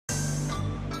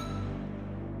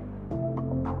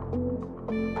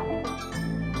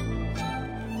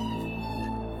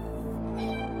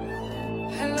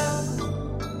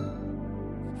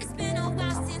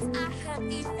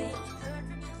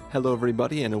Hello,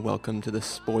 everybody, and welcome to the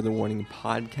Spoiler Warning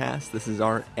podcast. This is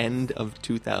our end of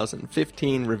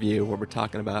 2015 review where we're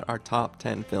talking about our top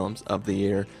 10 films of the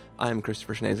year. I'm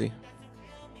Christopher Schnese.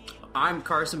 I'm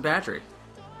Carson Patrick.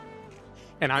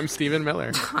 And I'm Stephen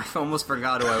Miller. I almost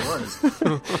forgot who I was.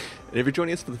 And if you're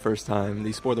joining us for the first time,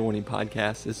 the Spoiler Warning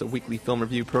podcast is a weekly film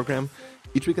review program.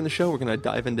 Each week on the show, we're going to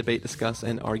dive in, debate, discuss,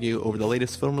 and argue over the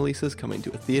latest film releases coming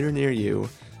to a theater near you.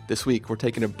 This week, we're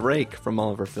taking a break from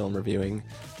all of our film reviewing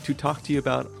to talk to you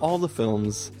about all the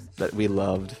films that we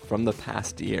loved from the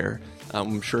past year.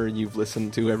 I'm sure you've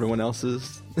listened to everyone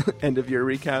else's end-of-year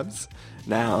recaps.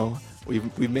 Now,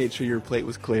 we've made sure your plate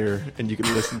was clear, and you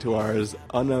can listen to ours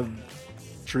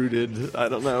unobtruded. I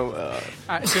don't know.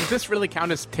 Does this really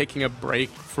count as taking a break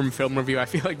from film review? I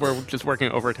feel like we're just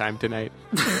working overtime tonight.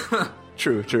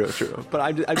 True. But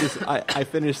I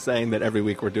finished saying that every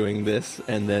week we're doing this,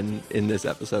 and then in this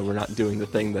episode we're not doing the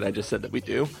thing that I just said that we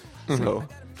do. Mm-hmm. So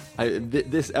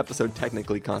this episode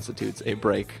technically constitutes a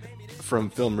break from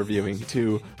film reviewing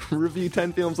to review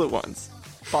 10 films at once.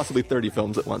 Possibly 30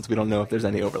 films at once. We don't know if there's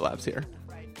any overlaps here.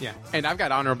 Yeah, and I've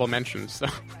got honorable mentions, so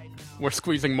we're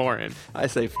squeezing more in. I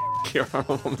say your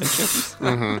honorable mentions.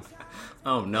 Mm-hmm.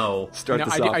 Oh, no.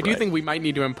 I do think we might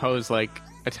need to impose, like,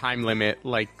 a time limit,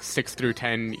 like 6 through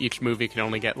 10, each movie can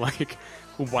only get like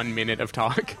 1 minute of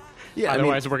talk. Yeah,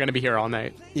 otherwise we're going to be here all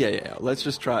night. Yeah. Let's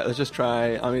just try.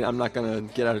 I mean, I'm not going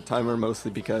to get out a timer mostly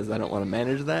because I don't want to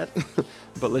manage that.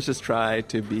 But let's just try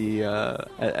to be as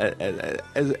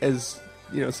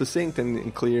succinct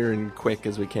and clear and quick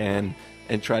as we can,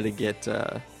 and try to get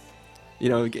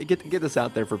this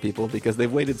out there for people because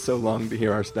they've waited so long to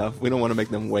hear our stuff. We don't want to make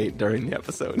them wait during the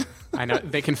episode. I know.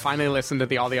 They can finally listen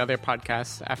to all the other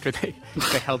podcasts after they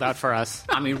held out for us.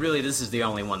 I mean, really, this is the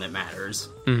only one that matters.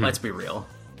 Mm-hmm. Let's be real.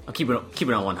 I'll keep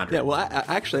it on 100. Yeah, well,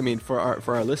 I mean, for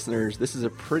our listeners, this is a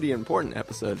pretty important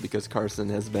episode because Carson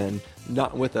has been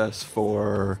not with us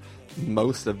for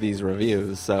most of these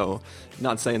reviews, so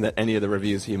not saying that any of the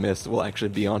reviews he missed will actually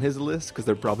be on his list because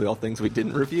they're probably all things we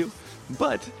didn't review,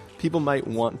 but people might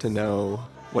want to know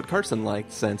what Carson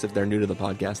liked, since if they're new to the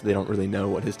podcast, they don't really know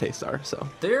what his tastes are. So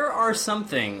there are some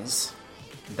things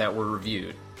that were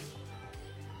reviewed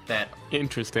that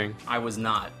interesting I was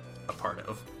not a part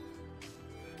of.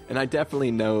 And I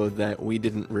definitely know that we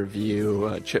didn't review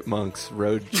Chipmunk's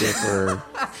Road Chip or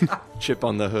Chip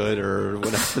on the Hood or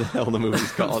whatever the hell the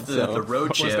movie's called. The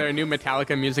Road Chip. Was there a new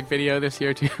Metallica music video this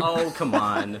year too? Oh, come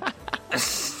on.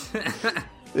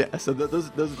 Yeah, so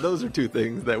those are two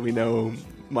things that we know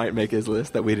might make his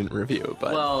list that we didn't review.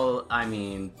 But well, I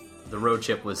mean, the Road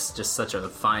Chip was just such a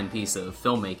fine piece of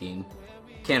filmmaking.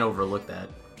 Can't overlook that.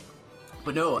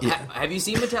 But no, yeah. Have you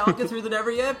seen Metallica Through the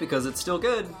Never yet? Because it's still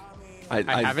good.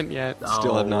 I haven't yet.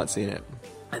 Still have not seen it.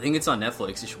 I think it's on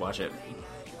Netflix. You should watch it.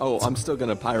 Oh, I'm still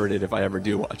gonna pirate it if I ever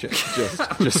do watch it.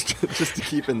 Just to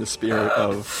keep in the spirit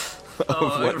of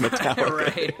what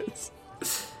Metallica is.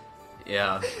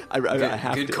 Yeah, I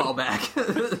have good to.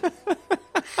 Callback.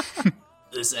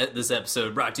 This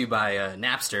episode brought to you by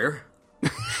Napster.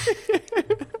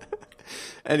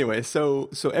 Anyway, so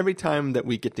every time that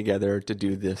we get together to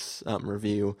do this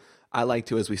review, I like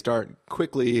to, as we start,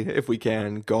 quickly, if we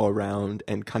can, go around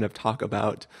and kind of talk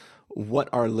about what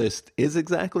our list is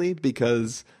exactly,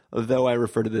 because though I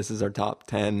refer to this as our top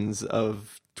 10s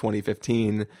of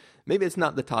 2015, maybe it's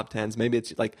not the top 10s. Maybe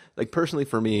it's like personally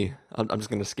for me, I'm just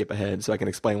going to skip ahead so I can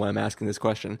explain why I'm asking this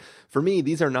question. For me,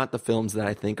 these are not the films that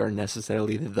I think are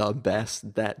necessarily the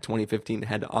best that 2015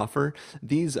 had to offer.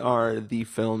 These are the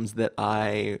films that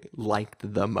I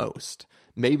liked the most.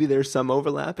 Maybe there's some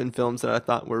overlap in films that I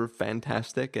thought were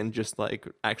fantastic and just like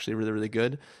actually really, really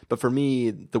good. But for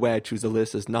me, the way I choose a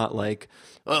list is not like,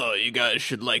 oh, you guys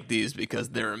should like these because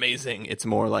they're amazing. It's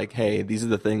more like, hey, these are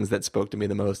the things that spoke to me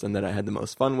the most and that I had the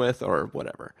most fun with or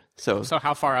whatever. So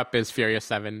how far up is Furious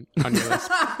 7 on your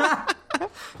list?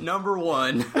 Number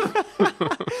 1.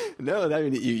 No, I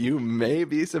mean, you may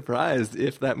be surprised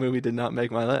if that movie did not make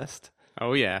my list.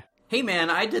 Oh, yeah. Hey, man,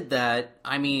 I did that.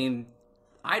 I mean,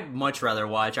 I'd much rather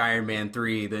watch Iron Man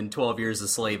 3 than 12 Years a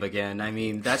Slave again. I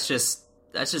mean, that's just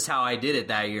how I did it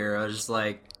that year. I was just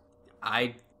like,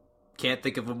 I can't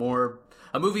think of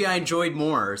a movie I enjoyed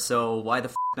more, so why the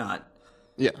f*** not?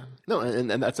 Yeah. No,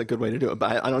 and that's a good way to do it.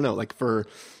 But I don't know, like for,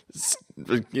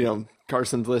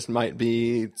 Carson's list might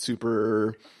be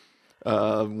super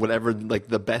whatever like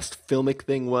the best filmic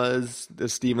thing was.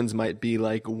 Stevens might be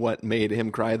like what made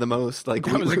him cry the most. Like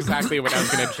that was exactly what I was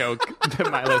going to joke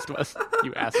that my list was.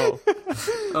 You asshole.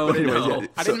 Oh, anyways, no.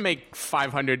 I didn't make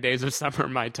 500 Days of Summer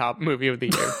my top movie of the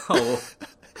year. Oh.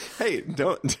 Hey,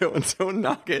 don't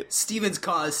knock it. Steven's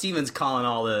calling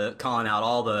out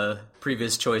all the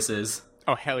previous choices.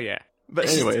 Oh, hell yeah. But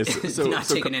anyways, not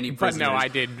taking any prisoners. But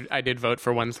no, I did vote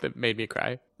for ones that made me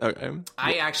cry. Okay.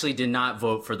 I actually did not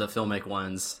vote for the filmic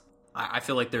ones. I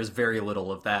feel like there's very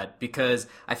little of that because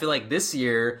I feel like this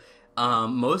year,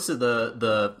 most of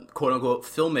the quote unquote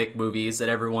filmic movies that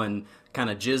everyone kind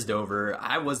of jizzed over,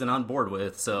 I wasn't on board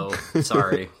with. So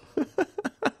sorry.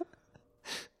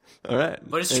 All right.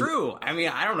 But it's true. I mean,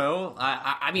 I don't know.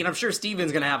 I mean, I'm sure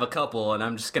Steven's going to have a couple, and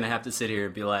I'm just going to have to sit here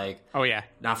and be like, oh, yeah.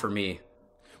 Not for me.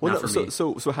 Well, not for me.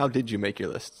 So how did you make your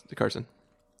list, Carson?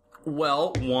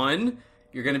 Well, one,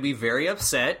 you're going to be very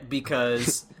upset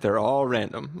because... They're all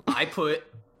random.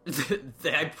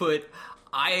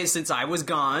 Since I was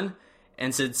gone,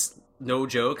 and since, no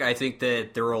joke, I think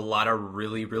that there were a lot of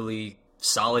really, really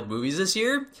solid movies this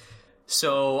year.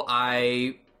 So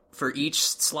for each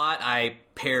slot, I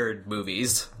paired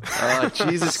movies.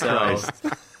 Jesus Christ.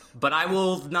 But I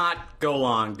will not go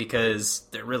long because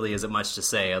there really isn't much to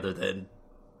say other than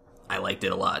I liked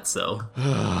it a lot, so.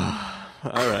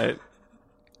 All right.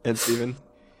 And Steven?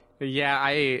 Yeah,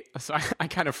 I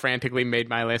kind of frantically made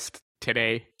my list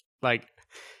today. Like,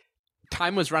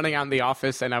 time was running out in the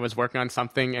office and I was working on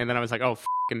something, and then I was like, oh,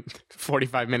 in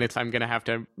 45 minutes I'm going to have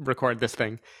to record this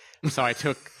thing. So I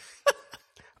took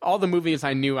all the movies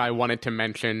I knew I wanted to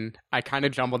mention. I kind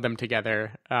of jumbled them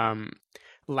together.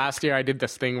 Last year I did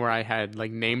this thing where I had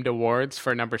like named awards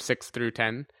for number 6 through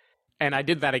 10. And I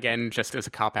did that again just as a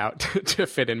cop-out to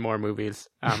fit in more movies.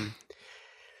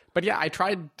 But yeah, I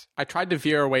tried to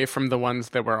veer away from the ones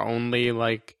that were only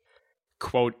like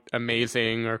quote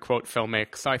amazing or quote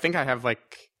filmic. So I think I have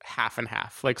like half and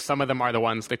half. Like some of them are the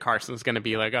ones that Carson's going to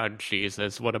be like, oh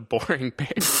Jesus, what a boring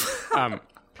pick.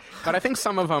 But I think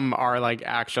some of them are like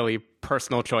actually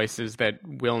personal choices that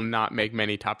will not make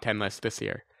many top 10 lists this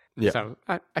year. Yeah. So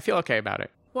I feel okay about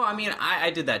it. Well, I mean, I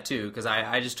did that too, because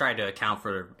I just tried to account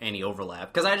for any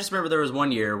overlap. Because I just remember there was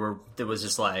one year where there was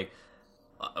just like,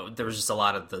 there was just a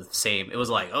lot of the same. It was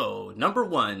like, oh, number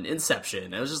 1,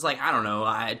 Inception. It was just like, I don't know.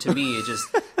 To me, it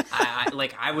just,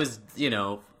 I was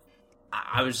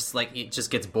just like, it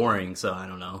just gets boring, so I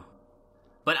don't know.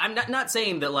 But I'm not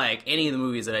saying that like any of the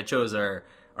movies that I chose are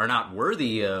not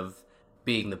worthy of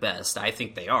being the best. I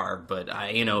think they are, but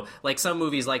like some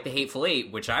movies like The Hateful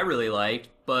Eight, which I really liked,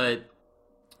 but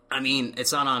I mean,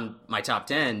 it's not on my top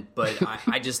 10, but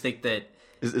I just think that...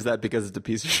 Is that because it's a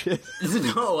piece of shit?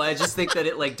 No, I just think that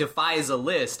it, like, defies a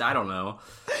list. I don't know.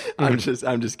 I'm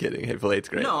just kidding. Hateful Eight's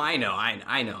great. No, I know.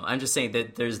 I'm just saying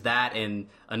that there's that in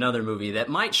another movie that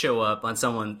might show up on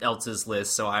someone else's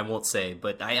list, so I won't say.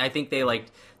 But I think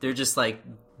they're just, like,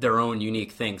 their own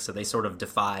unique thing, so they sort of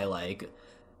defy, like,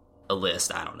 a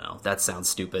list. I don't know. That sounds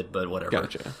stupid, but whatever.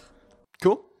 Gotcha.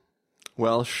 Cool.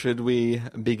 Well, should we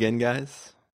begin,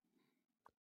 guys?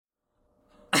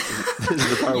 This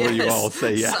is the part where you all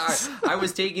say yes. Sorry, I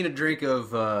was taking a drink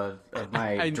of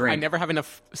my drink. I never have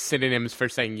enough synonyms for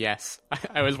saying yes.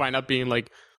 I always wind up being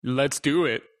like, let's do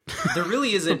it. There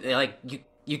really isn't, like,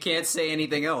 you can't say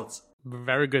anything else.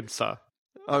 Very good, sir.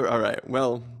 All right,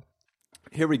 well,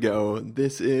 here we go.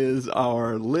 This is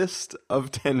our list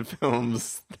of 10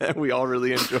 films that we all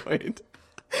really enjoyed.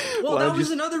 Well, that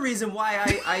was another reason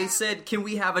why I said, can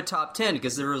we have a top 10?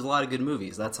 Because there was a lot of good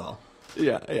movies, that's all.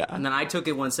 Yeah. And then I took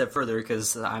it one step further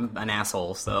because I'm an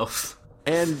asshole, so...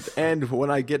 And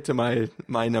when I get to my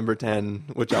number 10,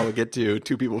 which I will get to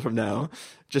 2 people from now,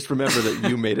 just remember that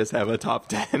you made us have a top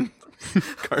 10.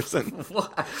 Carson,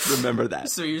 what? Remember that.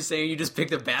 So you're saying you just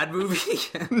picked a bad movie?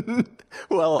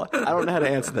 Well, I don't know how to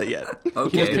answer that yet.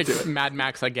 Okay. You just pick Mad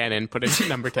Max again and put it at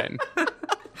number 10.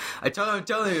 I'm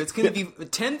telling you, it's going to be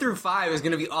 10 through 5 is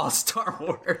going to be all Star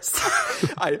Wars.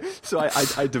 I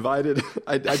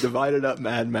divided up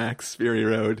Mad Max Fury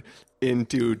Road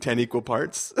into 10 equal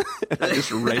parts, and I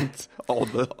just ranked all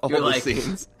the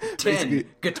scenes. 10 Basically,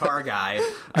 guitar guy.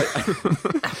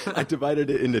 I divided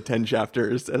it into 10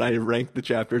 chapters, and I ranked the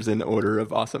chapters in order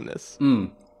of awesomeness.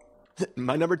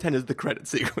 My number 10 is the credit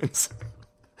sequence.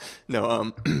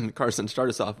 No, Carson, start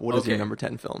us off. What is your number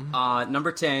 10 film?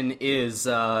 Number 10 is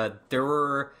there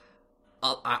were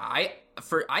I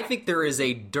think there is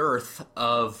a dearth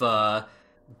of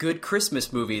good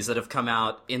Christmas movies that have come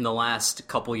out in the last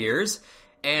couple years.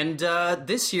 And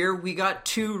this year we got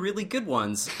 2 really good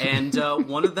ones. And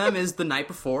one of them is The Night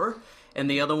Before, and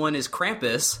the other one is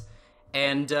Krampus.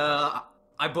 And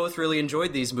I both really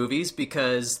enjoyed these movies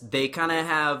because they kind of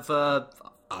have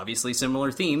obviously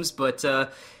similar themes, but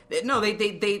no,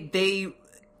 they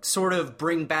sort of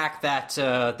bring back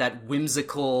that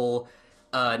whimsical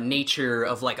nature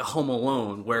of like a Home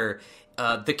Alone, where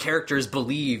the characters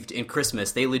believed in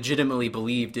Christmas. They legitimately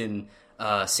believed in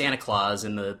Santa Claus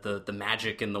and the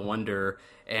magic and the wonder,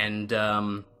 and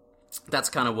that's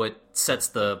kind of what sets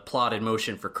the plot in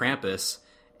motion for Krampus.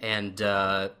 And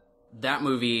that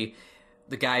movie,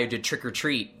 the guy who did Trick or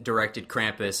Treat directed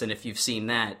Krampus, and if you've seen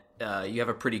that, you have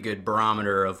a pretty good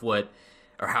barometer of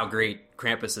how great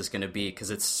Krampus is going to be,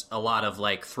 because it's a lot of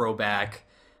like throwback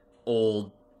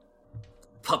old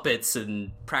puppets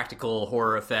and practical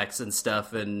horror effects and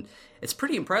stuff, and it's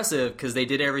pretty impressive because they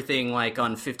did everything like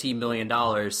on $15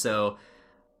 million. So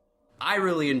I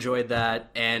really enjoyed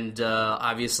that, and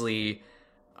obviously,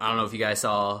 I don't know if you guys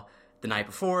saw The Night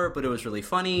Before, but it was really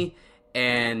funny,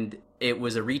 and it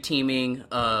was a reteaming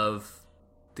of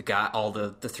all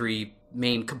the three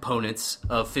main components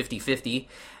of 50-50,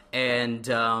 and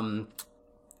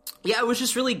yeah, it was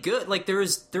just really good. Like,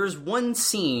 there's one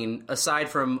scene, aside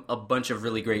from a bunch of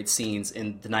really great scenes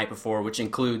in The Night Before, which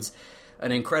includes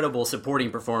an incredible supporting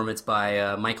performance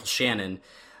by Michael Shannon.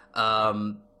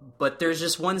 But there's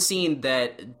just one scene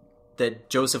that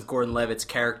Joseph Gordon-Levitt's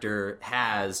character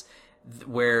has,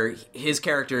 where his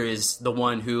character is the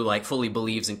one who like fully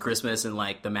believes in Christmas and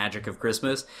like the magic of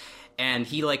Christmas, and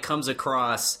he like comes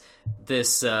across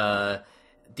these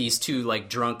two like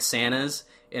drunk Santas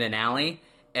in an alley,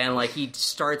 and like he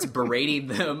starts berating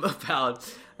them about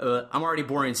I'm already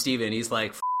boring Steven. He's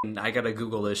like, I gotta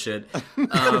Google this shit.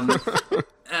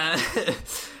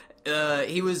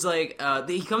 He was like,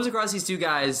 he comes across these two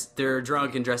guys, they're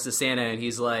drunk and dressed as Santa, and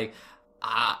he's like,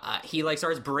 he like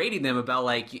starts berating them about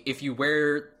like, if you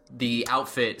wear the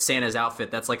outfit, Santa's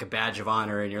outfit, that's like a badge of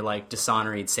honor, and you're like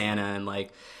dishonoring Santa, and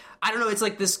like, I don't know, it's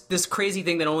like this crazy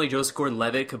thing that only Joseph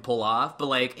Gordon-Levitt could pull off, but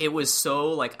like, it was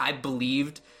so, like, I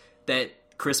believed that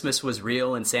Christmas was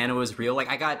real and Santa was real. Like,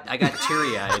 I got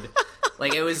teary-eyed.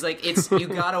 Like, it was like, it's, you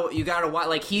gotta watch,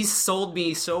 like, he's sold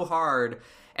me so hard,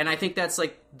 and I think that's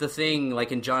like the thing,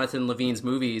 like in Jonathan Levine's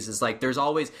movies, is like, there's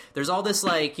all this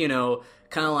like, you know,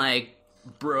 kind of like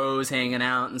bros hanging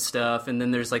out and stuff, and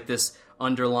then there's like this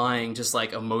underlying just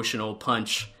like emotional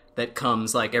punch that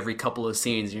comes like every couple of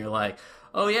scenes, and you're like,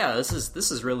 oh yeah, this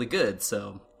is really good.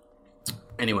 So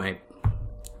anyway,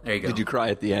 there you go. Did you cry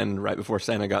at the end right before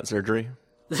Santa got surgery?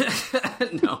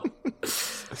 No.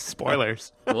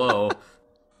 Spoilers. Whoa.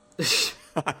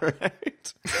 All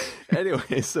right.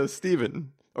 Anyway, so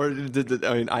Steven,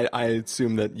 I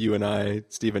assume that you and I,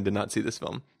 Steven, did not see this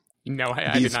film. No,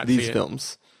 I did not see it. These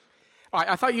films. Oh,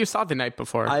 I thought you saw The Night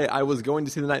Before. I was going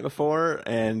to see The Night Before,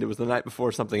 and it was the night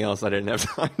before something else I didn't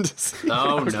have time to see.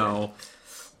 Oh, no.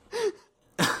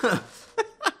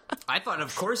 I thought,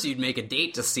 of course, you'd make a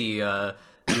date to see your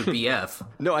BF.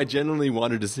 No, I genuinely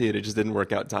wanted to see it. It just didn't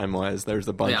work out time-wise. There's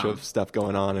a bunch of stuff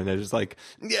going on, and I was like,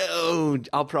 yo,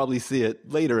 I'll probably see it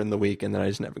later in the week, and then I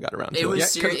just never got around to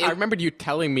it. Yeah, I remembered you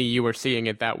telling me you were seeing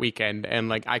it that weekend, and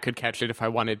like I could catch it if I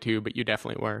wanted to, but you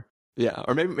definitely were. Yeah,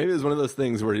 or maybe it was one of those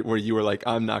things where you were like,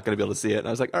 I'm not going to be able to see it, and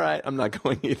I was like, all right, I'm not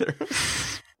going either.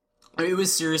 I mean, it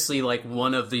was seriously like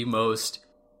one of the most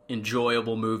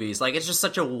enjoyable movies. Like, it's just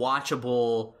such a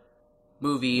watchable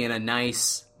movie and a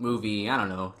nice movie. I don't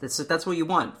know. That's what you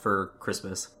want for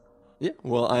Christmas. Yeah,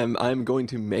 well, I'm going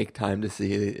to make time to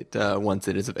see it once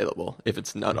it is available, if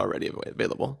it's not already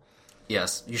available.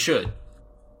 Yes, you should.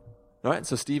 All right,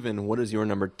 so Steven, what is your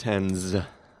number 10s?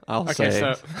 I'll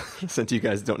say, since you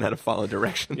guys don't know how to follow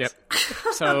directions. Yep.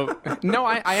 So, no,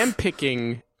 I am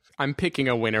picking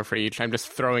a winner for each. I'm just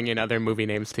throwing in other movie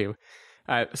names too.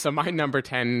 So my number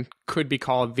 10 could be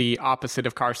called the Opposite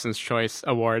of Carson's Choice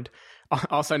Award,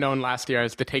 also known last year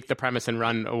as the Take the Premise and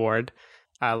Run Award.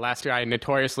 Last year I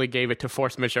notoriously gave it to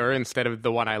Force Majeure instead of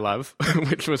The One I Love,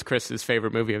 which was Chris's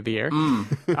favorite movie of the year.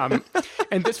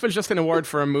 And this was just an award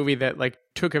for a movie that like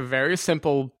took a very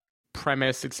simple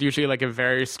premise. It's usually like a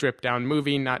very stripped down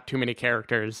movie, not too many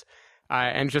characters,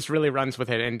 and just really runs with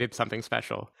it and did something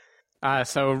special.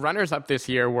 So runners up this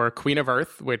year were Queen of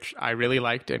Earth, which I really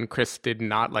liked and Chris did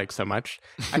not like so much.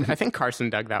 I think Carson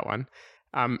dug that one.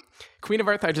 Queen of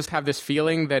Earth, I just have this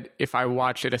feeling that if I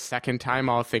watch it a second time,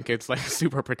 I'll think it's like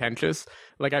super pretentious.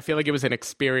 Like, I feel like it was an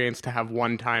experience to have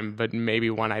one time, but maybe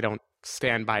one I don't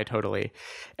stand by totally.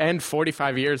 And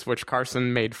 45 Years, which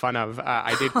Carson made fun of.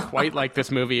 I did quite like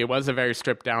this movie. It was a very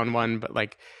stripped down one, but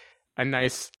like a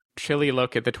nice chilly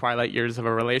look at the twilight years of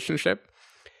a relationship.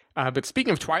 But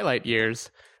speaking of twilight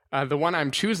years, the one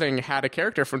I'm choosing had a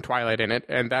character from Twilight in it,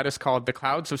 and that is called The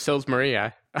Clouds of Sils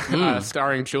Maria,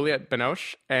 starring Juliette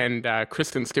Binoche and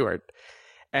Kristen Stewart.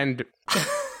 And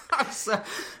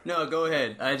no, go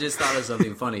ahead. I just thought of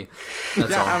something funny.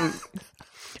 That's all.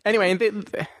 Anyway,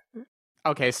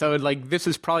 Okay, so like this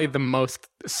is probably the most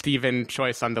Steven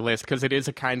choice on the list because it is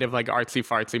a kind of like artsy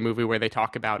fartsy movie where they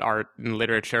talk about art and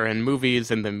literature and movies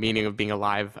and the meaning of being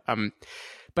alive.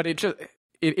 But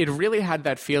it really had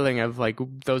that feeling of like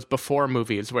those before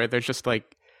movies where there's just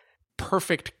like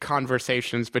perfect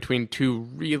conversations between two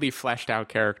really fleshed out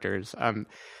characters.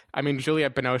 I mean,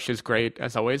 Juliette Binoche is great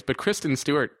as always, but Kristen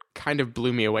Stewart kind of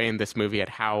blew me away in this movie at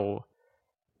how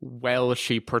well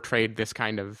she portrayed this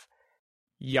kind of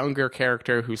younger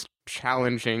character who's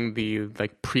challenging the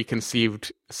like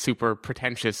preconceived, super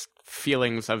pretentious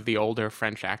feelings of the older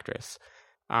French actress.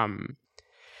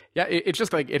 It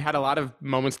just like it had a lot of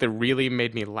moments that really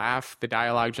made me laugh. The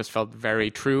dialogue just felt very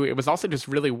true. It was also just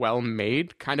really well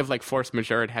made, kind of like Force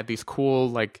Majeure. It had these cool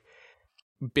like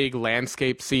big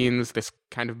landscape scenes, this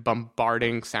kind of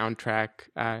bombarding soundtrack.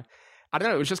 I don't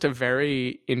know. It was just a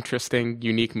very interesting,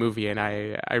 unique movie, and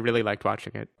I really liked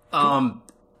watching it.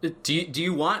 Do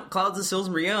you want Clouds of Sils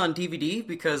Maria on DVD?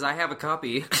 Because I have a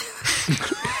copy.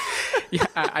 Yeah,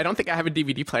 I don't think I have a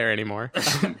DVD player anymore,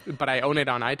 but I own it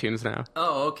on iTunes now.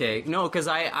 Oh, okay. No, because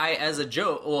I as a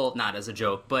joke, well, not as a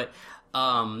joke, but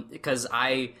because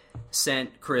I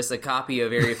sent Chris a copy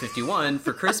of Area 51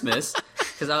 for Christmas,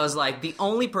 because I was like, the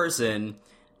only person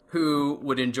who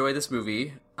would enjoy this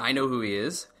movie, I know who he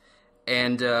is,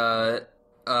 and Sarah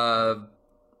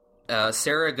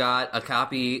got a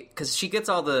copy because she gets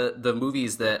all the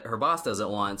movies that her boss doesn't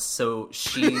want, so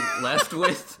she left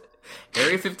with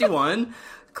Area 51,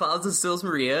 Clouds of Sils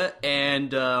Maria,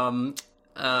 and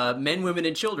Men, Women,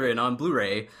 and Children on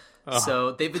Blu-ray.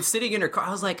 So they've been sitting in her car.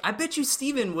 I was like, I bet you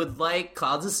Steven would like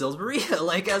Clouds of Sils Maria,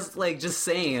 like as like just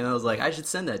saying. And I was like, I should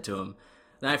send that to him.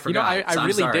 And I forgot. You know, I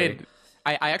really did.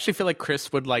 I actually feel like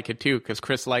Chris would like it too, because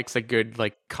Chris likes a good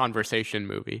like conversation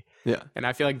movie. Yeah. And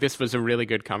I feel like this was a really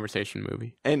good conversation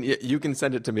movie. And you can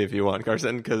send it to me if you want,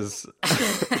 Carson, because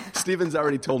Steven's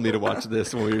already told me to watch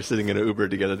this when we were sitting in an Uber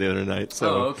together the other night.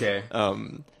 So, okay. It's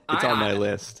on my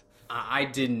list. I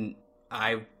didn't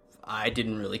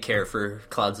really care for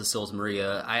Clouds of Sils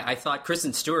Maria. I thought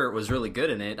Kristen Stewart was really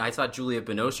good in it. I thought Juliette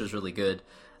Binoche was really good.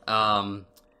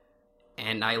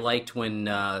 And I liked when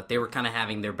they were kind of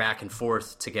having their back and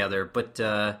forth together. But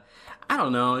I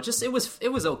don't know. Just it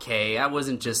was okay. I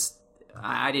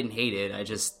didn't hate it. I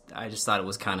just thought it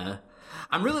was kind of.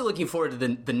 I'm really looking forward to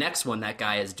the next one that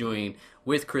guy is doing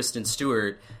with Kristen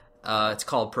Stewart. It's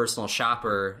called Personal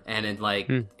Shopper, and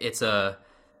it's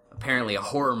apparently a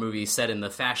horror movie set in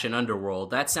the fashion underworld.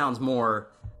 That sounds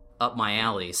more up my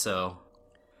alley. So.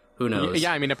 Who knows?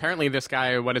 Yeah, I mean, apparently this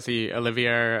guy, what is he,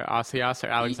 Olivier Assayas or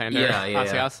Alexander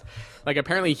Assayas? Yeah. Like,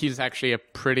 apparently he's actually a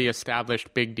pretty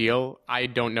established big deal. I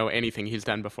don't know anything he's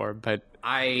done before, but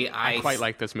I quite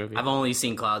like this movie. I've only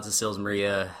seen Clouds of Sils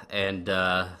Maria, and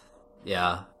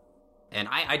yeah. And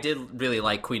I did really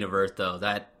like Queen of Earth, though.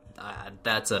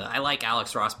 I like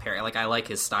Alex Ross Perry. I like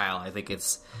his style. I think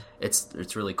it's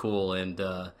really cool, and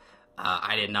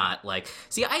I did not like...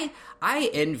 See, I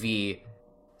envy...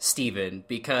 Steven,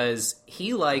 because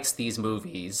he likes these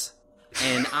movies,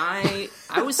 and I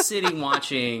was sitting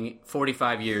watching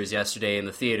 45 Years yesterday in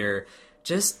the theater,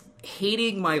 just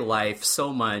hating my life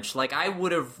so much. Like, I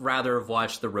would have rather have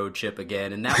watched The Road Trip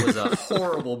again, and that was a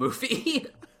horrible movie.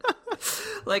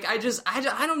 Like, I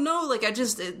don't know, like,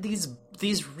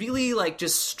 these really, like,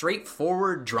 just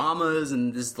straightforward dramas,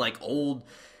 and this, like, old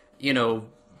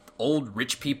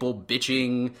rich people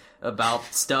bitching about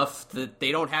stuff that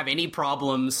they don't have any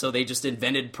problems, so they just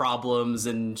invented problems,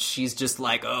 and she's just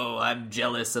like, oh, I'm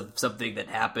jealous of something that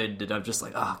happened, and I'm just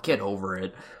like, oh, get over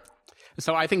it.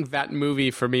 So I think that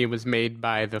movie for me was made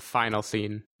by the final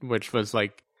scene, which was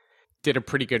like, did a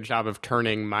pretty good job of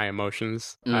turning my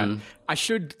emotions. I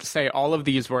should say all of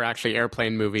these were actually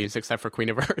airplane movies, except for Queen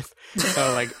of Earth.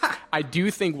 So, like, I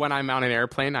do think when I'm on an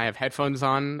airplane, I have headphones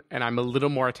on, and I'm a little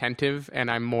more attentive,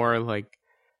 and I'm more, like,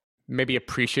 maybe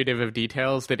appreciative of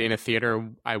details that in a theater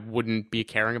I wouldn't be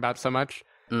caring about so much.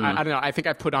 I don't know. I think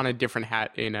I put on a different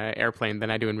hat in an airplane than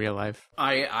I do in real life.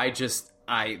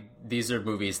 These are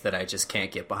movies that I just can't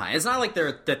get behind. It's not like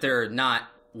they're not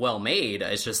well made.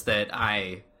 It's just that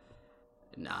I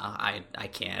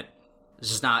can't. It's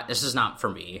just not for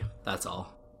me. That's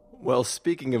all. Well,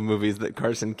 speaking of movies that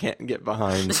Carson can't get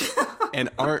behind and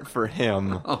aren't for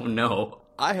him. Oh, no.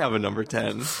 I have a number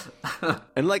 10.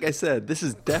 And like I said, this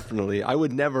is definitely, I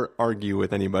would never argue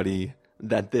with anybody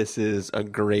that this is a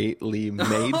greatly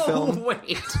made film.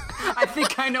 Wait. I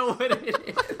think I know what it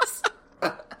is.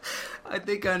 I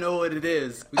think I know what it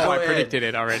is. I predicted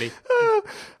it already.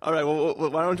 All right. Well,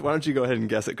 why don't you go ahead and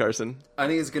guess it, Carson? I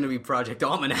think it's going to be Project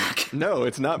Almanac. No,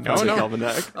 it's not Project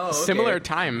Almanac. Oh, okay. Similar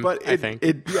time, But I think.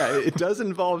 it does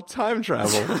involve time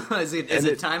travel. Is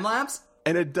it time lapse?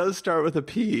 And it does start with a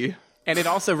P. And it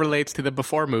also relates to the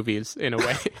before movies in a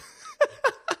way.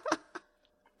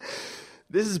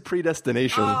 This is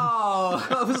Predestination. Oh,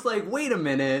 I was like, wait a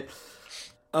minute.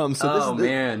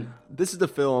 This is the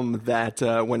film that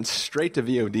went straight to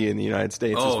VOD in the United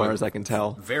States, as far as I can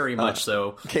tell. Very much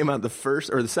so. Came out the first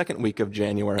or the second week of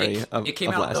January of last year. It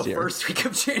came out the first week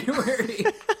of January.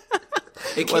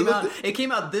 It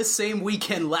came out this same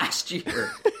weekend last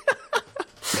year.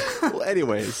 Well,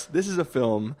 anyways, this is a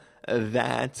film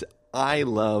that I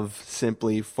love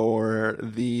simply for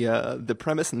the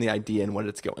premise and the idea and what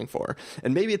it's going for.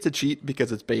 And maybe it's a cheat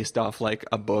because it's based off like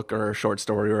a book or a short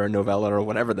story or a novella or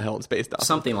whatever the hell it's based off.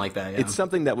 Something like that, yeah. It's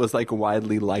something that was like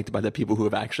widely liked by the people who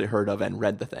have actually heard of and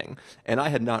read the thing. And I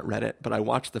had not read it, but I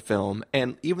watched the film,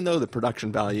 and even though the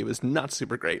production value is not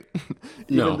super great,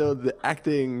 even though the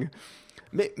acting...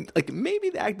 maybe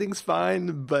the acting's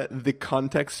fine, but the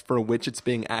context for which it's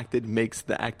being acted makes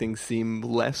the acting seem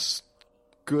less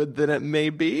good than it may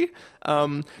be.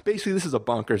 Basically, this is a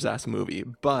bonkers-ass movie,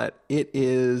 but it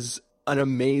is an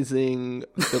amazing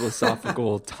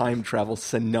philosophical time travel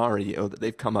scenario that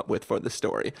they've come up with for the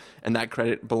story. And that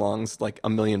credit belongs like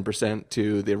 1,000,000%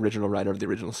 to the original writer of the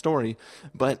original story.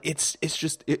 But it's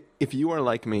just, if you are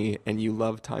like me and you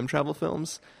love time travel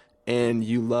films, and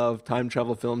you love time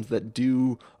travel films that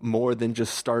do more than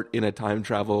just start in a time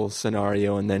travel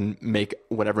scenario and then make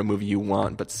whatever movie you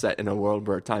want, but set in a world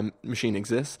where a time machine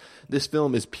exists, this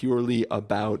film is purely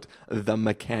about the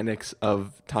mechanics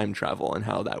of time travel and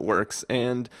how that works.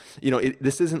 And,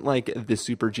 this isn't like the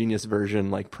super genius version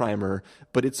like Primer,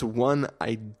 but it's one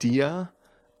idea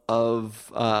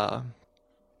of...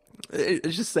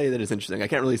 just say that it's interesting. I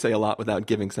can't really say a lot without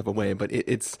giving stuff away, but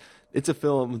it's a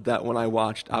film that when I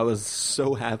watched, I was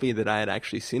so happy that I had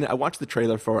actually seen it. I watched the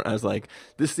trailer for it, and I was like,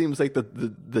 this seems like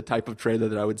the type of trailer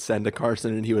that I would send to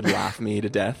Carson, and he would laugh me to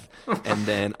death, and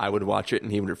then I would watch it,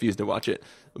 and he would refuse to watch it.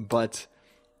 But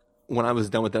when I was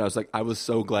done with it, I was like, I was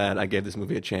so glad I gave this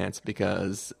movie a chance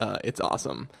because it's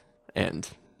awesome, and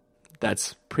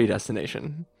that's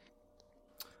Predestination.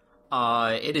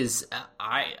 It is.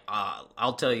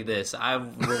 I'll tell you this. I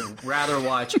would rather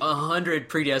watch 100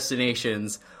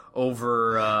 Predestinations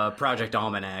over Project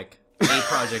Almanac. A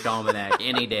Project Almanac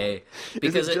any day.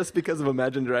 Is it just because of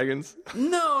Imagine Dragons?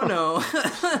 No.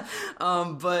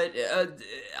 But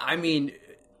I mean,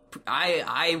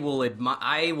 I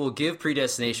will give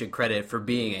Predestination credit for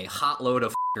being a hot load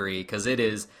of f***ery because it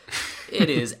is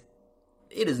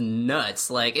nuts.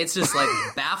 Like, it's just like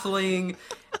baffling.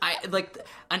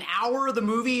 An hour of the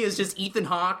movie is just Ethan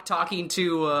Hawke talking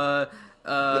to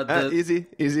easy.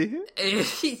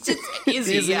 It's just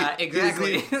easy, yeah,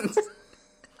 exactly.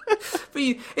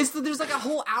 But there's like a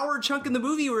whole hour chunk in the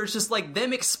movie where it's just like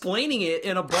them explaining it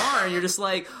in a bar, and you're just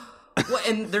like, what?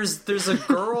 And there's a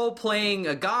girl playing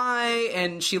a guy,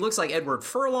 and she looks like Edward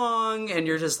Furlong, and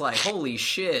you're just like, holy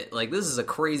shit! Like, this is a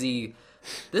crazy.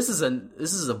 This is a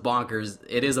bonkers.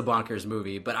 It is a bonkers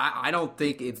movie, but I don't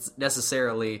think it's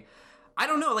necessarily. I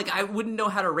don't know. Like, I wouldn't know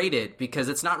how to rate it because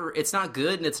it's not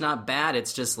good and it's not bad.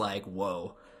 It's just like,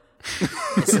 whoa.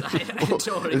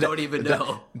 I don't even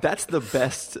know. That's the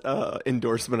best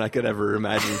endorsement I could ever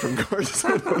imagine from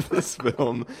Carson of this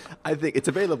film. I think it's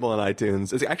available on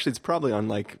iTunes. It's probably on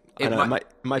like it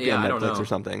might be on Netflix or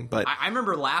something. But I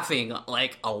remember laughing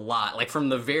like a lot, like from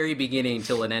the very beginning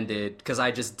till it ended, because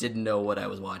I just didn't know what I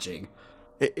was watching.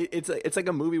 It's like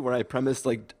a movie where I premise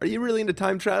like, are you really into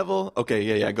time travel? Okay,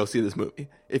 yeah, go see this movie.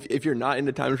 If you're not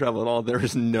into time travel at all, there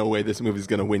is no way this movie is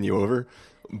going to win you over.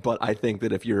 But I think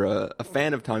that if you're a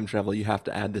fan of time travel, you have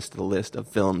to add this to the list of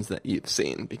films that you've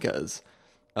seen because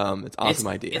it's an awesome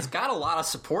idea. It's got a lot of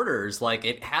supporters. Like,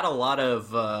 it had a lot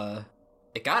of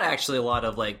it got actually a lot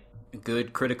of like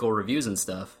good critical reviews and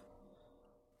stuff.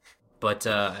 But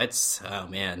it's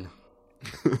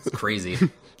crazy.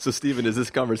 So, Steven, is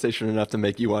this conversation enough to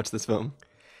make you watch this film?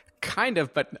 Kind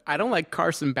of, but I don't like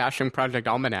Carson bashing Project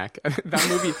Almanac. That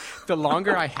movie, the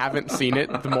longer I haven't seen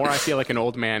it, the more I feel like an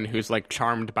old man who's like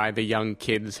charmed by the young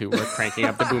kids who were cranking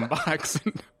up the boombox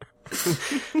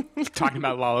and talking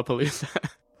about Lollapalooza.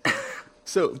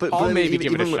 So, but maybe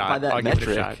give it a shot. By that I'll metric, give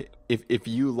it a shot. If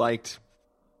you liked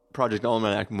Project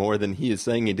Almanac more than he is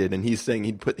saying he did, and he's saying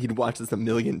he'd watch this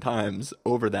 1,000,000 times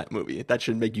over that movie, that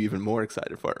should make you even more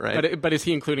excited for it, right? But is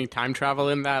he including time travel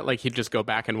in that? Like, he'd just go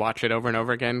back and watch it over and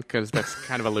over again? Because that's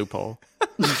kind of a loophole.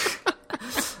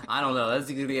 I don't know. That's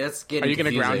getting. Are you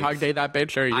going to Groundhog Day that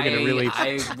bitch, or are you going to really?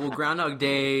 I will Groundhog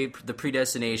Day the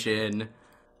Predestination.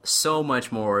 so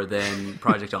much more than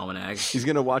Project Almanac. He's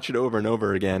going to watch it over and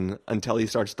over again until he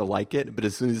starts to like it. But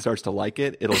as soon as he starts to like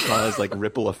it, it'll cause like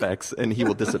ripple effects and he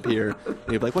will disappear. And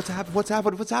he'll be like, what's happened? What's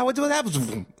happened? What happens?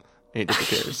 And he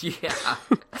disappears. Yeah.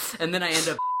 And then I end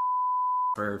up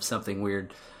for something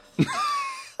weird.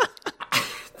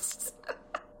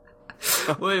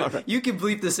 Well, right. You can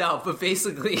bleep this out, but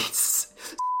basically it's...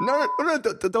 No,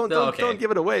 don't give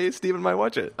it away. Steven might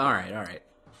watch it. All right.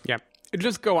 Yeah.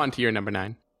 Just go on to your number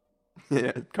 9.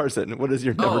 Yeah, Carson, what is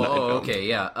your number 9 film? Okay,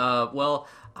 yeah. Well,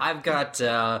 I've got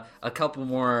a couple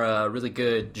more really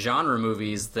good genre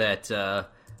movies that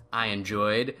I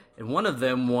enjoyed, and one of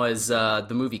them was the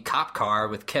movie Cop Car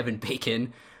with Kevin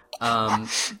Bacon,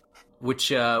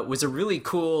 which was a really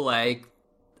cool like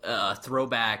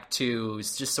throwback to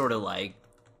just sort of like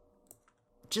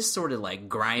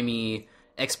grimy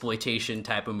exploitation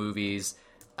type of movies,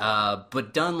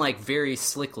 but done like very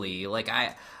slickly. Like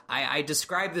I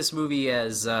describe this movie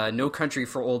as No Country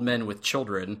for Old Men with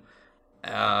Children,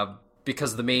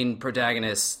 because the main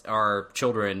protagonists are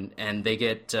children and they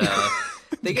get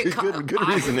good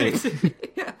reasoning.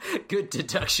 Yeah, good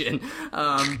deduction.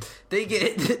 They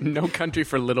get No Country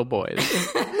for Little Boys.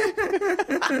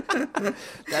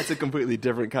 That's a completely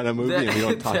different kind of movie, and we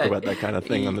don't talk about that kind of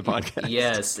thing on the podcast.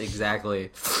 Yes,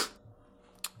 exactly.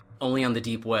 Only on the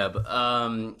deep web.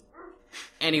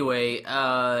 Anyway,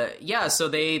 yeah, so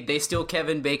they steal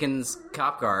Kevin Bacon's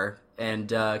cop car, and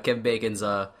Kevin Bacon's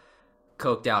a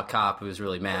coked out cop who's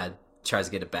really mad, tries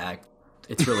to get it back.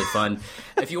 It's really fun.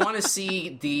 If you want to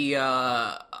see the,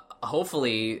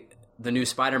 hopefully the new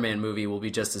Spider-Man movie will be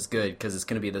just as good, because it's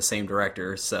going to be the same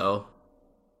director, so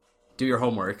do your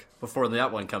homework before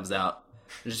that one comes out.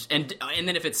 And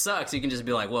then if it sucks, you can just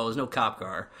be like, well, there's no cop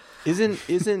car.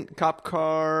 Isn't Cop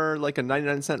Car like a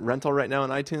 99-cent rental right now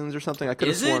on iTunes or something? I could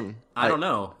have sworn. I don't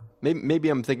know. Maybe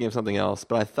I'm thinking of something else,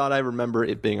 but I thought I remember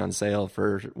it being on sale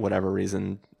for whatever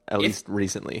reason, at least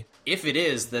recently. If it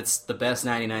is, that's the best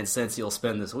 99 cents you'll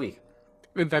spend this week.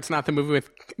 That's not the movie with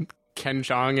Ken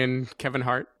Jeong and Kevin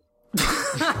Hart?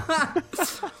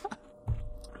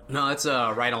 No, it's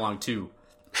Ride Along 2.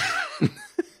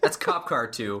 That's Cop Car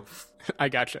 2. I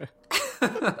gotcha.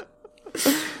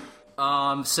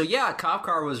 So yeah, Cop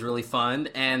Car was really fun,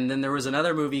 and then there was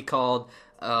another movie called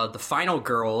The Final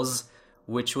Girls,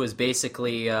 which was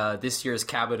basically this year's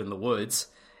Cabin in the Woods,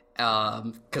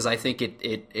 because I think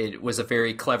it was a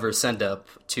very clever send-up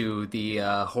to the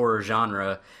horror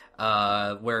genre,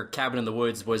 where Cabin in the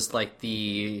Woods was like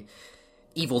the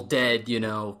Evil Dead,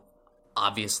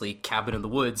 obviously Cabin in the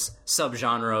Woods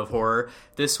subgenre of horror.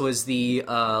 This was the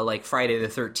like Friday the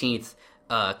 13th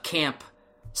camp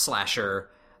slasher.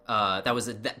 That was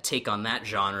that take on that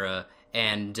genre,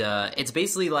 and it's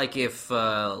basically like if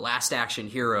Last Action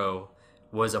Hero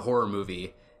was a horror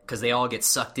movie, because they all get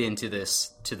sucked into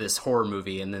this horror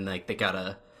movie, and then like they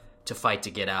gotta to fight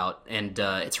to get out, and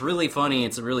it's really funny,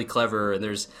 it's really clever, and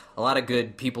there's a lot of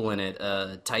good people in it.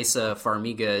 Taissa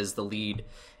Farmiga is the lead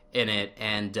in it,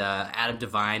 and Adam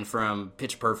Devine from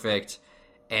Pitch Perfect,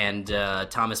 and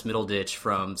Thomas Middleditch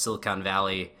from Silicon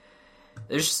Valley.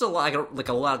 There's just a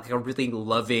really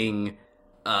loving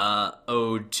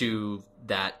ode to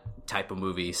that type of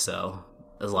movie, so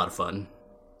it was a lot of fun.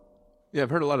 Yeah, I've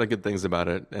heard a lot of good things about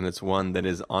it, and it's one that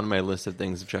is on my list of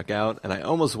things to check out, and I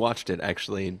almost watched it,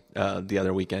 actually, the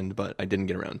other weekend, but I didn't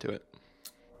get around to it.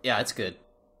 Yeah, it's good.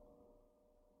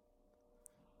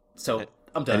 So,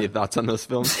 I'm done. Any thoughts on those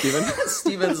films, Steven?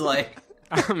 Steven's like...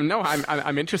 No,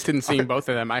 I'm interested in seeing both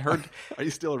of them. I heard. Are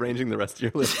you still arranging the rest of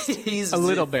your list? He's a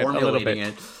little bit.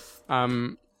 It.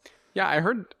 Yeah, I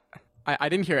heard. I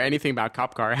didn't hear anything about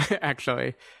Cop Car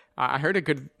actually. I heard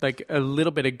a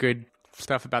little bit of good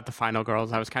stuff about The Final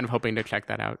Girls. I was kind of hoping to check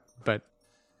that out, but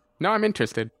no, I'm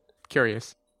interested.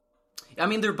 Curious. I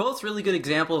mean, they're both really good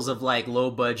examples of like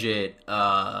low budget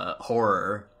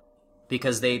horror,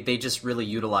 because they just really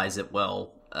utilize it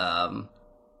well.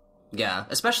 Yeah,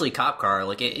 especially Cop Car.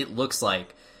 Like it looks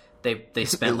like they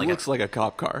spent it looks like a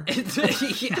cop car. Yeah,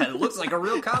 it looks like a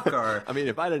real cop car. I mean,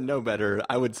 if I didn't know better,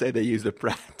 I would say they used a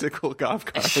practical cop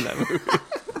car in that movie.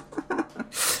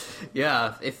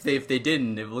 Yeah, if they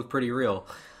didn't, it would look pretty real.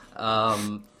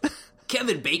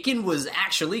 Kevin Bacon was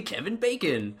actually Kevin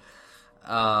Bacon.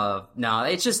 No,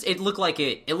 it looked like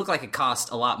it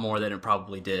cost a lot more than it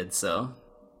probably did. So.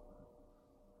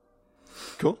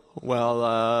 Cool.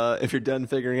 Well, if you're done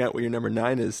figuring out what your number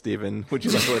 9 is, Steven, would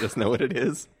you like to let us know what it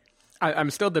is?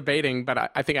 I'm still debating,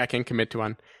 but I think I can commit to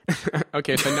one.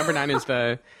 Okay, so number 9 is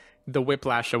the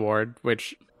Whiplash Award,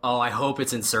 which... Oh, I hope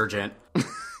it's Insurgent.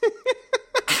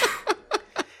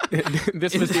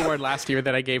 This was the award last year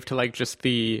that I gave to like just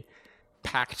the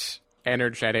packed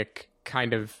energetic,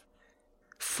 kind of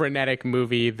frenetic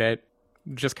movie that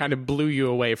just kind of blew you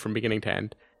away from beginning to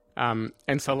end.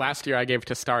 And so last year I gave it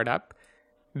to Startup.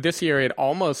 This year it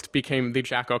almost became the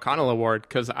Jack O'Connell Award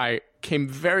because I came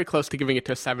very close to giving it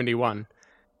to 71,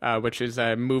 which is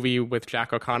a movie with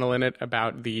Jack O'Connell in it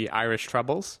about the Irish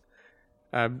Troubles.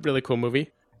 Really cool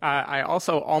movie. I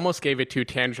also almost gave it to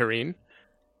Tangerine,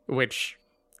 which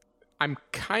I'm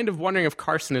kind of wondering if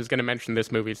Carson is going to mention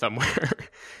this movie somewhere.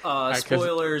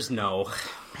 Spoilers, no.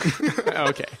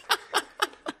 Okay.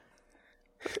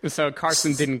 So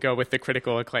Carson didn't go with the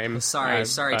critical acclaim. Sorry,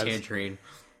 buzz. Tangerine.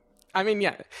 I mean,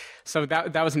 yeah. So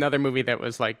that was another movie that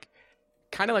was like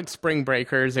kind of like Spring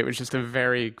Breakers. It was just a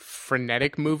very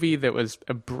frenetic movie that was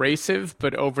abrasive,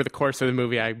 but over the course of the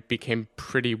movie, I became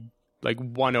pretty like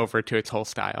won over to its whole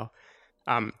style.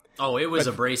 It was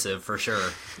abrasive for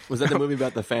sure. Was that the movie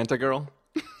about the Fanta girl?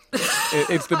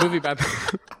 It's the movie about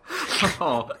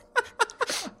Oh,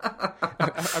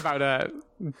 about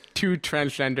two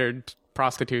transgendered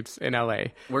prostitutes in LA.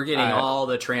 we're getting all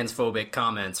the transphobic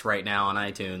comments right now on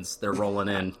iTunes. They're rolling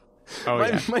in. Oh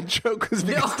yeah. My joke was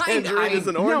because I- Tangerine is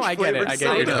an orange No, I get it. flavored I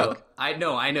get your soda. joke. I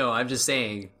know. I'm just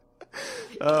saying.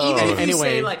 Oh. Even if you Anyway.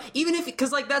 say like, even if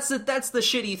because like that's the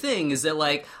shitty thing is that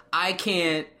like I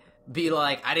can't be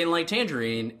like I didn't like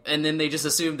Tangerine, and then they just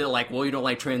assume that like, well, you don't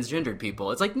like transgendered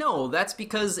people. It's like no, that's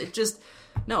because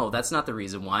that's not the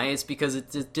reason why. It's because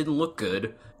it just didn't look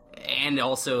good, and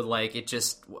also like it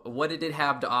just what did it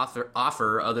have to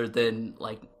offer other than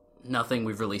like nothing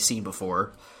we've really seen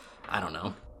before? I don't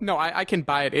know. No, I can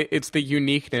buy it. It's the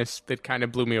uniqueness that kind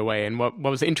of blew me away. And what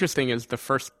was interesting is the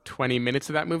first 20 minutes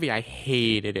of that movie, I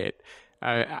hated it.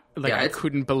 I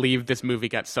couldn't believe this movie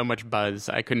got so much buzz.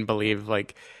 I couldn't believe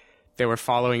like they were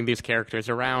following these characters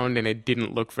around and it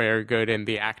didn't look very good and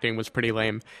the acting was pretty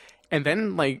lame. And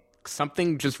then like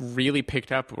something just really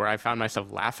picked up where I found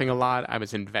myself laughing a lot. I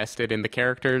was invested in the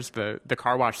characters. The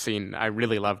car wash scene I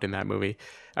really loved in that movie.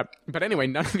 But anyway,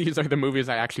 none of these are the movies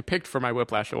I actually picked for my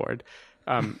Whiplash Award.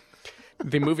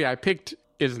 The movie I picked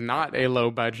is not a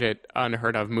low-budget,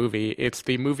 unheard-of movie. It's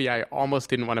the movie I almost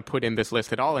didn't want to put in this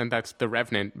list at all, and that's The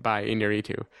Revenant by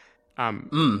Iñárritu.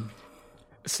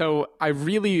 So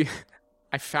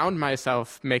I found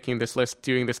myself making this list,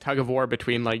 doing this tug-of-war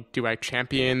between, like, do I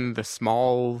champion the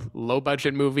small,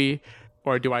 low-budget movie,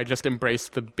 or do I just embrace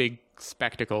the big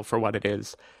spectacle for what it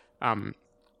is?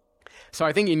 So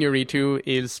I think Iñárritu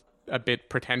is a bit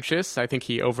pretentious. I think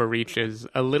he overreaches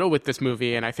a little with this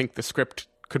movie, and I think the script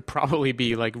could probably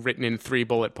be like written in 3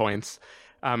 bullet points.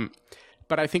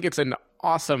 But I think it's an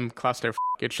awesome clusterfuck.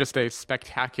 It's just a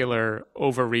spectacular,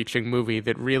 overreaching movie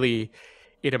that really,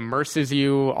 it immerses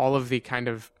you. All of the kind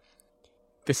of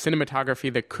the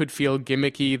cinematography that could feel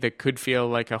gimmicky, that could feel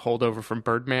like a holdover from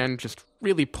Birdman, just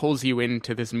really pulls you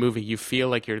into this movie. You feel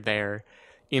like you're there.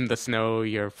 In the snow,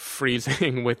 you're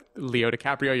freezing with Leo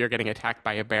DiCaprio, you're getting attacked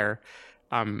by a bear.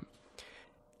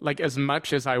 Like, as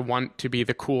much as I want to be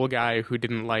the cool guy who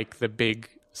didn't like the big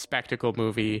spectacle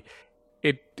movie,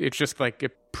 it's just like a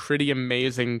pretty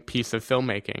amazing piece of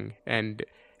filmmaking. And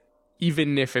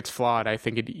even if it's flawed, I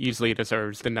think it easily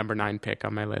deserves the number 9 pick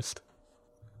on my list.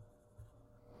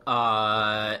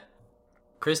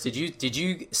 Chris, did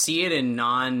you see it in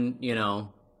non,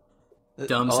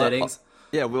 dumb settings?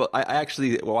 Yeah, well, I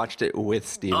actually watched it with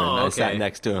Steven. Oh, okay. I sat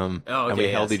next to him, Oh, okay, and we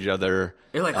held yes. each other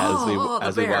You're like,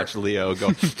 as we bear. watched Leo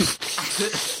go.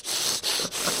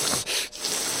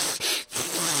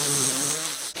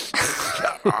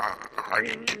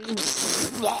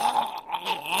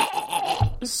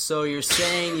 So you're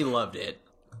saying you loved it?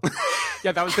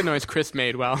 Yeah, that was the noise Chris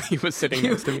made while he was sitting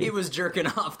next to me. He was jerking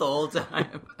off the whole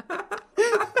time.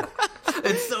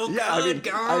 It's so good,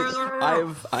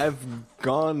 I've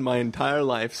gone my entire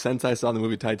life since I saw the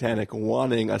movie Titanic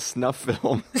wanting a snuff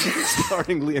film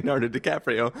starring Leonardo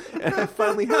DiCaprio, and I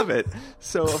finally have it.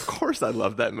 So of course I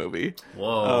love that movie.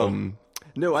 Whoa.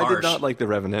 No, I Harsh. did not like The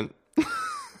Revenant.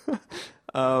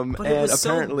 But it was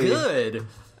so good.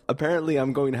 Apparently,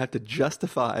 I'm going to have to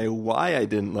justify why I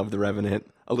didn't love The Revenant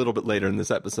a little bit later in this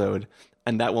episode,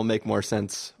 and that will make more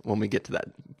sense when we get to that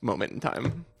moment in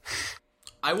time.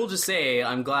 I will just say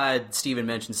I'm glad Steven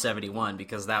mentioned 71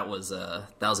 because that was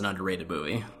an underrated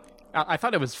movie. I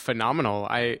thought it was phenomenal.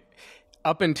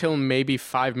 Up until maybe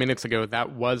 5 minutes ago,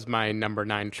 that was my number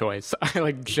 9 choice.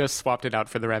 I just swapped it out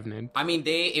for The Revenant. I mean,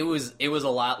 it was a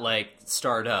lot like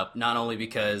Startup, not only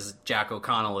because Jack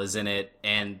O'Connell is in it,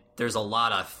 and there's a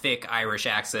lot of thick Irish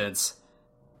accents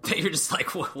that you're just like,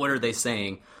 what are they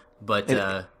saying? But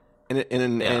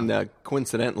And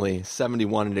coincidentally,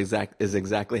 71 is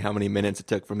exactly how many minutes it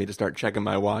took for me to start checking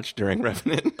my watch during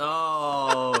Revenant.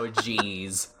 oh,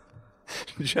 jeez.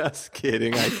 Just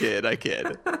kidding. I kid. I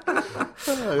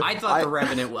thought The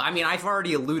Revenant. I mean, I've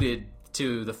already alluded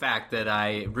to the fact that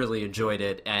I really enjoyed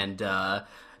it, and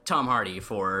Tom Hardy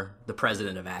for the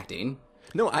president of acting.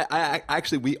 No, I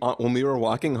actually, when we were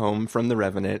walking home from The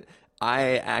Revenant,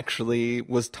 I actually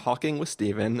was talking with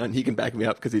Steven, and he can back me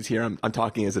up because he's here. I'm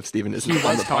talking as if Steven isn't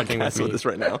on the podcast with us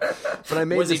right now. But I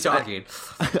made Was he talking?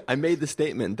 I made the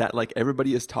statement that like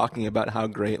everybody is talking about how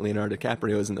great Leonardo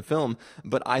DiCaprio is in the film,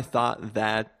 but I thought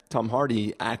that Tom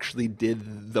Hardy actually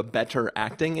did the better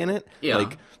acting in it. Yeah.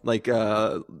 Like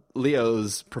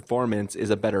Leo's performance is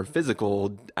a better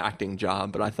physical acting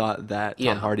job, but I thought that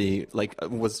Tom Hardy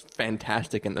was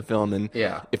fantastic in the film. And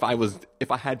if I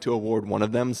had to award one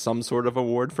of them some sort of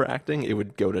award for acting, it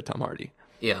would go to Tom Hardy.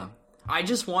 Yeah. I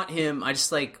just want a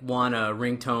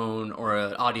ringtone or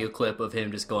an audio clip of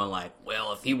him just going like,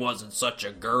 well, if he wasn't such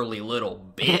a girly little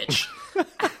bitch.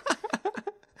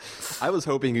 I was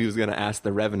hoping he was going to ask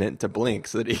the Revenant to blink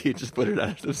so that he could just put it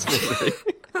out of his misery.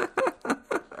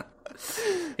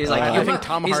 He's like, I think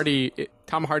Tom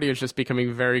Hardy is just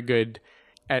becoming very good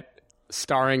at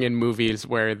starring in movies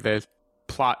where the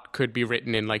plot could be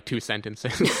written in like 2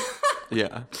 sentences.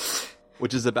 Yeah.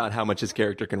 Which is about how much his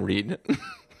character can read.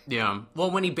 Yeah.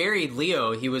 Well, when he buried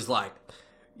Leo, he was like,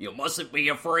 you mustn't be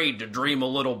afraid to dream a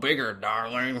little bigger,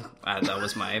 darling. That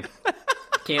was my...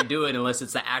 Can't do it unless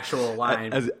it's the actual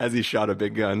line. As he shot a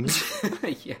big gun.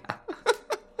 Yeah.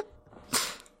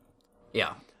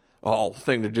 Yeah. All the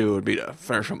thing to do would be to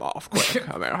finish him off quick.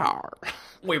 I mean, hard.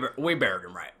 We buried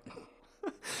him right.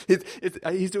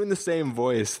 He's doing the same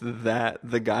voice that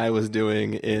the guy was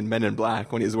doing in Men in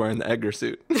Black when he was wearing the Edgar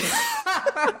suit.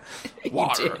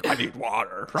 Water. I need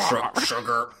water.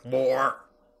 Sugar. More.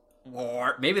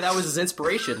 Maybe that was his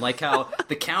inspiration, like how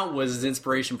The Count was his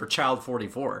inspiration for Child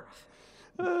 44.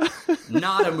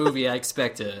 Not a movie I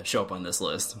expect to show up on this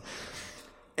list.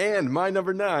 And my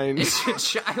number 9 is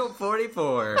Child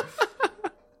 44.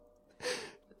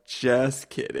 Just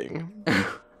kidding.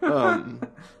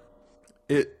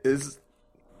 It is.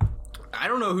 I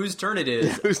don't know whose turn it is.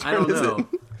 Yeah, whose turn I don't is know.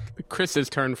 Chris's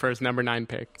turn for his number 9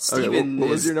 pick. Steven what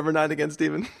was your number 9 again,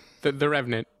 Steven? The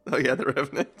Revenant. Oh yeah, the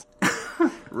Revenant.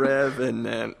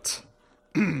 Revenant.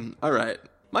 All right,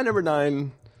 my number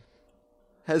 9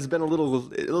 has been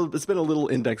it's been a little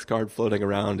index card floating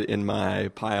around in my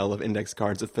pile of index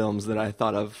cards of films that I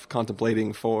thought of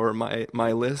contemplating for my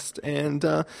list, and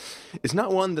it's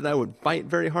not one that I would fight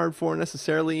very hard for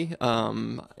necessarily.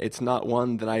 It's not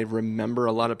one that I remember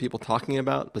a lot of people talking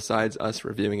about besides us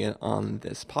reviewing it on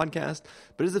this podcast,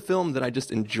 but it's a film that I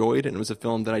just enjoyed, and it was a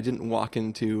film that I didn't walk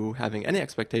into having any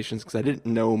expectations because I didn't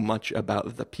know much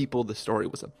about the people the story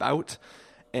was about.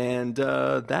 And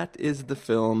that is the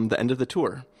film The End of the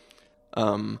Tour.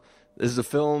 This is a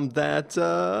film that,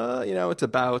 it's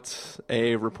about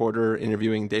a reporter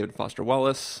interviewing David Foster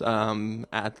Wallace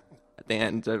at the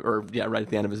end, right at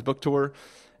the end of his book tour.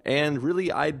 And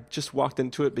really, I just walked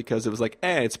into it because it was like,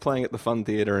 it's playing at the fun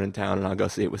theater in town, and I'll go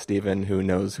see it with Steven, who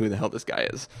knows who the hell this guy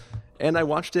is. And I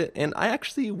watched it, and I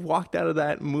actually walked out of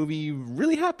that movie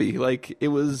really happy. Like, it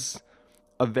was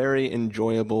a very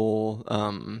enjoyable,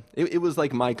 it was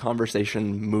like my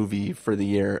conversation movie for the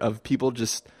year of people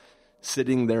just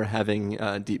sitting there having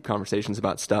deep conversations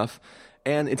about stuff.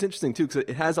 And it's interesting too, because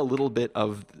it has a little bit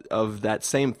of that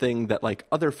same thing that like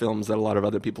other films that a lot of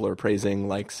other people are praising,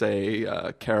 like say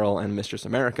Carol and Mistress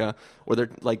America, where they're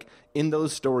like, in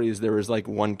those stories there is like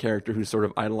one character who sort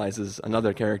of idolizes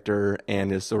another character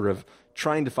and is sort of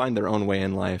trying to find their own way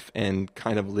in life and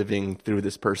kind of living through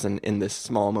this person in this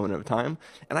small moment of time.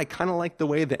 And I kind of like the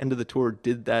way The End of the Tour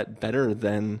did that better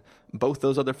than both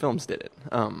those other films did it.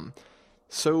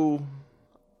 So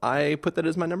I put that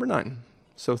as my number 9.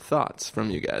 So thoughts from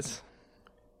you guys?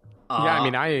 Yeah, I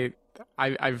mean,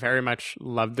 I very much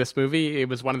loved this movie. It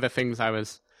was one of the things I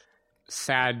was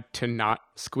sad to not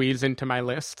squeeze into my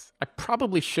list. I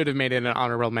probably should have made it an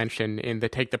honorable mention in the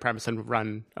Take the Premise and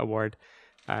Run award.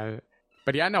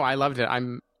 But yeah, no, I loved it.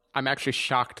 I'm actually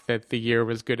shocked that the year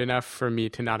was good enough for me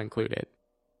to not include it.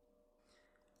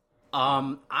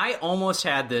 I almost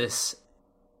had this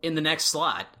in the next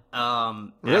slot.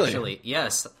 Really? Actually,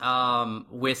 yes.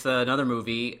 With another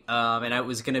movie, and it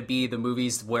was going to be the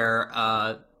movies where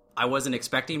I wasn't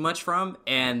expecting much from,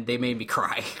 and they made me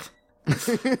cry.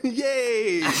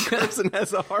 Yay! Carson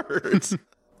has a heart.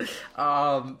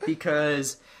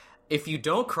 Because if you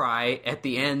don't cry at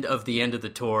the end of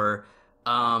the tour,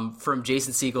 from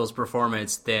Jason Segel's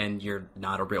performance, then you're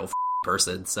not a real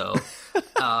person. So,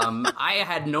 I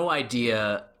had no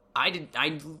idea.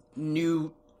 I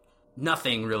knew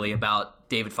nothing really about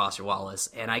David Foster Wallace,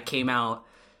 and I came out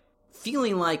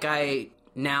feeling like I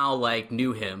now like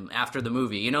knew him after the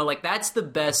movie. You know, like that's the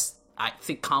best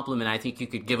compliment I think you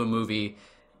could give a movie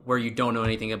where you don't know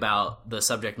anything about the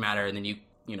subject matter, and then you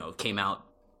came out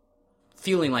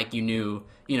feeling like you knew,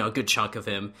 a good chunk of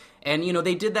him. And,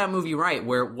 they did that movie right,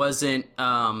 where it wasn't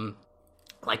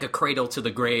like a cradle to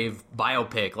the grave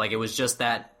biopic. Like, it was just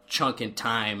that chunk in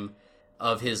time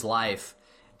of his life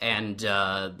and,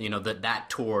 that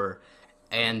tour.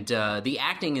 And the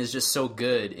acting is just so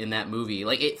good in that movie.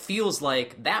 Like, it feels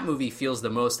like, that movie feels the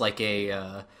most like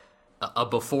a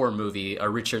before movie, a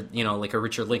Richard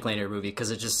Linklater movie,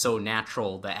 because it's just so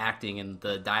natural, the acting and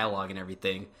the dialogue and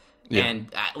everything. Yeah.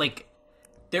 And,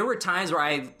 there were times where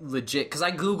I legit, because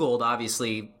I Googled,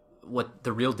 obviously, what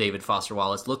the real David Foster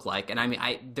Wallace looked like. And I mean,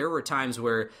 there were times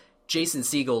where Jason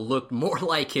Segel looked more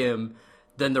like him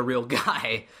than the real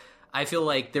guy. I feel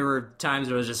like there were times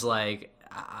where it was just like,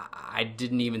 I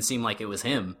didn't even seem like it was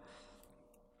him.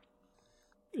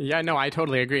 Yeah, no, I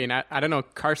totally agree. And I don't know,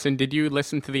 Carson, did you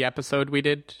listen to the episode we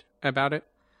did about it?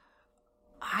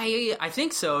 I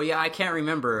think so. Yeah, I can't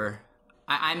remember.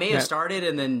 I may have started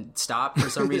and then stopped for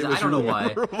some reason. I don't know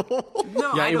why.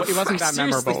 No, yeah, it wasn't that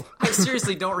memorable. I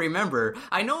seriously don't remember.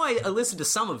 I know I listened to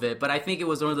some of it, but I think it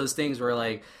was one of those things where,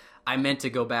 like, I meant to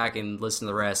go back and listen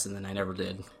to the rest, and then I never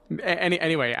did.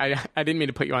 Anyway, I didn't mean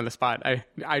to put you on the spot.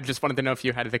 I just wanted to know if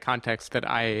you had the context that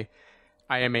I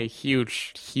am a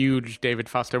huge, huge David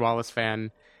Foster Wallace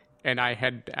fan, and I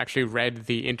had actually read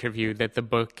the interview that the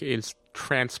book is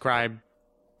transcribed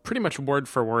pretty much word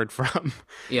for word from.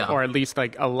 Yeah. Or at least,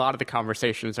 like, a lot of the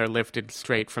conversations are lifted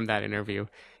straight from that interview.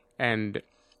 And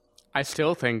I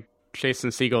still think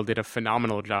Jason Segel did a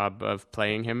phenomenal job of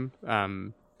playing him.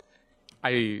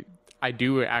 I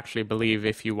do actually believe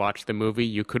if you watch the movie,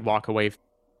 you could walk away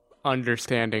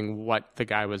understanding what the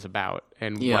guy was about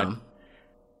and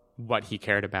what he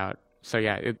cared about. So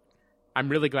yeah, I'm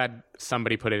really glad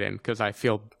somebody put it in, because I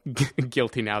feel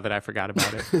guilty now that I forgot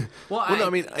about it. I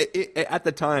mean, at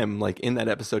the time, like in that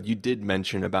episode, you did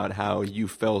mention about how you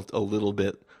felt a little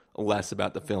bit less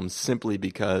about the film simply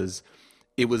because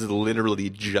it was literally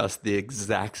just the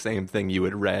exact same thing you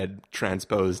had read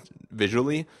transposed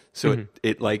visually. So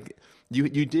it like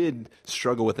you did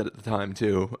struggle with it at the time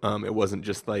too. It wasn't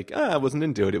just like I wasn't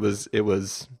into it. It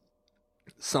was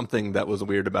something that was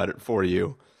weird about it for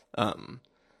you.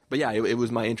 But yeah, it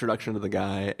was my introduction to the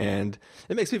guy, and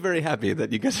it makes me very happy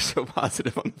that you guys are so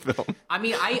positive on the film. I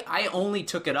mean, I only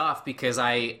took it off because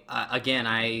I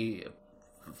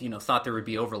thought there would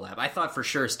be overlap. I thought for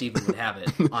sure Steven would have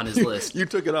it on his list. You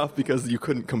took it off because you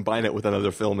couldn't combine it with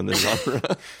another film in the genre.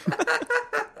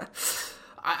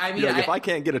 I mean, if I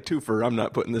can't get a twofer, I'm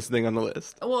not putting this thing on the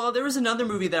list. Well, there was another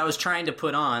movie that I was trying to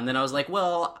put on, then I was like,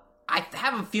 well, I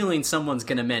have a feeling someone's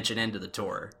going to mention End of the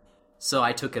Tour. So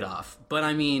I took it off. But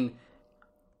I mean,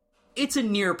 it's a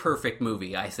near perfect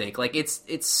movie, I think. Like, it's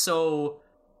so,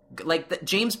 like,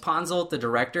 James Ponsoldt, the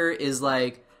director, is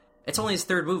like, it's only his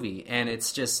third movie, and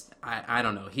it's just, I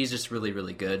don't know, he's just really,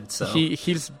 really good. So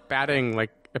he's batting like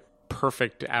a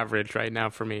perfect average right now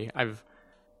for me.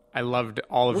 I loved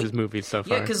all of his movies so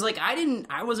far. Yeah, because like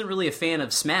I wasn't really a fan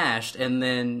of Smashed, and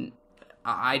then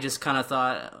I just kind of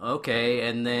thought, okay,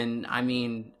 and then I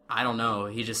mean, I don't know,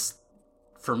 he just,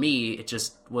 for me, it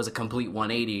just was a complete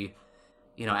 180.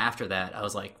 After that, I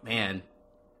was like, man,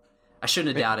 I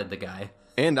shouldn't have doubted the guy.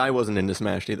 And I wasn't into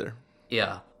Smashed either.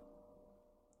 Yeah.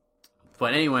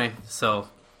 But anyway, So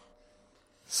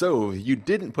you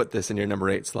didn't put this in your number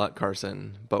 8 slot,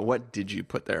 Carson, but what did you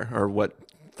put there? Or what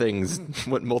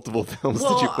multiple films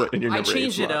did you put in your number 8 slot? I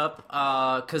changed it up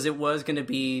because it was going to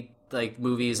be like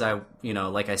movies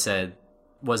like I said,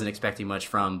 wasn't expecting much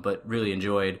from, but really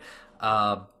enjoyed.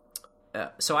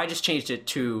 So I just changed it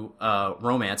to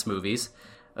romance movies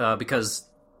because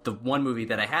the one movie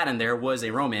that I had in there was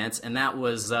a romance, and that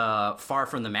was Far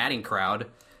From the Madding Crowd,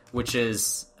 which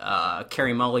is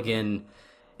Carey Mulligan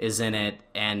is in it,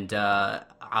 and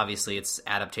obviously it's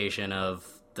adaptation of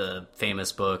the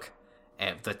famous book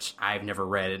that I've never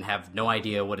read and have no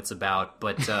idea what it's about,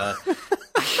 but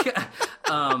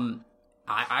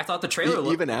I thought the trailer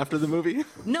looked... Even after the movie?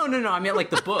 No. I mean,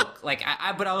 like, the book. Like,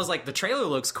 but I was like, the trailer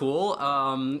looks cool.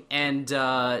 And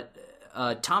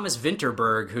Thomas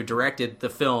Vinterberg, who directed the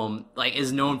film, like,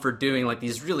 is known for doing, like,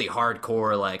 these really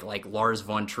hardcore, like Lars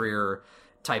von Trier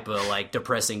type of, like,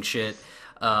 depressing shit.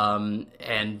 I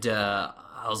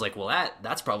was like, well,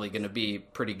 that's probably going to be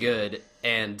pretty good.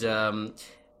 And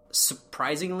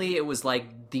surprisingly, it was,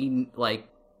 like, the, like,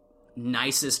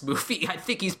 nicest movie I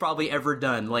think he's probably ever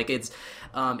done. Like, it's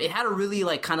it had a really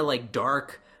like kind of like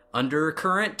dark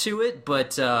undercurrent to it,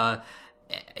 but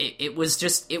it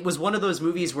was one of those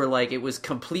movies where like it was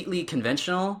completely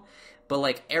conventional, but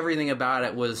like everything about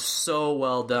it was so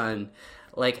well done.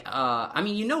 Like, I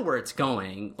mean, you know where it's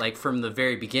going, like from the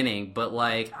very beginning, but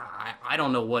like, I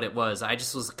don't know what it was. I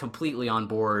just was completely on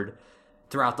board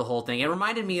throughout the whole thing. It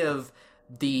reminded me of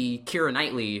the Keira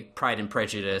Knightley Pride and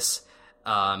Prejudice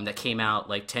that came out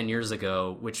like 10 years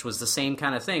ago, which was the same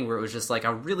kind of thing where it was just like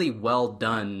a really well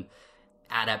done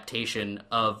adaptation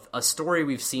of a story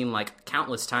we've seen like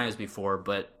countless times before,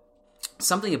 but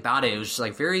something about it was just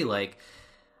like very like,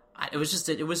 it was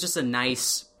just a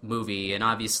nice movie, and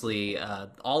obviously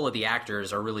all of the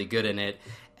actors are really good in it,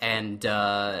 and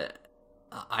I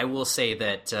will say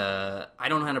that I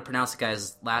don't know how to pronounce the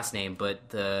guy's last name,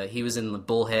 but he was in The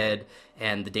Bullhead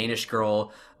and The Danish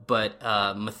Girl, but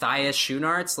Matthias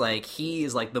Schoenaerts, like, he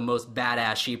is like the most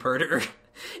badass sheep herder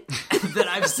that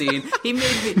I've seen. He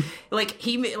made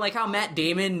me like how Matt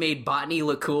Damon made botany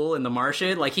look cool in The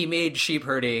Martian. Like, he made sheep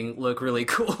herding look really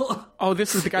cool. Oh,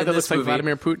 this is the guy that looks like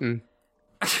Vladimir Putin.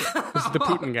 This is the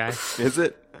Putin guy. Is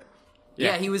it?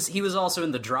 Yeah, he was also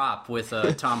in The Drop with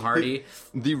Tom Hardy.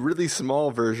 The really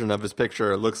small version of his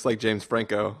picture looks like James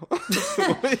Franco.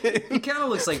 He kind of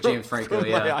looks like James Franco,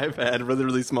 yeah. My iPad,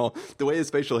 really small. The way his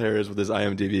facial hair is with his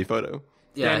IMDb photo.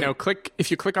 Yeah, no. If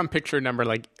you click on picture number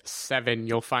like 7,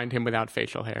 you'll find him without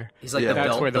facial hair. He's like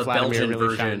that's where the Vladimir Belgian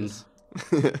really version. shines.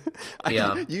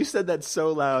 Yeah, you said that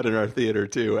so loud in our theater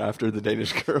too after The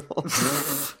Danish Girl.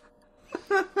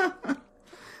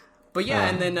 But yeah,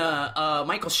 and then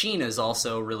Michael Sheen is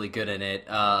also really good in it.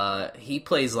 He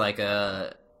plays like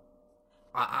I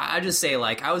just say,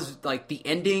 like, I was like, the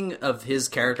ending of his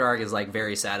character arc is like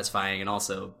very satisfying and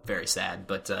also very sad.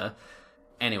 But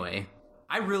anyway,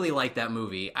 I really like that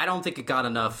movie. I don't think it got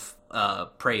enough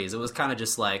praise. It was kind of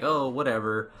just like, oh,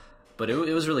 whatever. But it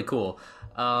was really cool.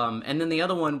 And then the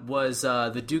other one was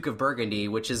The Duke of Burgundy,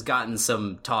 which has gotten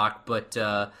some talk, but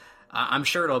I'm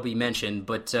sure it'll be mentioned.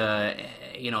 But,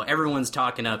 everyone's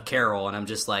talking up Carol, and I'm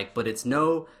just like, but it's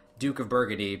no Duke of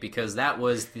Burgundy, because that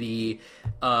was the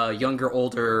younger,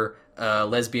 older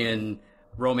lesbian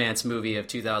romance movie of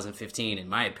 2015, in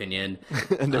my opinion.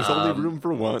 And there's only room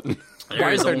for one.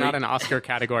 Why is there not an Oscar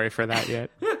category for that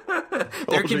yet?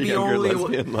 There can be only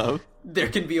lesbian love. There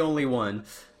can be only one.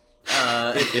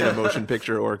 In a motion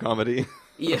picture or comedy.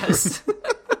 Yes.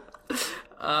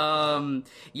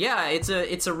 Yeah,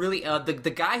 it's a really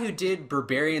the guy who did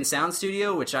Berberian Sound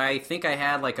Studio, which I think I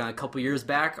had like a couple years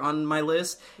back on my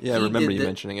list. Yeah, I remember you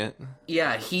mentioning it.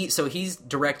 Yeah, he's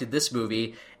directed this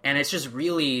movie, and it's just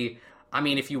really, I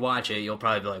mean, if you watch it, you'll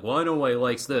probably be like, well, I know why he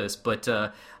likes this, but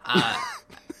I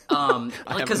have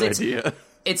an idea.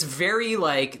 It's very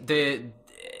like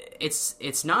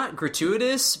it's not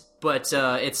gratuitous, but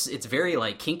it's very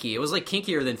like kinky. It was like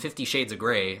kinkier than 50 Shades of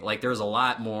Grey. Like there was a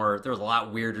lot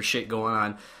weirder shit going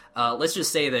on. Let's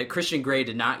just say that Christian Grey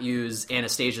did not use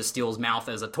Anastasia Steele's mouth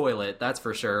as a toilet. That's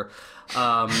for sure.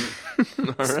 All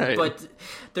right. But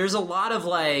there's a lot of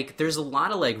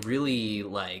really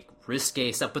like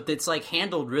risque stuff, but it's like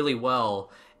handled really well.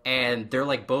 And they're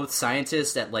like both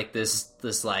scientists at like this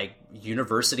like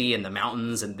university in the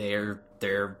mountains, and they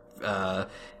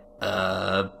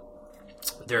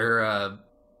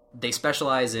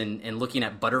specialize in looking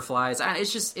at butterflies.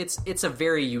 It's just it's a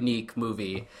very unique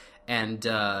movie, and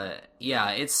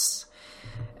it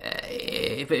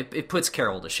puts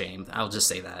Carol to shame. I'll just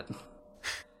say that.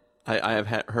 I have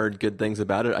heard good things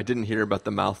about it. I didn't hear about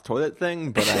the mouth toilet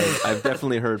thing, but I've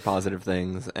definitely heard positive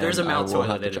things. And there's a mouth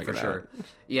toilet in it for it sure.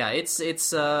 Yeah, it's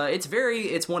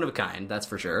one of a kind. That's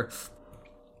for sure.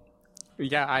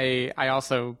 Yeah, I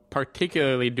also,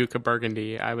 particularly Duke of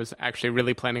Burgundy, I was actually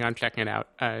really planning on checking it out.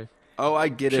 I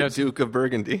get it, Duke of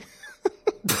Burgundy.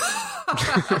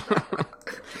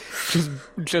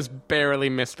 just barely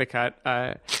missed the cut.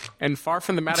 And Far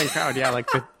from the Madding Crowd, yeah, like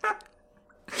the...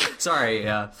 Sorry,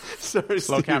 Sorry,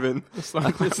 Slow Steven. This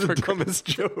is the dumbest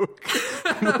joke.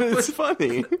 But it's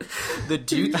funny. The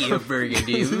Dukey of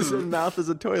Burgundy. His mouth is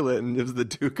a toilet, and it was the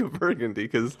Duke of Burgundy.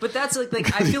 But that's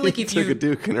like I feel like if you took a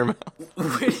Duke in her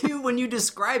mouth. when you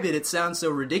describe it, it sounds so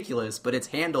ridiculous, but it's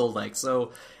handled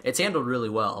really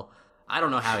well. I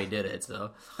don't know how he did it.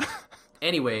 So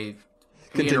anyway.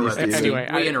 We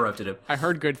interrupted him. I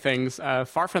heard good things.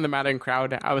 Far from the Madding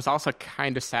Crowd, I was also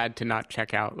kind of sad to not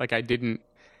check out. Like I didn't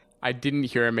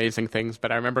hear amazing things,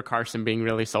 but I remember Carson being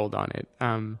really sold on it.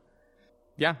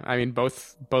 Yeah, I mean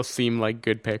both seem like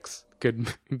good picks,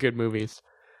 good movies.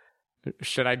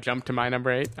 Should I jump to my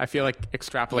number 8? I feel like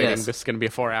extrapolating this is going to be a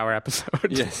 4-hour episode.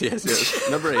 Yes.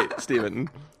 Number 8, Steven.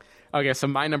 Okay, so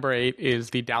my number 8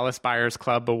 is the Dallas Buyers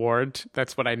Club Award.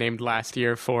 That's what I named last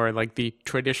year for like the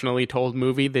traditionally told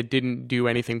movie that didn't do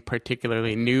anything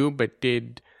particularly new, but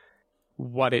did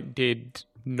what it did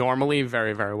normally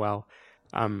very, very well.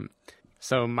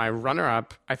 So my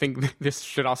runner-up, I think this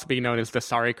should also be known as the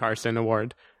Sorry Carson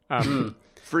Award.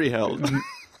 Free held.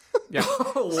 Yeah.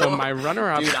 So my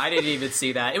runner-up... Dude, I didn't even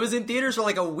see that. It was in theaters for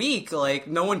like a week. Like,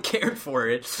 no one cared for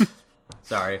it.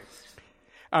 Sorry.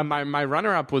 My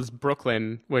runner-up was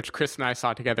Brooklyn, which Chris and I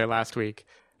saw together last week.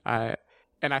 And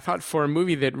I thought for a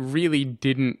movie that really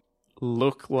didn't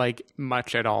look like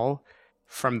much at all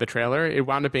from the trailer, it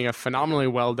wound up being a phenomenally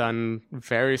well-done,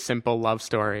 very simple love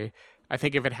story. I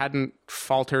think if it hadn't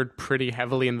faltered pretty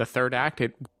heavily in the third act,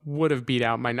 it would have beat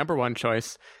out my number one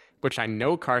choice, which I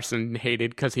know Carson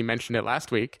hated because he mentioned it last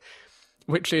week,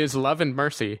 which is Love and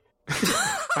Mercy.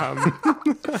 How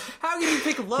can you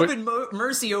pick Love and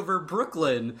Mercy over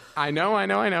Brooklyn? I know.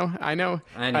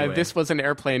 Anyway. This was an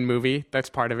airplane movie. That's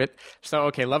part of it. So,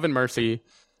 okay, Love and Mercy,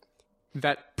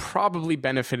 that probably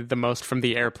benefited the most from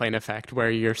the airplane effect,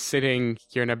 where you're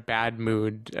in a bad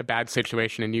mood, a bad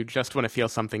situation, and you just want to feel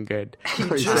something good.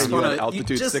 Are you saying you have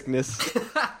altitude sickness?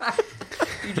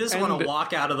 You just want to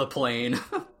walk out of the plane.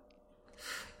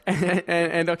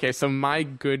 And okay, so my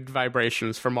good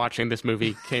vibrations from watching this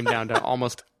movie came down to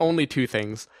almost only two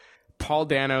things: Paul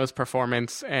Dano's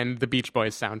performance and the Beach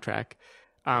Boys soundtrack.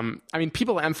 I mean,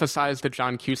 people emphasize the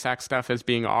John Cusack stuff as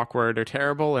being awkward or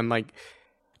terrible, and like,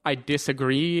 I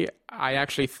disagree. I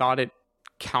actually thought it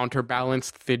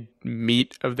counterbalanced the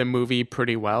meat of the movie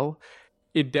pretty well.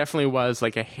 It definitely was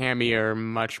like a hammier,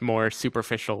 much more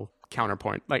superficial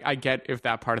counterpoint. Like, I get if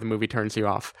that part of the movie turns you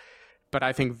off, but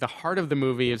I think the heart of the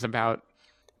movie is about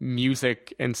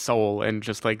music and soul, and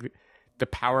just like the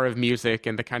power of music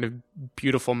and the kind of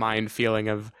beautiful mind feeling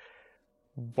of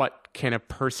what can a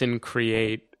person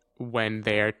create when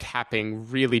they're tapping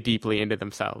really deeply into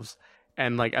themselves.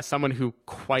 And like, as someone who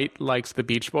quite likes the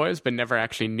Beach Boys but never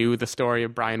actually knew the story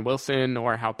of Brian Wilson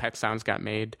or how Pet Sounds got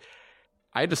made,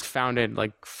 I just found it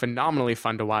like phenomenally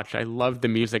fun to watch. I loved the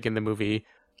music in the movie,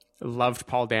 loved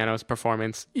Paul Dano's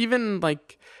performance, even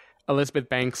like Elizabeth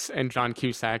Banks and John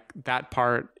Cusack. That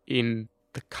part in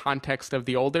the context of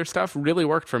the older stuff really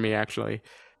worked for me, actually.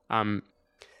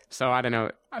 So I don't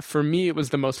know. For me, it was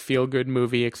the most feel-good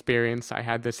movie experience I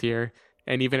had this year.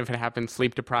 And even if it happened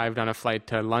sleep-deprived on a flight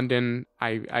to London,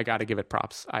 I got to give it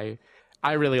props. I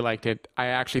really liked it. I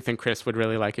actually think Chris would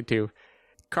really like it too.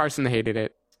 Carson hated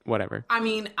it. Whatever. I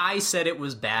mean, I said it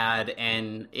was bad,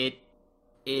 and it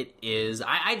is.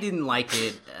 I didn't like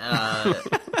it.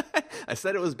 I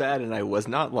said it was bad, and I was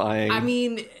not lying. I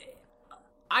mean,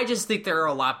 I just think there are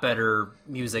a lot better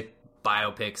music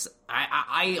biopics.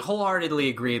 I wholeheartedly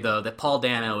agree, though, that Paul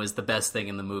Dano is the best thing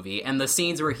in the movie. And the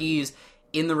scenes where he's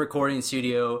in the recording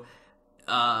studio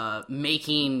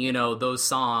making, those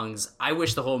songs, I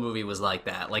wish the whole movie was like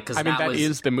that. Like, cause that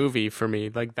is the movie for me.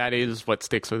 Like, that is what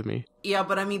sticks with me. Yeah,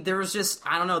 but I mean, there was just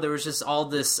all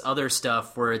this other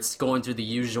stuff where it's going through the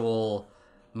usual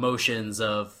motions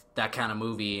of that kind of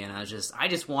movie, and I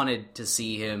just wanted to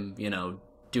see him,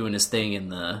 doing his thing in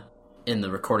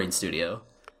the recording studio.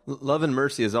 Love and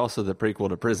Mercy is also the prequel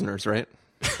to Prisoners, right?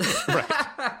 Right.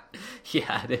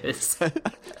 Yeah, it is.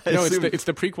 No, it's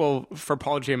the prequel for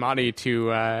Paul Giamatti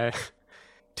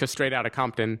to Straight Outta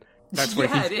Compton. That's where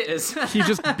it is. He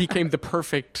just became the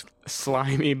perfect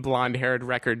slimy blonde-haired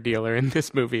record dealer in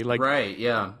this movie. Like, right?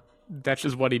 Yeah, that's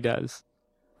just what he does.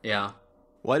 Yeah.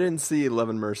 Well, I didn't see Love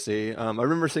and Mercy. I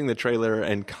remember seeing the trailer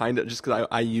and kind of, just because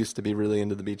I used to be really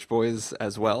into the Beach Boys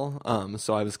as well,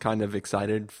 so I was kind of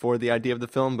excited for the idea of the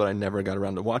film, but I never got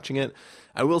around to watching it.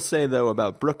 I will say, though,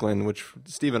 about Brooklyn, which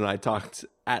Steven and I talked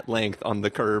at length on the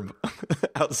curb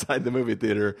outside the movie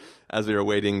theater as we were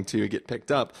waiting to get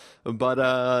picked up, but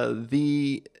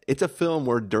it's a film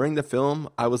where during the film,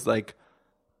 I was like,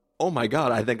 oh my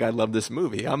God, I think I love this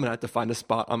movie. I'm going to have to find a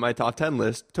spot on my top 10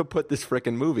 list to put this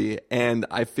frickin' movie. And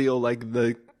I feel like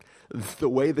the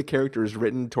way the character is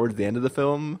written towards the end of the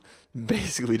film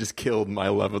basically just killed my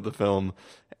love of the film.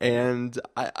 And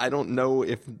I don't know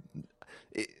if...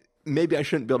 maybe I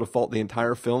shouldn't be able to fault the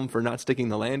entire film for not sticking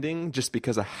the landing just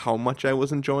because of how much I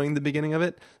was enjoying the beginning of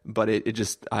it. But it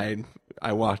just... I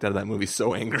walked out of that movie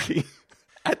so angry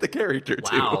at the character,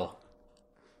 too. Wow.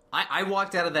 I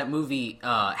walked out of that movie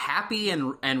happy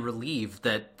and relieved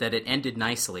that it ended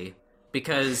nicely.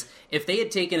 Because if they had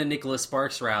taken a Nicholas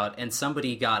Sparks route and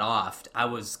somebody got offed, I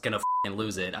was going to f***ing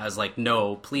lose it. I was like,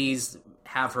 no, please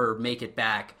have her make it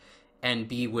back and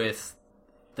be with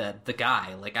the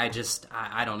guy. Like, I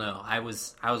don't know. I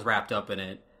was wrapped up in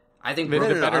it. I think the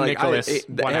better Nicholas it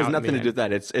has nothing to do with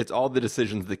that. It's all the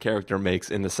decisions the character makes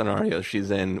in the scenario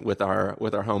she's in with our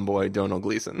homeboy Donald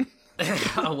Gleason.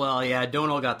 Well, yeah,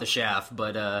 Donald got the shaft,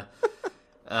 but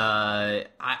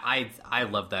I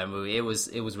loved that movie. It was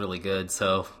really good.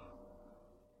 So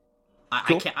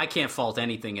Cool. I can't fault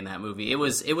anything in that movie. It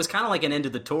was kind of like an end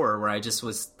of the tour where I just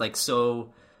was like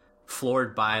so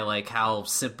floored by like how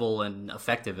simple and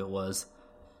effective it was.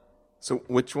 So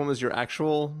which one was your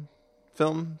actual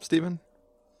film, Steven?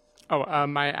 Oh,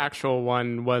 my actual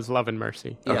one was Love and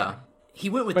Mercy. Yeah, Okay. he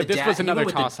went with But the this dad. was another he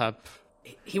went with toss-up.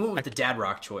 He went with the dad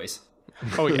rock choice.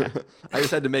 Oh, yeah. I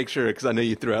just had to make sure because I know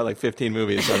you threw out like 15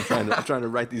 movies, so I'm trying to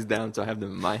write these down so I have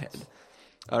them in my head.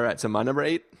 All right, so my number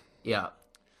 8. Yeah.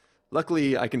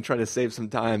 Luckily, I can try to save some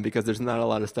time because there's not a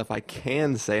lot of stuff I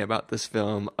can say about this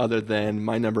film other than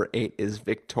my number 8 is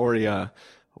Victoria,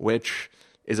 which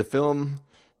is a film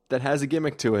that has a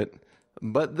gimmick to it.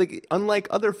 But unlike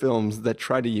other films that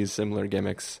try to use similar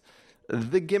gimmicks,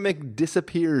 the gimmick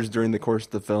disappears during the course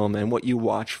of the film, and what you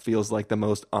watch feels like the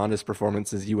most honest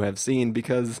performances you have seen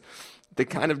because they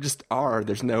kind of just are.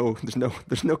 There's no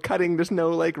cutting. There's no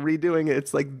like redoing it.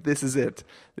 It's like this is it.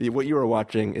 What you are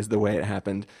watching is the way it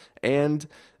happened, and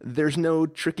there's no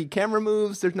tricky camera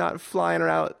moves. There's not flying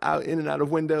out in and out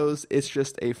of windows. It's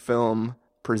just a film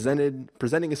presenting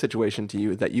a situation to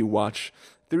you that you watch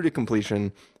through to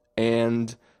completion.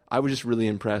 And I was just really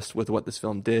impressed with what this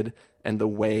film did and the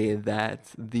way that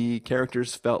the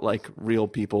characters felt like real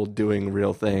people doing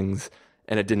real things,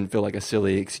 and it didn't feel like a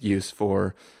silly excuse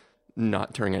for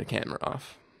not turning a camera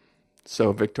off.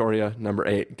 So Victoria, number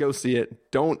 8. Go see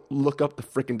it. Don't look up the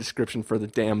freaking description for the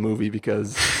damn movie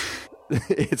because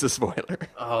it's a spoiler.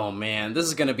 Oh man, this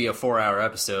is going to be a 4-hour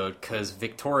episode because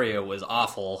Victoria was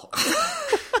awful.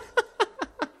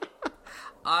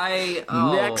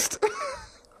 Next.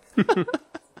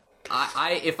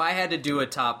 If I had to do a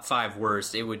top 5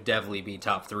 worst, it would definitely be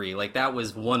top 3. Like that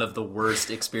was one of the worst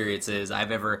experiences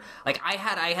I've ever. Like I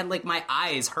had like my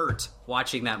eyes hurt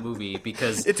watching that movie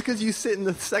because It's because you sit in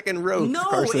the second row. no,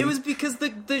 Carson. it was because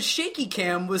the shaky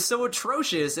cam was so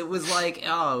atrocious. It was like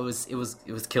it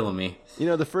was killing me. You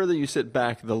know, the further you sit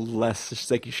back, the less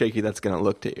shaky that's going to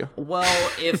look to you.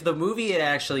 Well, if the movie had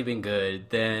actually been good,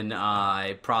 then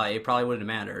it probably wouldn't have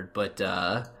mattered. But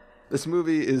This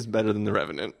movie is better than The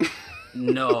Revenant.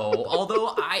 no,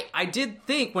 although I did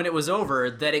think when it was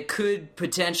over that it could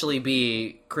potentially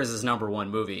be Chris's number 1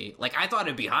 movie. Like I thought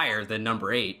it'd be higher than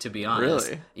number 8, to be honest.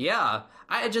 Really? Yeah.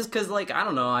 I just because like I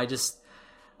don't know.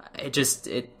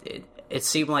 It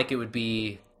seemed like it would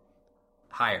be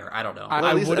higher. I don't know. Well,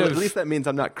 at least that means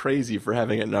I'm not crazy for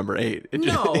having it number 8. It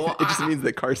just means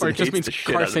that Carson Or it just hates means the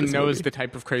shit out of Carson this knows movie. the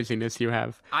type of craziness you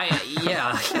have.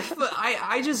 Yeah. But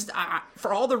I just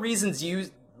for all the reasons you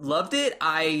loved it,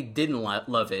 I didn't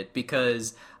love it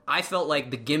because I felt like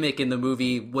the gimmick in the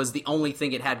movie was the only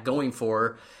thing it had going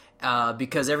for.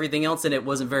 Because everything else in it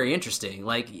wasn't very interesting.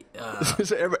 Like,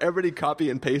 So everybody copy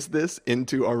and paste this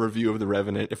into our review of The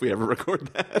Revenant if we ever record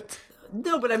that.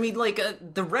 no, but I mean, like,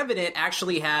 The Revenant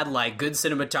actually had like good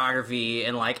cinematography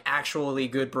and like actually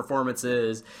good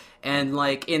performances, and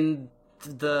like in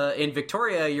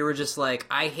Victoria, you were just like,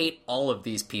 I hate all of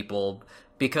these people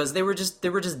because they were just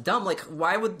dumb. Like,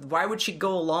 why would she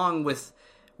go along with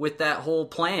that whole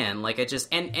plan? Like, it just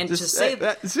and to say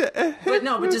that,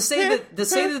 but to say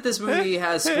that this movie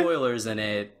has spoilers in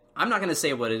it, I'm not going to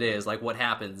say what it is, like what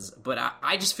happens, but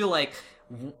I just feel like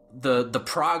the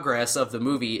progress of the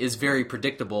movie is very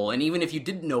predictable, and even if you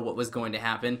didn't know what was going to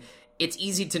happen, it's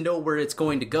easy to know where it's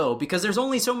going to go because there's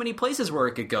only so many places where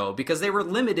it could go because they were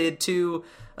limited to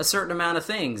a certain amount of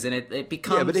things, and it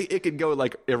becomes... Yeah, but it could go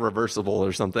like irreversible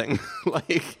or something.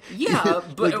 Like yeah,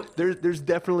 but like, there's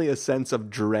definitely a sense of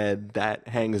dread that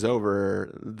hangs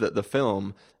over the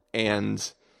film,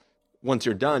 and once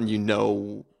you're done, you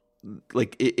know,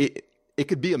 like it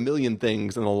could be a million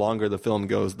things, and the longer the film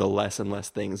goes, the less and less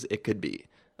things it could be.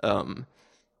 And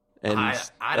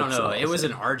I don't know. It was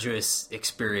an an arduous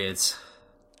experience.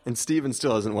 And Steven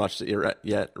still hasn't watched it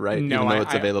yet, right? No, Even though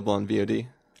it's available on VOD.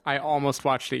 I almost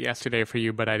watched it yesterday for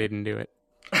you, but I didn't do it.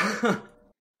 You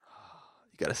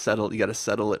gotta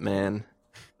settle it, man.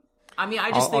 I mean,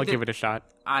 I'll give it a shot.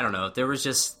 I don't know. There was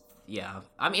just, yeah.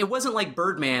 I mean, it wasn't like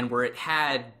Birdman where it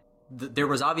had, there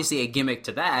was obviously a gimmick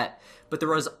to that, but there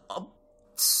was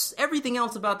everything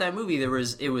else about that movie. It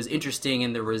was interesting,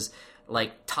 and there was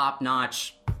like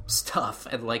top-notch stuff.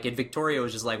 And like in Victoria, it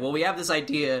was just like, well, we have this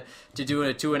idea to do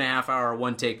a 2.5-hour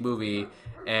one-take movie,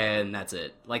 and that's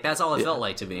it. Like, that's all it felt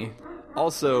like to me.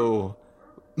 Also,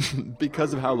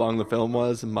 because of how long the film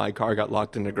was, my car got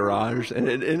locked in a garage, and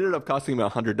it ended up costing me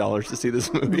 $100 to see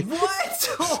this movie.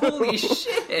 What? Holy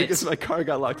shit! Because my car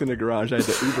got locked in a garage, I had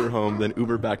to Uber home, then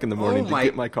Uber back in the morning to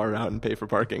get my car out and pay for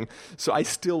parking. So I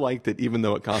still liked it, even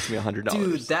though it cost me $100.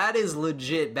 Dude, that is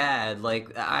legit bad.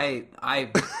 Like, I'm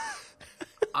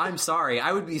sorry.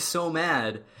 I would be so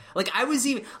mad. Like, I was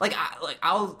even like,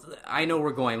 I know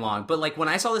we're going long, but like when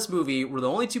I saw this movie, we're the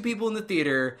only two people in the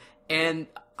theater, and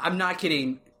I'm not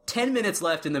kidding. 10 minutes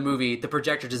left in the movie, the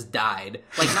projector just died.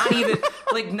 Like,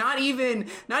 not even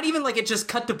like it just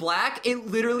cut to black. It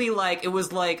literally, like, it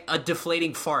was like a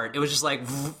deflating fart. It was just like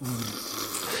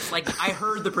I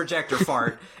heard the projector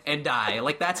fart and die.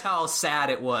 Like, that's how sad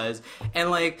it was.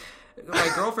 And like, my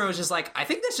girlfriend was just like, I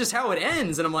think that's just how it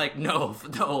ends. And I'm like, no,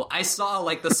 I saw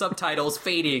like the subtitles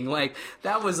fading. Like,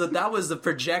 that was the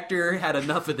projector had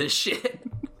enough of this shit.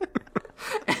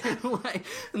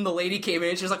 And the lady came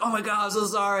in, she was like, oh my god, I'm so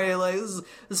sorry, like, this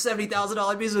is a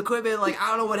 $70,000 piece of equipment, like, I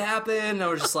don't know what happened. And I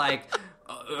was like,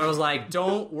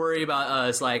 don't worry about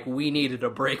us, like, we needed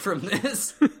a break from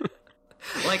this.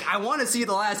 Like, I want to see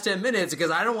the last 10 minutes,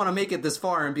 because I don't want to make it this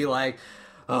far and be like,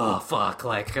 oh, fuck,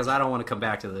 like, because I don't want to come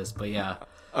back to this, but yeah.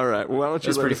 Alright, well, why don't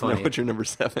you let us know what your number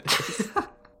 7 is?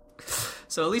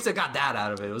 So at least I got that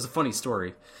out of it. It was a funny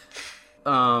story.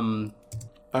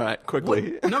 All right,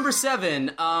 quickly. Number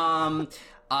 7,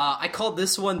 I called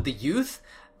this one The Youth,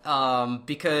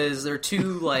 because they're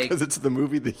two, like... Because it's the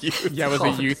movie The Youth. Yeah, it was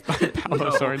The Youth by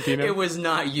Paolo Sorrentino. It was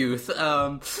not Youth.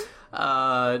 No,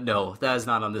 that is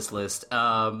not on this list.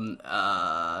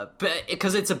 But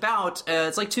because it's about,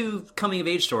 it's like two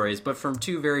coming-of-age stories, but from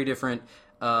two very different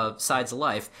sides of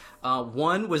life.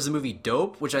 One was the movie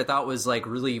Dope, which I thought was, like,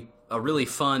 a really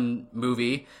fun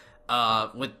movie,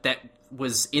 that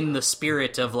was in the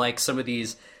spirit of like some of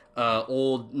these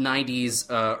old 90s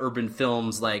urban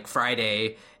films like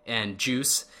Friday and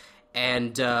Juice.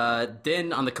 And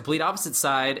then on the complete opposite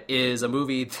side is a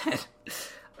movie that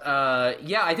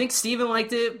I think Steven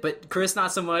liked it, but Chris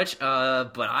not so much.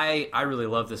 But I really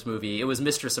love this movie. It was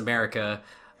Mistress America.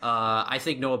 I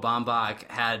think Noah Baumbach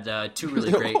had two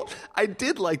really great... I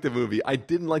did like the movie. I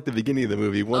didn't like the beginning of the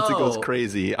movie. Once it goes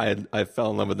crazy, I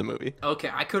fell in love with the movie. Okay,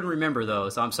 I couldn't remember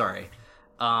those, so I'm sorry.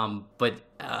 I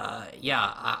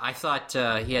thought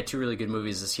he had two really good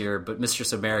movies this year, but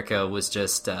Mistress America was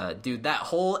just... dude, that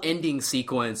whole ending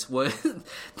sequence was...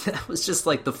 that was just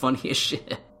like the funniest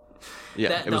shit.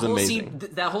 Yeah, it was amazing.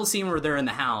 That whole scene where they're in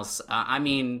the house, I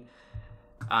mean...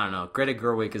 I don't know. Greta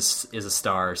Gerwig is a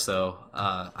star, so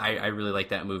I really like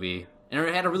that movie, and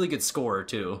it had a really good score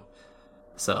too.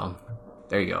 So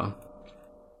there you go.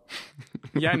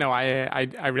 Yeah, no,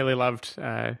 I really loved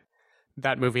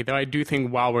that movie, though I do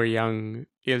think While We're Young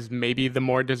is maybe the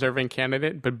more deserving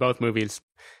candidate. But both movies,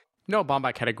 Noah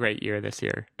Baumbach had a great year this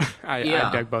year. I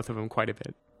dug both of them quite a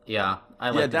bit. Yeah, I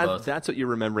like both. That's what you're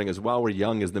remembering as While We're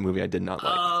Young is the movie I did not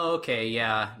like. Oh, okay,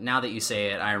 yeah. Now that you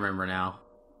say it, I remember now.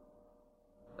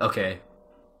 Okay.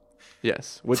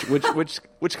 Yes,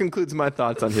 which concludes my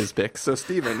thoughts on his picks. So,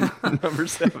 Steven, number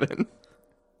 7.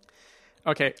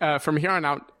 Okay, from here on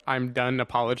out, I'm done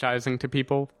apologizing to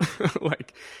people.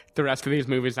 Like, the rest of these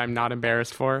movies I'm not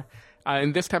embarrassed for.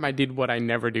 And this time I did what I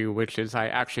never do, which is I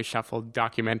actually shuffled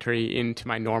documentary into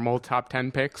my normal top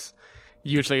 10 picks.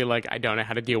 Usually, like, I don't know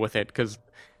how to deal with it, because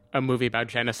a movie about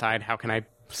genocide, how can I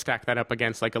stack that up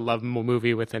against, like, a love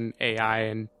movie with an AI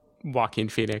and Joaquin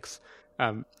Phoenix?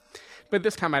 But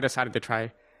this time I decided to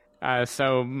try.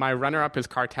 So my runner-up is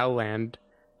Cartel Land,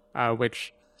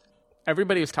 which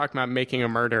everybody is talking about making a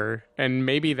murder, and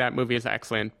maybe that movie is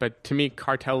excellent, but to me,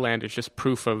 Cartel Land is just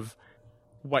proof of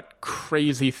what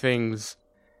crazy things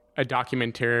a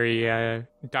documentary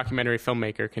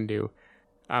filmmaker can do.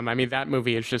 I mean, that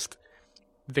movie is just,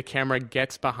 the camera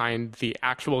gets behind the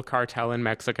actual cartel in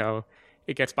Mexico.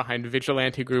 It gets behind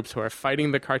vigilante groups who are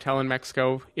fighting the cartel in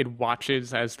Mexico. It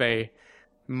watches as they,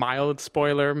 mild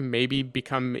spoiler, maybe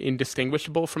become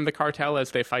indistinguishable from the cartel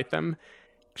as they fight them.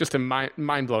 Just a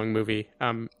mind-blowing movie.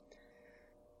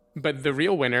 But the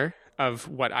real winner of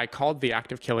what I called the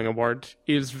Act of Killing Award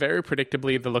is very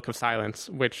predictably The Look of Silence,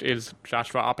 which is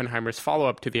Joshua Oppenheimer's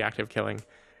follow-up to The Act of Killing.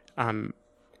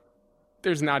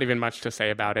 There's not even much to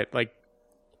say about it. Like,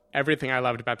 everything I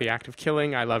loved about The Act of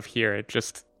Killing, I love here.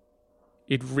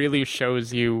 It really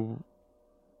shows you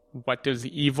what does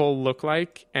evil look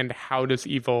like and how does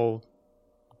evil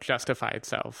justify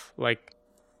itself. Like,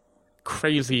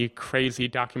 crazy, crazy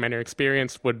documentary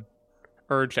experience. Would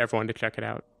urge everyone to check it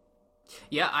out.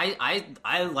 Yeah,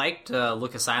 I liked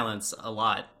Look of Silence a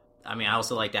lot. I mean, I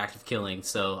also liked Act of Killing.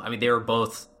 So, I mean, they're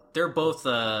both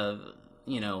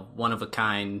one of a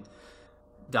kind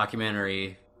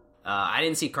documentary I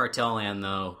didn't see Cartel Land,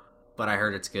 though, but I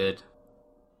heard it's good.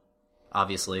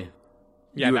 Obviously.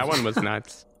 Yeah, that one was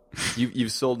nuts.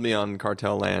 You've sold me on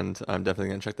Cartel Land. I'm definitely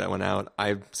going to check that one out.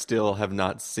 I still have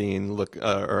not seen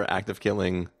or Act of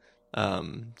Killing.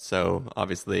 So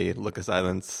obviously Look of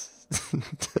Silence.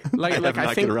 I have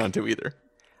not get around to either.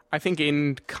 I think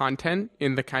in content,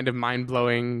 in the kind of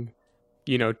mind-blowing,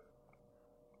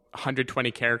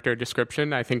 120 character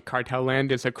description, I think Cartel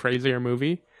Land is a crazier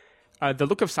movie. The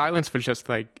Look of Silence was just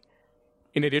like,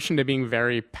 in addition to being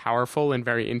very powerful and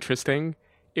very interesting,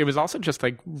 it was also just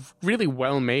like really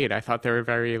well made. I thought there were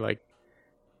very like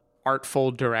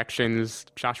artful directions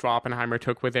Joshua Oppenheimer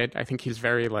took with it. I think he's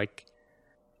very like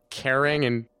caring,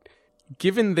 and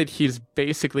given that he's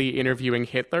basically interviewing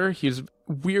Hitler, he's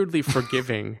weirdly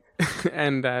forgiving.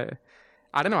 And I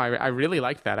don't know, I really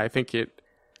liked that. I think it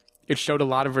showed a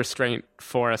lot of restraint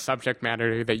for a subject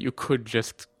matter that you could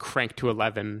just crank to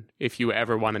 11 if you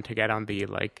ever wanted to get on the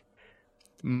like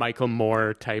Michael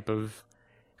Moore type of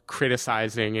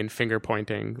criticizing and finger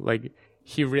pointing. Like,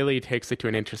 he really takes it to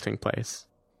an interesting place.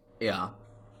 Yeah.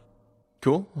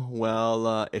 Cool.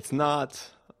 Well, it's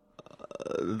not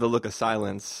The Look of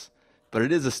Silence, but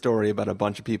it is a story about a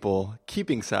bunch of people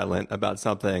keeping silent about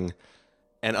something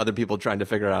and other people trying to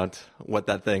figure out what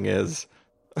that thing is.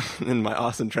 In my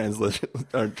awesome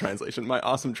my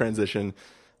awesome transition,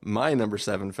 my number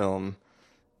 7 film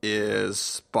is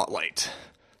Spotlight.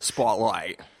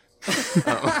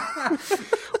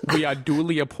 We are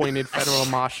duly appointed federal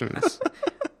Martians.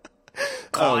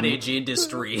 Cottage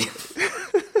industry.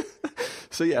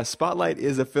 So yeah, Spotlight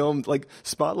is a film. Like,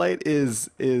 Spotlight is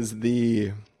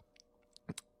the,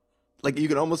 like, you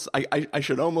can almost, I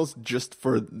should almost, just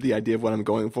for the idea of what I'm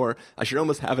going for, I should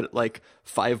almost have it at like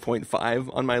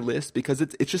 5.5 on my list, because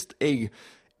it's just a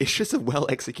well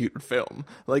executed film.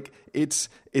 Like, it's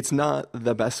not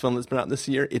the best film that's been out this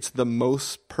year. It's the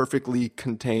most perfectly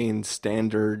contained,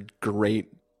 standard,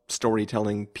 great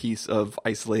storytelling piece of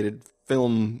isolated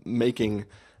filmmaking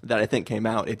that I think came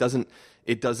out. It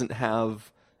doesn't have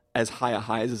as high a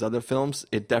highs as other films.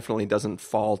 It definitely doesn't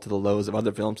fall to the lows of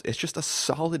other films. It's just a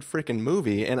solid freaking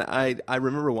movie. And I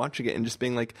remember watching it and just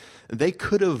being like, they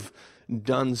could have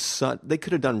done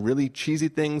really cheesy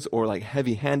things or like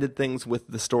heavy-handed things with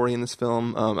the story in this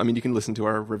film. I mean, you can listen to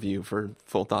our review for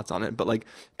full thoughts on it, but like,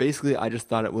 basically I just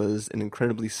thought it was an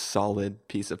incredibly solid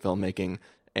piece of filmmaking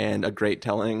and a great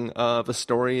telling of a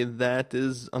story that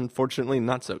is unfortunately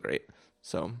not so great.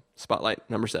 So, Spotlight,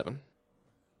 number 7.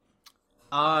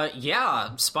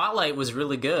 Yeah, Spotlight was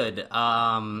really good.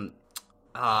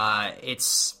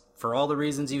 It's for all the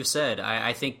reasons you've said.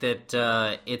 I think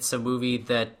that it's a movie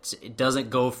that doesn't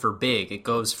go for big. It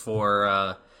goes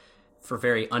for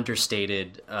very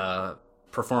understated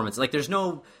performance. Like, there's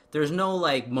no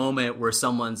like moment where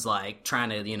someone's like trying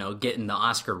to get in the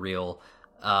Oscar reel.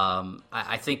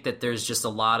 I think that there's just a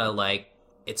lot of like,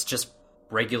 it's just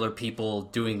regular people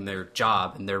doing their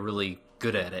job, and they're really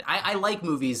good at it. I like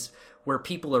movies where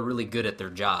people are really good at their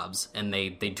jobs and they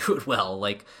do it well.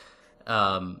 Like,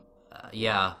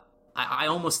 yeah, I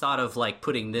almost thought of like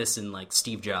putting this in like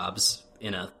Steve Jobs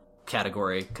in a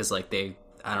category, because like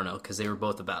because they were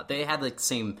both they had like the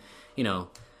same,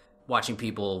 watching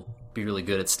people be really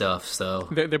good at stuff. So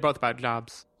they're both about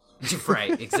jobs.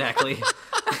 Right, exactly.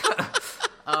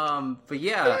 But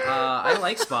yeah, I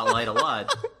like Spotlight a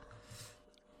lot.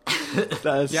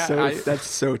 That's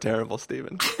so terrible,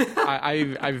 Steven.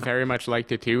 I very much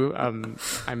liked it too.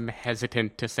 I'm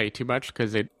hesitant to say too much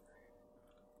because it.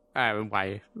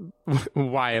 Why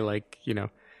like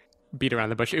beat around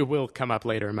the bush? It will come up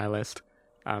later in my list.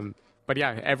 But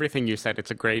yeah, everything you said.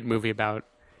 It's a great movie about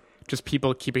just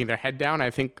people keeping their head down.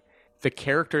 I think the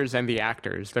characters and the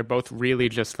actors, they're both really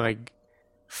just like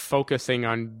focusing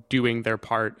on doing their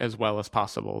part as well as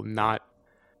possible, not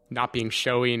being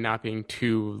showy, not being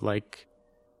too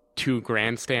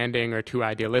grandstanding or too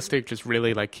idealistic, just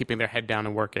really like keeping their head down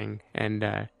and working.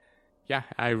 And yeah,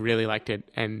 I really liked it,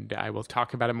 and I will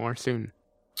talk about it more soon.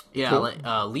 Yeah, cool.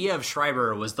 Liev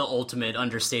Schreiber was the ultimate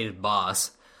understated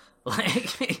boss.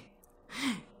 Like,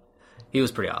 he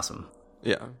was pretty awesome.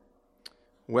 Yeah.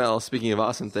 Well, speaking of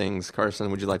awesome things, Carson,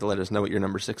 would you like to let us know what your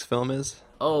number 6 film is?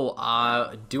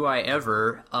 Oh, do I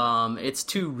ever? It's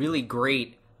 2 really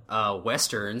great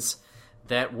westerns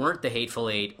that weren't The Hateful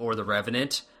Eight or The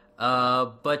Revenant,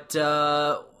 but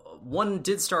one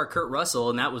did star Kurt Russell,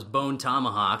 and that was Bone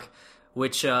Tomahawk,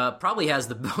 which probably has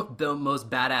the most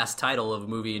badass title of a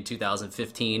movie in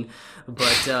 2015.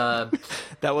 But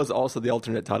that was also the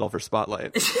alternate title for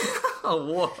Spotlight. Oh,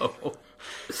 whoa.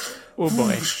 Oh,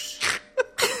 boy.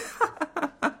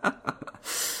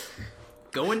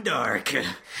 Going dark.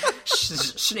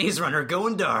 Schnese runner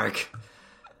going dark.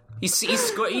 He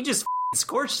just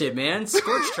scorched it, man.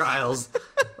 Scorch trials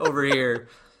over here.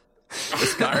 The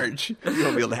scourge. You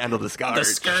won't be able to handle the scourge. The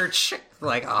scourge.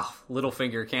 Like,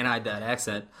 Littlefinger can't hide that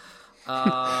accent.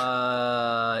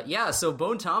 Yeah, so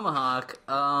Bone Tomahawk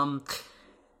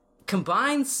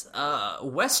combines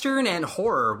Western and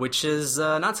horror, which is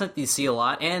not something you see a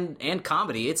lot, and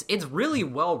comedy. It's really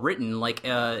well written. Like,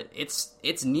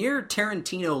 it's near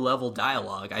Tarantino level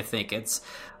dialogue, I think. It's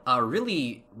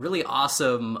really, really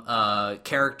awesome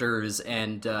characters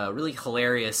and really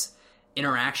hilarious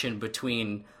interaction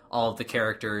between all of the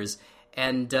characters.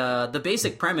 And the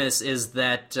basic premise is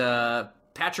that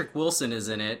Patrick Wilson is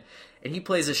in it, and he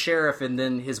plays a sheriff, and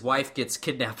then his wife gets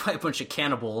kidnapped by a bunch of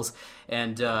cannibals,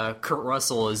 and Kurt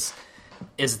Russell is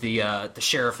the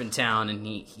sheriff in town, and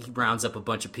he rounds up a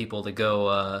bunch of people to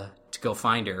go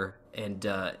find her, and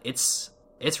it's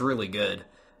really good.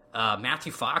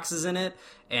 Matthew Fox is in it,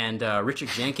 and Richard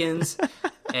Jenkins,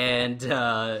 and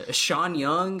Sean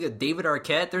Young, David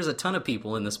Arquette. There's a ton of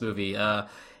people in this movie.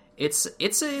 It's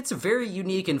a very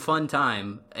unique and fun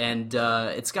time, and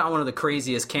it's got one of the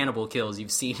craziest cannibal kills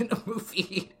you've seen in a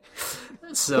movie.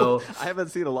 So I haven't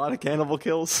seen a lot of cannibal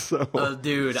kills, so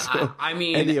dude, so I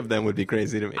mean, any of them would be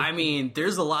crazy to me. I mean,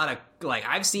 there's a lot of, like,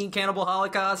 I've seen Cannibal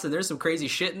Holocaust, and there's some crazy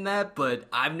shit in that, but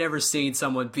I've never seen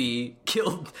someone be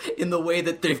killed in the way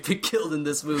that they've been killed in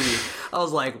this movie. I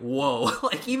was like, whoa.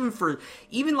 Like,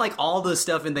 even like all the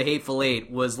stuff in The Hateful Eight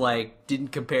was like, didn't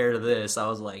compare to this. I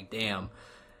was like, damn.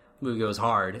 Movie goes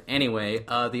hard. Anyway,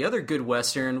 the other good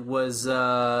Western was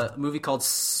a movie called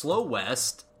Slow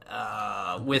West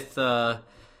with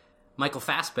Michael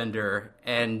Fassbender,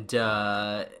 and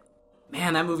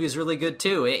man, that movie is really good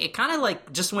too. It kind of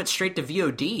like just went straight to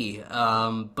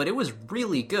VOD, but it was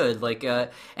really good. Like,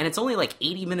 and it's only like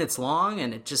 80 minutes long,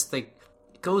 and it just like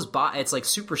goes by. It's like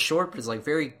super short, but it's like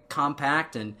very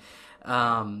compact, and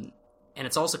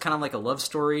it's also kind of like a love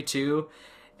story too.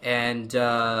 And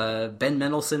Ben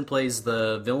Mendelsohn plays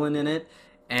the villain in it,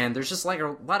 and there's just like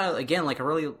a lot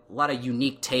of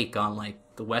unique take on like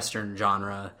the Western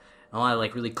genre, and a lot of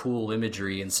like really cool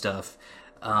imagery and stuff.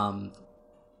 I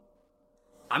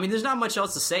mean, there's not much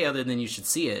else to say other than you should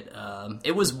see it.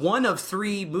 It was one of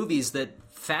 3 movies that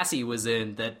Fassi was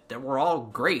in that were all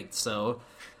great. So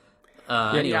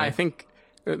anyway. Yeah, I think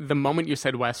the moment you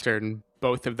said Western,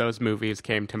 both of those movies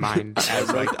came to mind.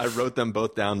 I wrote them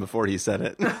both down before he said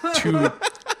it.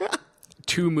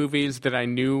 Two movies that I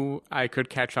knew I could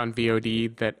catch on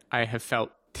VOD that I have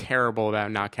felt terrible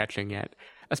about not catching yet.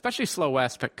 Especially Slow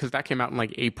West, because that came out in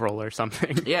like April or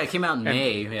something. Yeah, it came out in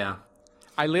May, yeah.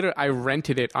 I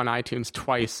rented it on iTunes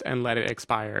twice and let it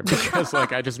expire because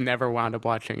like I just never wound up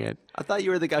watching it. I thought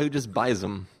you were the guy who just buys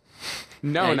them.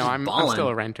 No, I'm still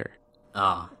a renter.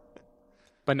 Oh.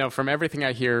 But no, from everything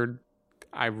I hear,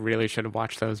 I really should have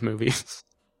watched those movies.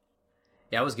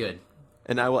 Yeah, it was good.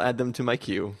 And I will add them to my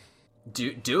queue.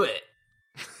 Do it.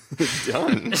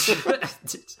 Done.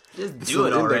 Just do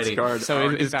it already. So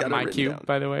is that my queue,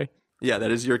 by the way? Yeah,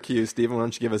 that is your queue. Steven, why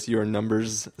don't you give us your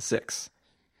numbers 6?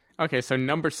 Okay, so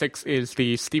number 6 is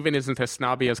the Steven isn't as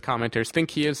snobby as commenters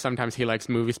think he is. Sometimes he likes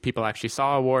movies people actually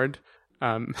saw award.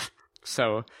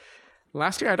 So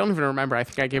last year, I don't even remember. I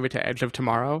think I gave it to Edge of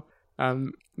Tomorrow.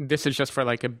 This is just for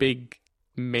like a big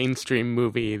mainstream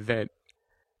movie that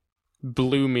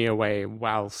blew me away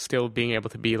while still being able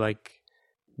to be like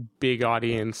big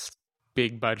audience,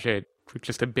 big budget,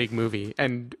 just a big movie.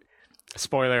 And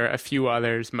spoiler, a few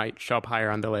others might show up higher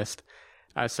on the list.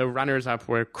 So runners up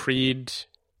were Creed,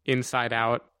 Inside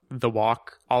Out, The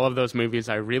Walk. All of those movies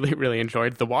I really, really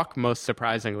enjoyed. The Walk most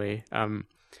surprisingly.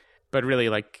 But really,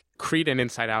 like Creed and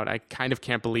Inside Out, I kind of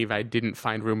can't believe I didn't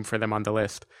find room for them on the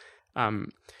list.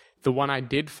 The one I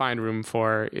did find room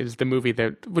for is the movie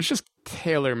that was just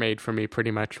tailor-made for me pretty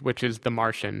much, which is The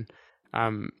Martian.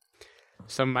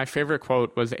 So my favorite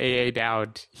quote was A.A.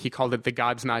 Dowd. He called it the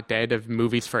God's Not Dead of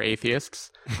movies for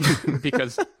atheists.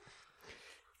 Because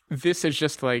this is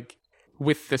just like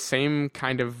with the same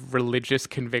kind of religious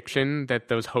conviction that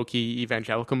those hokey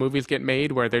evangelical movies get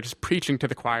made, where they're just preaching to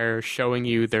the choir, showing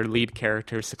you their lead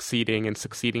character succeeding and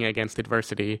succeeding against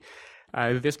adversity.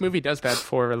 This movie does that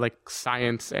for like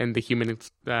science and the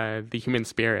human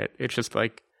spirit. It's just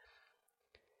like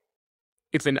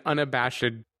it's an unabashed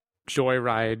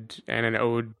joyride and an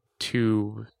ode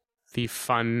to the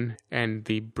fun and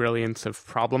the brilliance of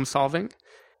problem solving.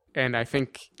 And I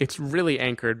think it's really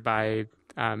anchored by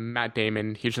Matt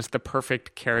Damon. He's just the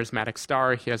perfect charismatic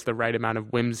star. He has the right amount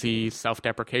of whimsy,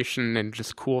 self-deprecation, and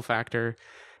just cool factor.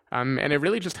 And it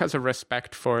really just has a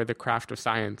respect for the craft of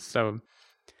science. So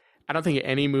I don't think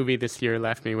any movie this year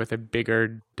left me with a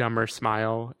bigger, dumber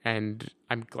smile. And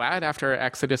I'm glad after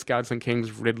Exodus, Gods and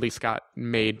Kings, Ridley Scott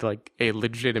made like a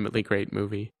legitimately great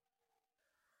movie.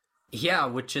 Yeah,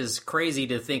 which is crazy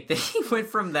to think that he went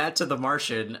from that to The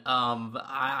Martian.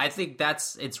 I think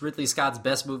it's Ridley Scott's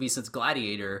best movie since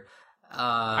Gladiator.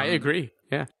 I agree.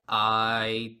 Yeah.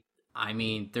 I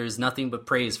mean, there's nothing but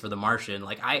praise for The Martian.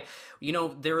 Like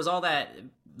there was all that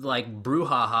like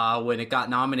brouhaha when it got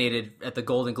nominated at the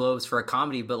Golden Globes for a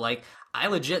comedy, but like I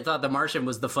legit thought The Martian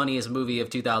was the funniest movie of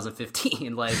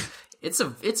 2015. Like it's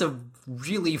a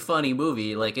really funny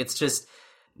movie. Like it's just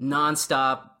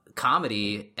nonstop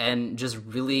comedy and just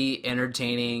really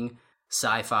entertaining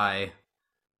sci-fi.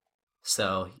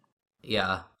 So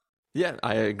yeah,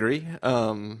 I agree.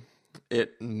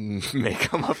 It may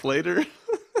come up later.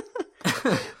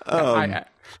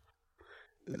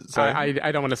 Sorry?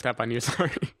 I don't want to step on you.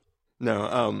 Sorry.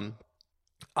 No.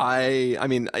 I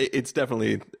mean, it's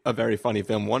definitely a very funny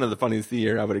film. One of the funniest of the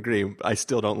year, I would agree. I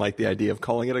still don't like the idea of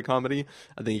calling it a comedy.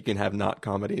 I think you can have not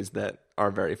comedies that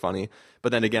are very funny.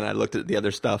 But then again, I looked at the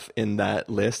other stuff in that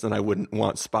list, and I wouldn't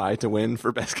want Spy to win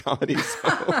for best comedy.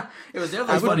 So. It was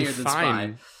definitely funnier than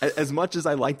Spy. As much as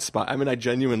I liked Spy, I mean, I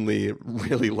genuinely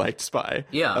really liked Spy.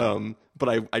 Yeah.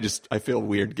 But I feel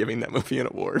weird giving that movie an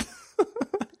award.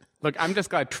 Look, I'm just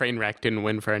glad Trainwreck didn't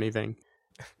win for anything.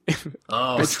 If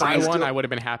Spy won, I would have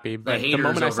been happy. But the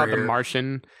moment I saw The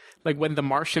Martian, like when The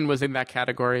Martian was in that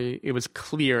category, it was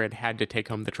clear it had to take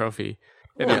home the trophy.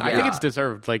 I think it's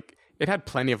deserved. Like it had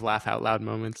plenty of laugh out loud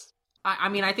moments. I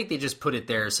mean, I think they just put it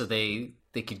there so they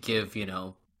could give,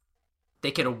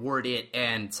 they could award it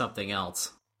and something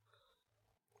else.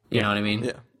 You know what I mean?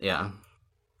 Yeah. Yeah.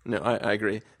 No, I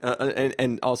agree.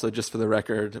 And also, just for the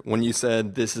record, when you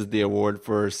said this is the award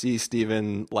for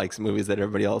Steven likes movies that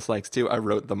everybody else likes too, I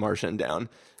wrote The Martian down.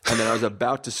 And then I was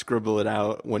about to scribble it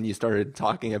out when you started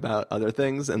talking about other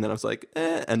things. And then I was like,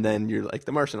 and then you're like,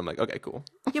 The Martian. I'm like, okay, cool.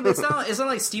 Yeah, but it's not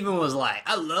like Steven was like,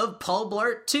 I love Paul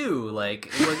Blart too. Like,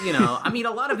 it was, I mean,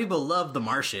 a lot of people love The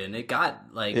Martian. It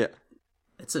got like... Yeah.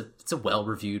 It's a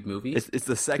well-reviewed movie. It's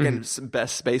the second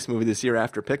best space movie this year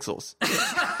after Pixels.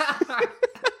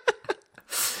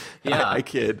 Yeah, I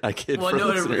kid. Well,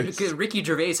 no, Ricky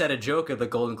Gervais had a joke at the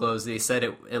Golden Globes. They said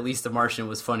at least The Martian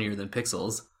was funnier than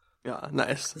Pixels. Yeah,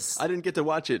 nice. I didn't get to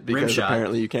watch it because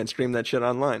apparently you can't stream that shit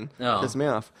online. Oh. Piss me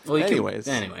off. Well,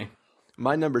 anyway,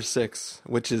 my number 6,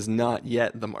 which is not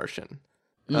yet The Martian,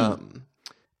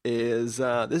 is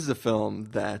this is a film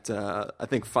that I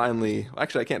think finally.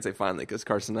 Actually, I can't say finally because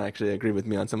Carson actually agreed with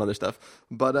me on some other stuff,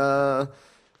 but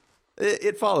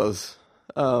it follows.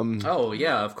 Oh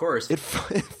yeah, of course. It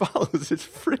follows. It's a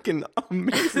freaking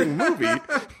amazing movie.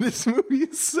 This movie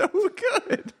is so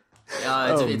good.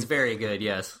 It's very good.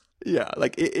 Yes. Yeah,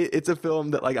 like it's a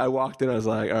film that like I walked in, I was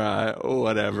like, all right,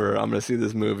 whatever. I'm gonna see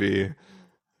this movie.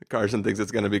 Carson thinks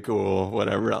it's gonna be cool.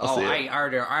 Whatever. I'll see it.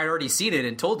 I'd already seen it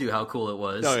and told you how cool it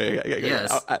was. Oh yeah.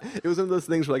 Yes. It was one of those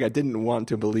things where like I didn't want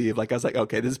to believe. Like I was like,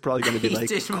 okay, this is probably gonna be like.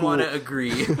 Didn't cool. want to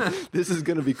agree. This is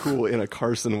gonna be cool in a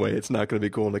Carson way. It's not gonna be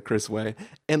cool in a Chris way.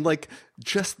 And like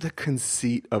just the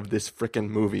conceit of this freaking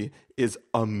movie is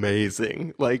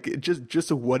amazing. Like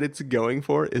just what it's going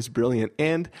for is brilliant,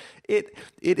 and it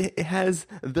has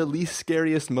the least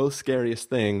scariest, most scariest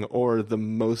thing, or the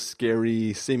most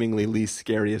scary, seemingly least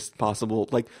scariest possible.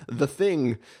 Like the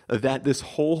thing that this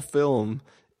whole film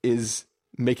is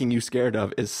making you scared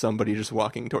of is somebody just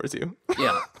walking towards you.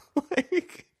 Yeah.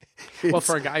 Well,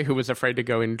 for a guy who was afraid to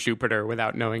go in Jupiter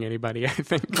without knowing anybody, I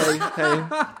think.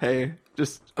 Hey,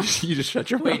 you just shut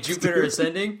your mouth. Wait, Jupiter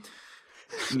Ascending?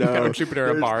 No, Jupiter,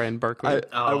 a bar in Berkeley.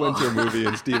 I went to a movie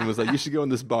and Steven was like, you should go in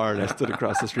this bar. And I stood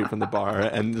across the street from the bar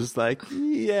and just like,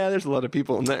 yeah, there's a lot of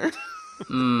people in there.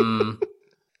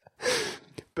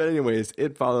 But anyways,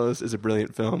 It Follows is a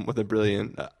brilliant film with a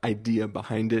brilliant idea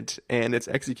behind it. And it's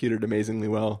executed amazingly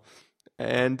well.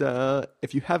 And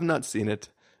if you have not seen it,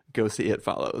 go see It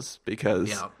Follows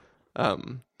because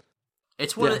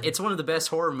it's one of the best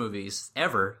horror movies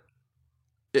ever.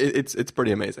 It's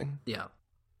pretty amazing. Yeah.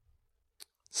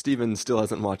 Steven still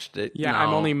hasn't watched it. Yeah, no.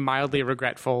 I'm only mildly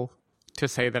regretful to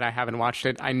say that I haven't watched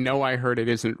it. I know I heard it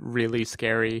isn't really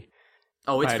scary.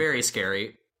 Oh, it's very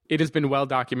scary. It has been well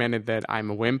documented that I'm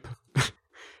a wimp.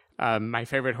 My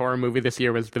favorite horror movie this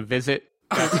year was The Visit.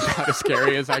 That's about as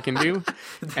scary as I can do.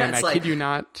 And I kid you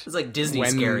not. It's like Disney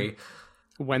scary.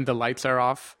 When the lights are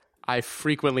off, I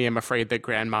frequently am afraid that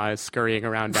grandma is scurrying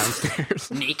around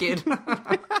downstairs. Naked?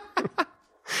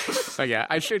 So yeah,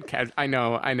 I should catch. I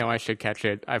know. I should catch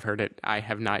it. I've heard it. I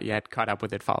have not yet caught up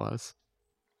with It Follows.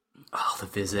 Oh, The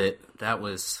Visit. That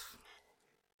was.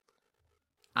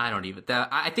 I don't even.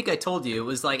 I think I told you it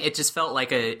was like it just felt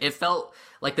like it felt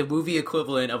like the movie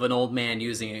equivalent of an old man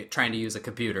trying to use a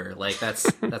computer. Like that's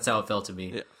how it felt to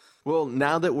me. Yeah. Well,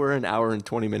 now that we're an hour and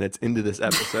 20 minutes into this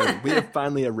episode, we have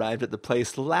finally arrived at the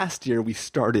place last year we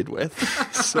started with.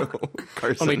 So,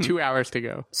 Carson, only 2 hours to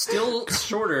go. Still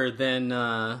shorter than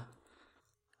I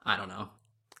don't know.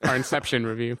 Our Inception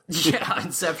review. Yeah,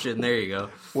 Inception. There you go.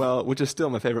 Well, which is still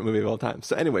my favorite movie of all time.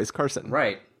 So, anyways, Carson,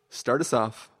 Right. Start us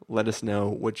off. Let us know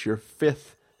what your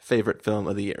 5th favorite film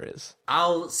of the year is.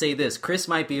 I'll say this: Chris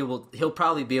might be able. He'll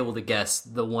probably be able to guess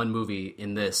the one movie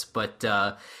in this, but.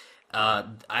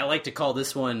 I like to call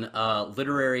this one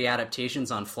literary adaptations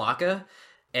on Flocka,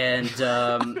 and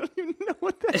I don't even know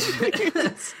what that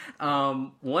means.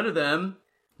 one of them,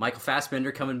 Michael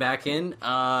Fassbender coming back in,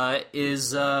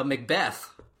 is Macbeth,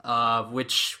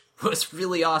 which was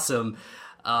really awesome.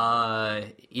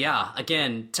 Yeah,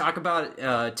 again, talk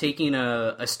about taking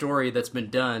a story that's been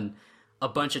done a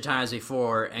bunch of times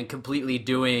before and completely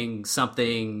doing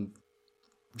something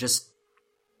just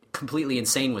completely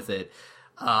insane with it.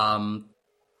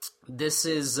 This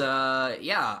is,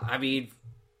 I mean,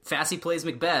 Fassi plays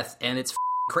Macbeth, and it's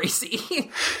crazy.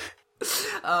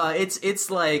 It's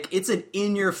like, it's an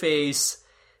in-your-face,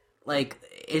 like,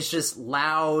 it's just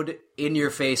loud,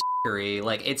 in-your-face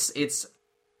like, it's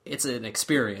an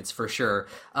experience, for sure.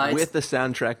 With the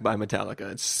soundtrack by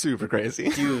Metallica. It's super crazy.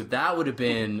 Dude, that would have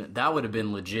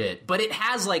been legit. But it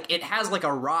has like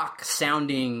a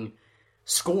rock-sounding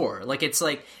score. Like, it's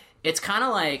kind of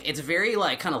like, it's very,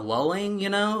 like, kind of lulling, you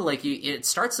know? Like, it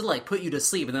starts to, like, put you to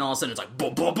sleep, and then all of a sudden it's like,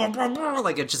 boom, boom, boom, boom, boom,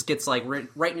 like, it just gets, like,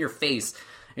 right in your face.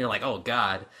 And you're like, oh,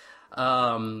 God.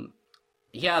 I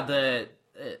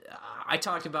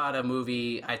talked about a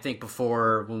movie, I think,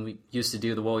 before, when we used to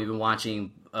do what we've been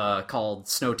watching, called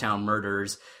Snowtown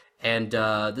Murders, and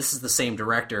this is the same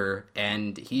director,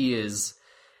 and he's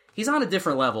on a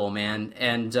different level, man,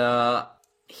 and,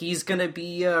 he's gonna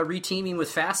be reteaming with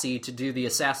Fassi to do the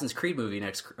Assassin's Creed movie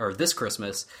this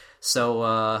Christmas.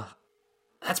 So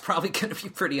that's probably gonna be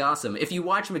pretty awesome. If you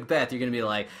watch Macbeth, you're gonna be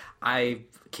like, I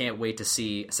can't wait to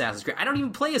see Assassin's Creed. I don't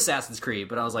even play Assassin's Creed,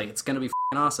 but I was like, it's gonna be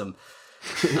f***ing awesome.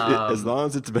 As long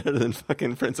as it's better than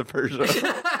fucking Prince of Persia.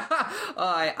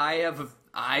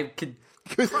 I could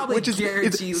probably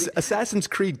guarantee. Assassin's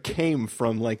Creed came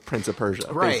from like Prince of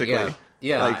Persia, right? Basically.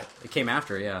 Yeah. Like, it came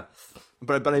after, yeah.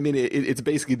 But I mean, it's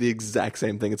basically the exact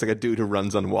same thing. It's like a dude who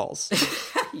runs on walls.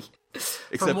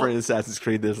 Except for in Assassin's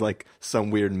Creed, there's like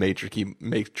some weird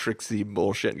matrixy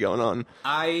bullshit going on.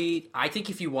 I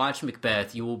think if you watch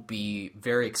Macbeth, you will be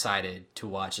very excited to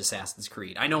watch Assassin's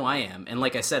Creed. I know I am, and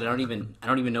like I said, I don't even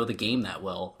know the game that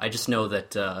well. I just know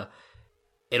that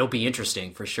it'll be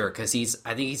interesting for sure, because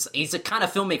I think he's a kind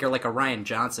of filmmaker like a Rian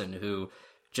Johnson who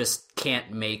just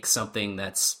can't make something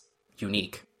that's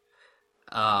unique.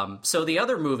 So the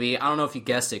other movie, I don't know if you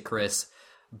guessed it, Chris,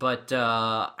 but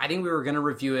I think we were going to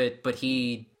review it, but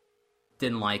he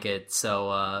didn't like it.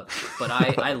 So, but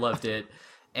I loved it.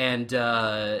 And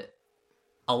a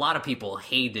lot of people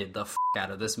hated the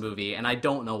out of this movie, and I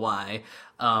don't know why,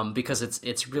 because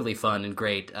it's really fun and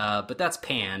great. But that's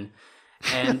Pan.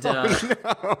 And no.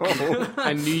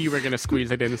 I knew you were going to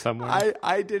squeeze it in somewhere.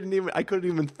 I couldn't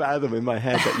even fathom in my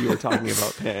head that you were talking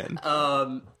about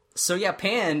Pan. So yeah,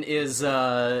 Pan is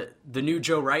the new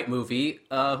Joe Wright movie,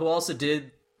 who also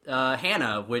did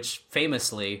Hannah, which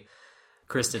famously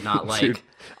Chris did not like. Dude,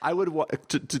 I would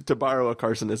to borrow a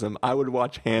Carsonism, I would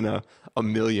watch Hannah a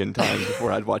million times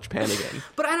before I'd watch Pan again.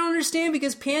 But I don't understand,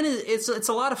 because Pan it's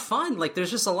a lot of fun. Like,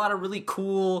 there's just a lot of really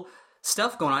cool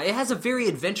stuff going on. It has a very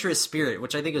adventurous spirit,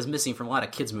 which I think is missing from a lot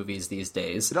of kids' movies these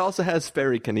days. It also has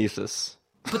fairy kinesis.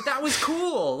 But that was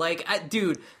cool. Like,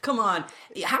 dude, come on.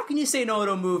 How can you say no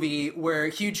to a movie where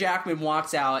Hugh Jackman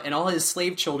walks out and all his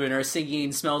slave children are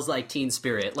singing "Smells Like Teen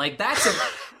Spirit"? Like, that's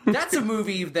a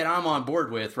movie that I'm on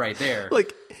board with right there.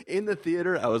 Like, in the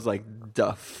theater, I was like, the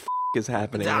f*** is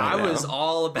happening right now? I was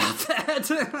all about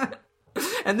that.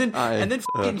 and then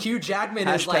fucking Hugh Jackman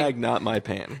is like, not my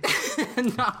Pan.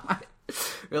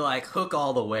 We're like, hook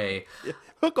all the way. Yeah,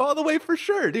 hook all the way for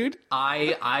sure, dude.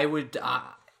 I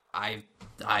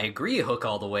agree, hook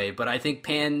all the way, but I think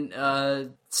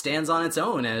Pan stands on its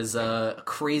own as a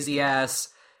crazy ass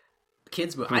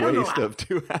kids movie. Waste of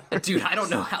 2 hours. Dude, I don't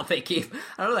know how they gave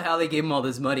him all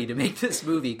this money to make this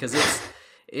movie, because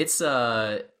it's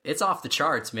off the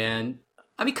charts, man.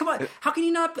 I mean, come on, how can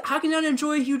you not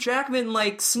enjoy Hugh Jackman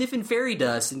like sniffing fairy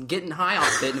dust and getting high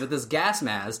off it with this gas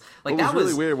mask? Like, that was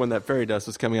really weird when that fairy dust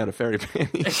was coming out of fairy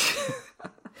panties.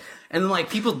 And then, like,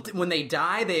 people, when they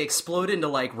die, they explode into,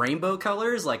 like, rainbow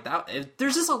colors. Like, that.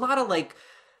 There's just a lot of, like,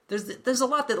 there's a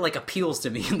lot that like appeals to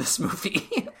me in this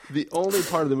movie. The only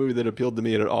part of the movie that appealed to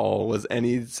me at all was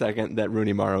any second that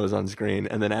Rooney Mara was on screen,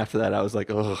 and then after that I was like,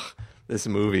 ugh, this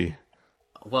movie.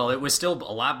 Well, it was still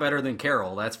a lot better than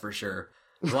Carol, that's for sure.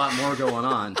 There's a lot more going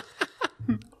on.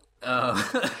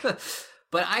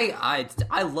 But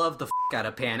I love the out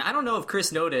of Pan. I don't know if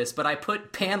Chris noticed, but I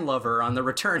put Pan Lover on the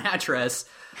return address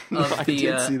of I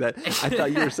did see that. I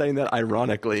thought you were saying that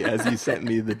ironically as you sent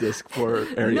me the disc for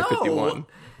Area 51.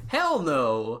 Hell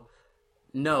no.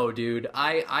 No, dude.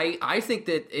 I think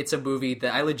that it's a movie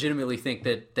that I legitimately think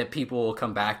that people will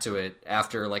come back to it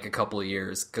after like a couple of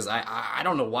years, because I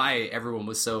don't know why everyone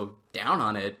was so down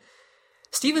on it.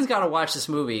 Steven's got to watch this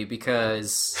movie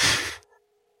because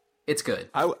it's good.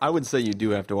 I would say you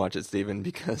do have to watch it, Steven,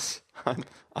 because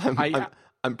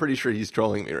I'm pretty sure he's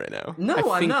trolling me right now. No,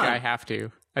 I I'm think not. I have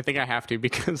to. I think I have to,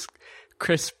 because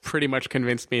Chris pretty much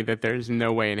convinced me that there's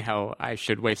no way in hell I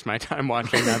should waste my time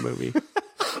watching that movie.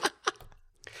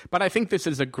 But I think this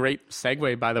is a great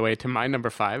segue, by the way, to my number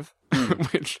 5,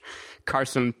 which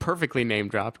Carson perfectly name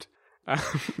dropped.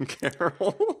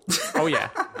 Carol? Oh, yeah.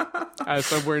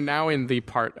 So we're now in the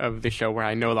part of the show where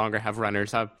I no longer have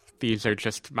runners up. These are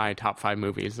just my top 5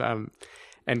 movies.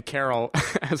 And Carol,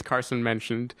 as Carson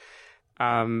mentioned,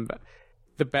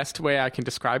 the best way I can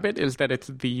describe it is that it's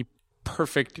the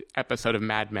perfect episode of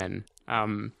Mad Men.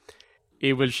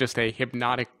 It was just a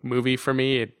hypnotic movie for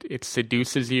me. It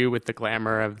seduces you with the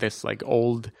glamour of this like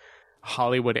old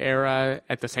Hollywood era,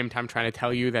 at the same time trying to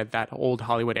tell you that that old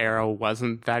Hollywood era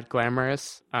wasn't that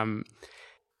glamorous.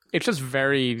 It's just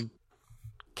very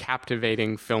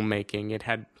captivating filmmaking. It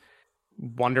had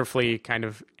wonderfully kind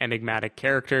of enigmatic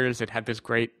characters. It had this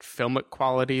great filmic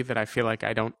quality that I feel like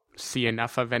I don't see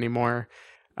enough of anymore.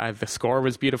 The score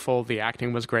was beautiful. The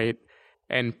acting was great.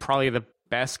 And probably the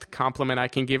best compliment I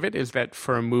can give it is that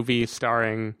for a movie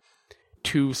starring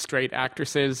 2 straight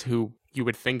actresses who you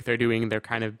would think they're doing their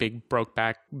kind of big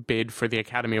Brokeback bid for the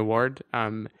Academy Award,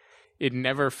 it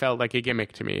never felt like a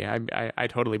gimmick to me. I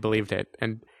totally believed it.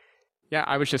 And yeah,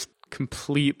 I was just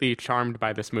completely charmed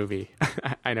by this movie.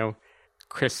 I know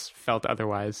Chris felt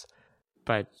otherwise,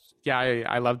 but yeah,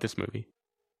 I loved this movie.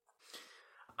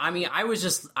 I mean,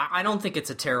 I don't think it's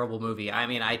a terrible movie. I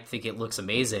mean, I think it looks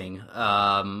amazing.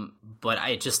 But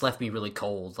it just left me really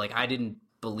cold. Like, I didn't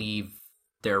believe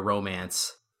their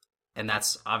romance. And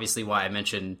that's obviously why I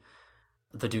mentioned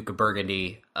The Duke of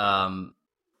Burgundy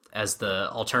as the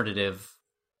alternative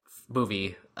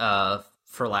movie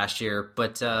for last year.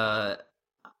 But, I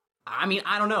mean,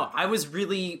 I don't know. I was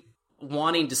really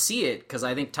wanting to see it because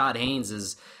I think Todd Haynes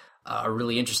is a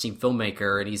really interesting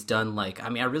filmmaker, and he's done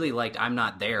I really liked I'm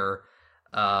Not There,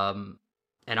 and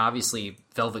obviously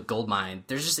Velvet Goldmine.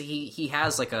 There's just he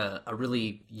has like a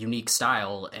really unique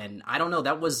style, and I don't know,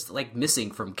 that was like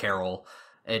missing from Carol.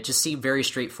 It just seemed very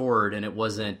straightforward, and it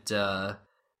wasn't. I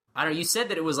don't know. You said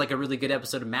that it was like a really good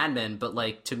episode of Mad Men, but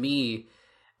like to me,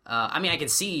 I mean, I can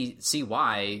see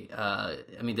why.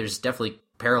 I mean, there's definitely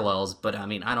parallels, but I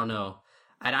mean, I don't know.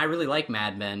 And I really like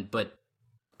Mad Men, but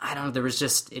I don't know,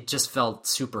 it just felt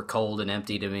super cold and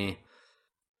empty to me.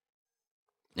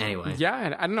 Anyway.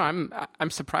 Yeah, I don't know, I'm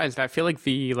surprised. I feel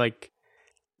like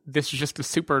this is just a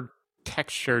super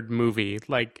textured movie,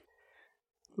 like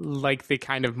the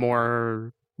kind of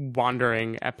more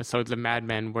wandering episodes of Mad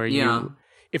Men where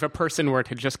if a person were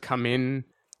to just come in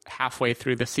halfway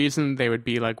through the season, they would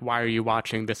be like, why are you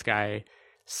watching this guy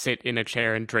sit in a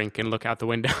chair and drink and look out the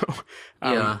window?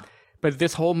 But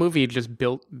this whole movie just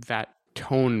built that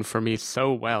tone for me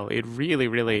so well. It really,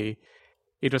 really,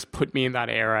 it just put me in that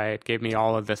era. It gave me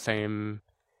all of the same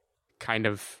kind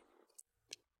of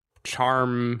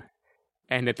charm,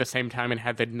 and at the same time it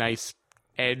had the nice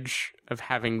edge of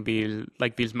having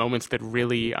these moments that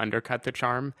really undercut the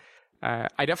charm. I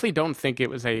definitely don't think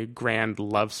it was a grand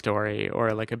love story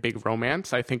or like a big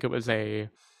romance. I think it was a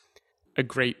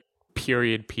great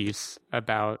period piece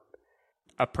about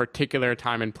a particular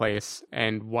time and place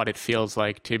and what it feels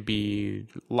like to be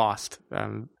lost.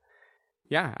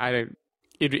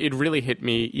 It really hit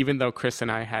me, even though Chris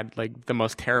and I had like the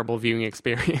most terrible viewing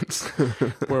experience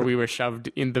where we were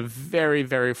shoved in the very,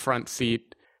 very front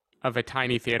seat of a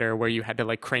tiny theater where you had to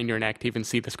like crane your neck to even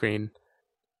see the screen.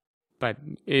 But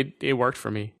it worked for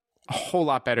me. A whole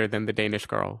lot better than The Danish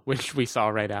Girl, which we saw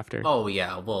right after. Oh,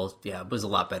 yeah. Well, yeah, it was a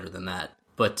lot better than that.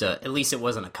 But at least it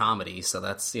wasn't a comedy, so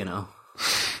that's,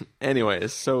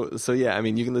 Anyways, so yeah, I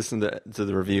mean, you can listen to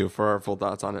the review for our full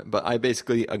thoughts on it, but I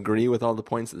basically agree with all the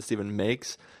points that Steven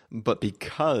makes, but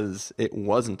because it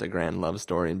wasn't a grand love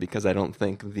story, and because I don't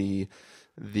think the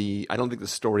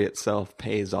story itself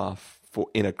pays off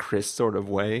in a Chris sort of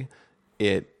way,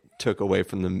 it took away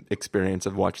from the experience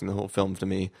of watching the whole film to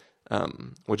me,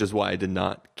 which is why I did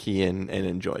not key in and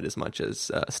enjoy it as much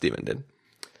as Steven did.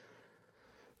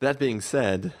 That being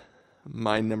said,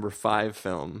 my number 5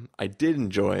 film I did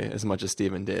enjoy as much as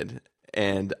Steven did,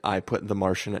 and I put The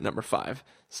Martian at number 5.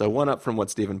 So one up from what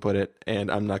Steven put it, and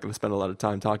I'm not going to spend a lot of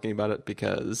time talking about it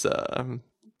because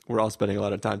we're all spending a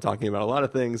lot of time talking about a lot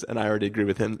of things, and I already agree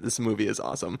with him. This movie is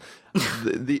awesome.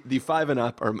 the 5 and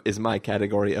up is my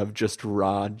category of just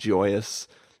raw, joyous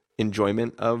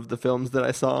enjoyment of the films that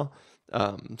I saw.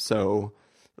 So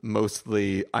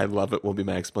mostly I love it will be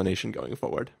my explanation going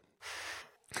forward.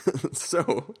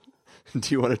 So,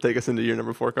 do you want to take us into your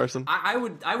number 4, Carson? I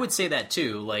would say that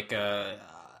too. Like,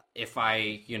 if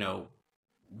I,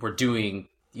 we're doing,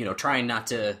 trying not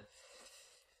to,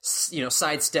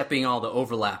 sidestepping all the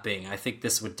overlapping, I think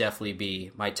this would definitely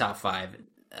be my top 5.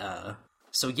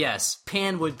 So yes,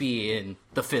 Pan would be in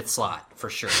the 5th slot for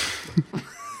sure.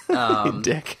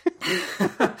 Dick.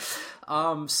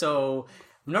 So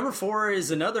number 4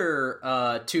 is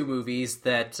another 2 movies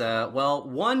that,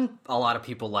 one a lot of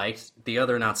people liked, the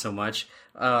other not so much.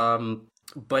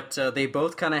 But they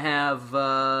both kind of have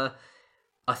a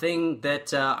thing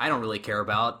that I don't really care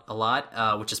about a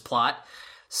lot, which is plot.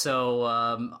 So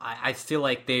I feel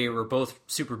like they were both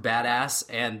super badass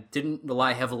and didn't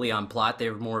rely heavily on plot. They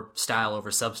were more style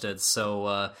over substance.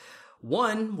 So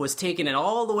one was taking it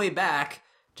all the way back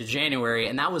to January,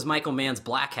 and that was Michael Mann's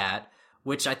Black Hat,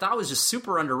 which I thought was just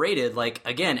super underrated. Like,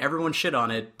 again, everyone shit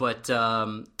on it, but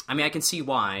I can see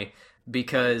why.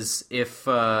 Because if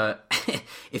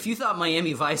if you thought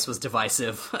Miami Vice was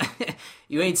divisive,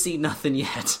 you ain't seen nothing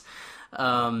yet.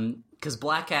 Because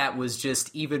Black Hat was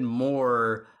just even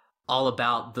more all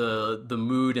about the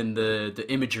mood and the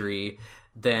imagery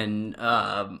than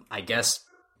I guess,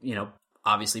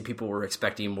 obviously people were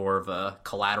expecting more of a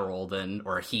Collateral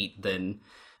or a Heat than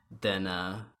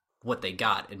what they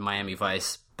got in Miami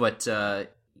Vice. But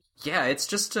yeah, it's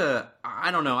just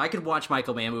I don't know. I could watch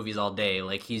Michael Mann movies all day.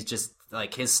 Like, he's just,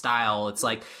 like, his style. It's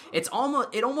like, it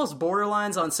almost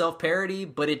borderlines on self-parody,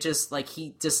 but it just, like,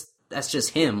 that's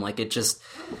just him. Like, it just,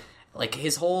 like,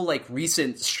 his whole, like,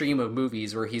 recent stream of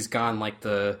movies where he's gone, like,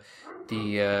 the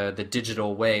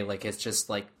digital way. Like, it's just,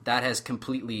 like, that has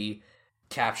completely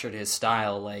captured his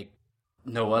style like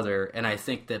no other. And I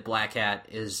think that Black Hat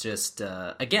is just,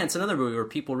 again, it's another movie where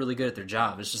people are really good at their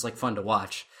job. It's just, like, fun to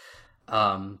watch.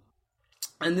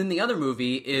 And then the other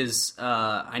movie is,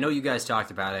 I know you guys talked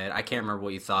about it. I can't remember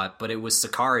what you thought, but it was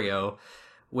Sicario,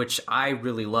 which I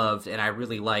really loved, and I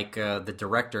really like the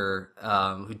director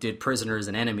who did Prisoners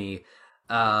and Enemy.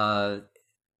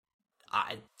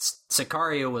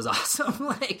 Sicario was awesome.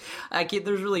 Like,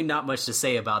 there's really not much to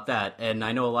say about that, and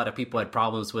I know a lot of people had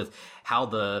problems with how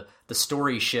the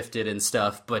story shifted and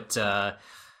stuff, but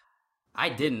I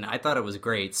didn't. I thought it was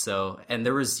great. So, and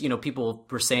there was, people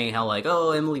were saying how, like,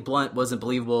 oh, Emily Blunt wasn't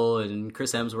believable and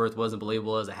Chris Hemsworth wasn't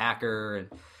believable as a hacker. And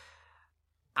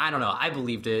I don't know. I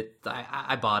believed it.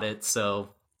 I bought it.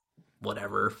 So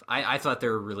whatever. I thought they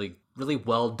were really, really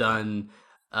well done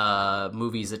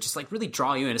movies that just, like, really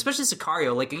draw you in, especially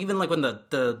Sicario. Like, even like when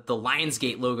the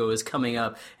Lionsgate logo is coming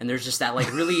up and there's just that,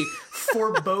 like, really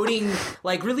foreboding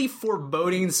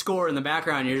score in the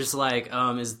background. You're just like,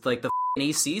 is, like, the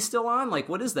AC still on? Like,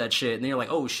 what is that shit? And then you're like,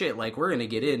 oh shit, like, we're gonna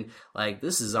get in, like,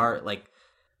 this is our, like,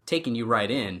 taking you right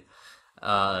in.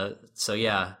 So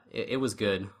yeah, it was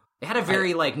good. It had a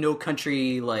very like No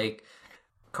Country, like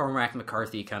Cormac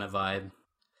McCarthy kind of vibe.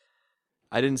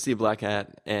 I didn't see Black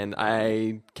Hat, and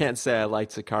I can't say I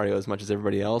liked Sicario as much as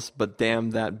everybody else, but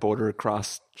damn, that border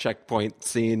cross checkpoint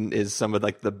scene is some of,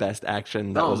 like, the best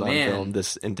action that was on film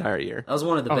this entire year. That was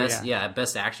one of the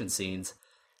best action scenes.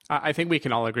 I think we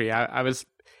can all agree.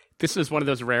 This is one of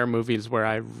those rare movies where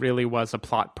I really was a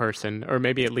plot person, or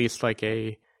maybe at least like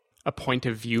a point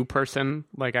of view person.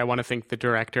 Like, I want to think the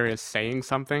director is saying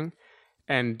something.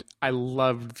 And I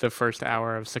loved the first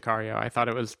hour of Sicario. I thought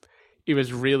it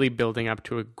was really building up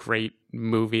to a great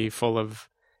movie full of,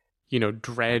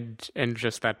 dread and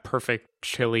just that perfect,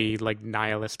 chilly, like,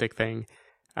 nihilistic thing.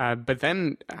 But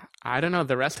then, I don't know,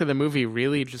 the rest of the movie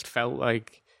really just felt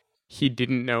like he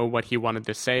didn't know what he wanted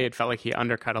to say. It felt like he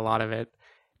undercut a lot of it.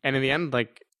 And in the end,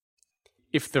 like,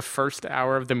 if the first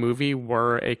hour of the movie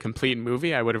were a complete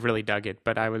movie, I would have really dug it.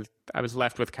 But I was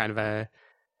left with kind of a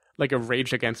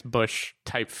Rage Against Bush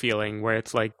type feeling where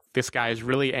it's like, this guy is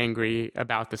really angry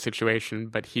about the situation,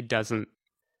 but he doesn't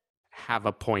have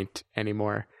a point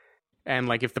anymore. And,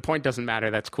 like, if the point doesn't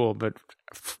matter, that's cool. But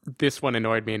this one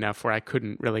annoyed me enough where I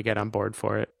couldn't really get on board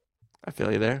for it. I feel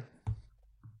you there.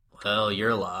 Well,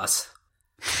 your loss.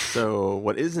 So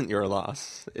what isn't your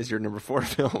loss is your number 4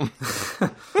 film.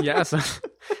 Yeah, so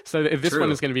this True.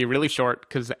 one is going to be really short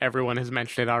because everyone has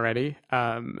mentioned it already.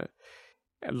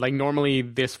 Like normally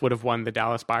this would have won the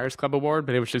Dallas Buyers Club Award,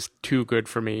 but it was just too good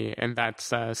for me, and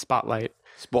that's Spotlight.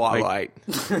 Spotlight.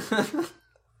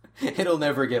 It'll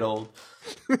never get old.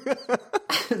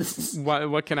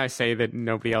 What can I say that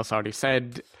nobody else already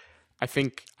said? I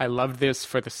think I love this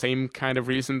for the same kind of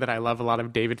reason that I love a lot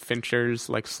of David Fincher's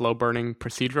like slow-burning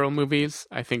procedural movies.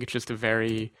 I think it's just a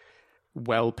very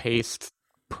well-paced,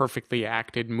 perfectly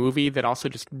acted movie that also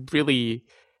just really,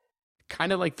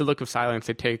 kind of like The Look of Silence,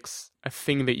 it takes a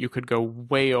thing that you could go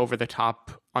way over the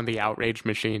top on the outrage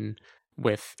machine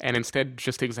with, and instead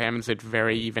just examines it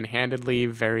very even-handedly,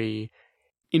 very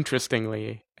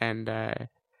interestingly. And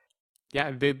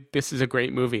this is a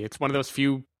great movie. It's one of those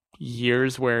few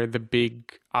years where the big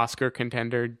Oscar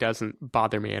contender doesn't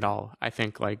bother me at all. I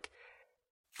think like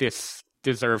this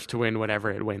deserves to win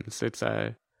whatever it wins. It's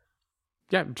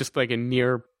just like a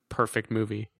near perfect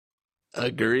movie.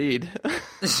 Agreed.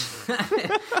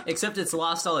 Except it's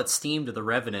lost all its steam to The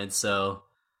Revenant, so...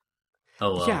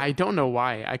 Oh, well. Yeah, I don't know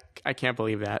why. I can't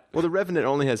believe that. Well, The Revenant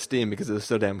only has steam because it was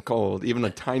so damn cold. Even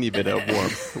a tiny bit of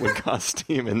warmth would cause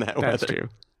steam in that That's weather.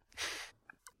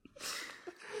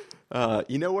 true.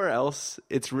 You know where else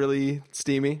it's really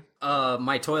steamy?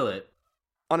 My toilet.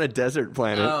 On a desert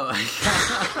planet. Oh.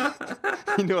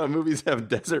 You know what movies have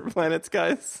desert planets,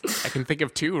 guys? I can think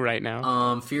of 2 right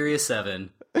now. Furious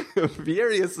 7.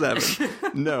 Furious 7.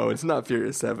 No, it's not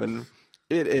Furious 7.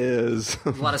 It is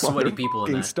A lot of sweaty people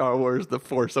in that. Star Wars The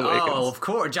Force Awakens. Oh, of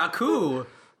course. Jakku.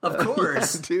 Of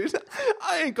course. Yeah, dude.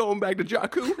 I ain't going back to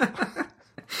Jakku.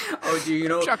 Oh, do you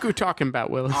know... Jakku talking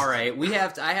about, Willis. All right,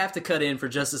 I have to cut in for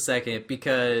just a second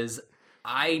because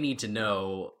I need to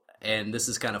know, and this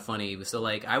is kind of funny. So,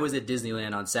 like, I was at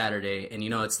Disneyland on Saturday, and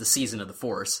it's the season of the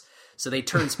Force. So they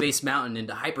turned Space Mountain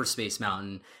into Hyperspace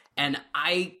Mountain, and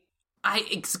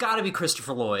it's got to be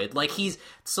Christopher Lloyd. Like,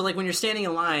 like when you're standing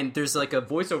in line, there's like a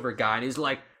voiceover guy, and he's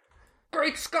like,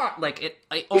 "Great Scott!" Like it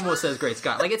almost says "Great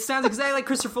Scott." Like it sounds exactly like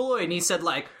Christopher Lloyd, and he said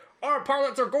like, "Our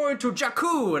pilots are going to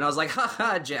Jakku," and I was like,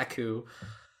 "Ha Jakku."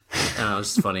 It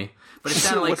was just funny, but it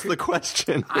sounded like. What's the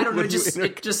question? I don't know.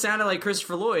 It just sounded like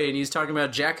Christopher Lloyd, and he's talking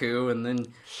about Jakku, and then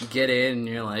you get in, and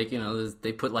you're like,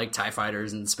 they put like TIE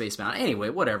fighters in Space Mountain. Anyway,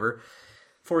 whatever.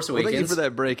 Force Awakens. Thank you for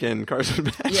that break-in, Carson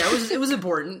Patrick. Yeah, it was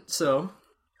important. So.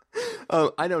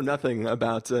 I know nothing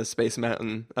about Space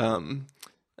Mountain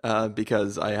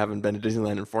because I haven't been to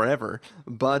Disneyland in forever.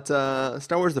 But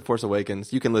Star Wars The Force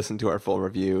Awakens, you can listen to our full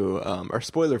review, our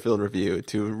spoiler-filled review,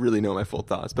 to really know my full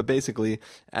thoughts. But basically,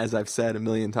 as I've said a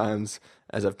million times,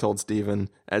 as I've told Steven,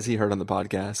 as he heard on the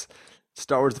podcast,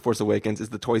 Star Wars The Force Awakens is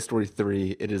the Toy Story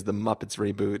 3. It is the Muppets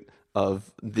reboot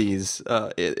of these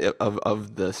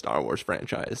of the Star Wars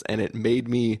franchise, and it made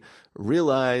me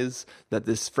realize that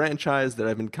this franchise that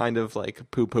I've been kind of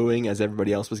like poo-pooing as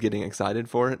everybody else was getting excited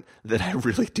for it, that I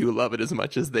really do love it as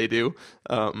much as they do.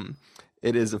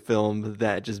 It is a film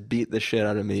that just beat the shit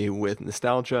out of me with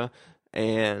nostalgia,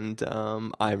 and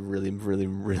I really, really,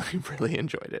 really, really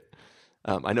enjoyed it.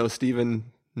 I know Steven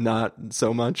not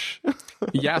so much.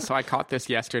 Yeah, so I caught this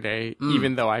yesterday,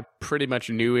 even though I pretty much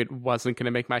knew it wasn't going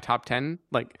to make my top 10.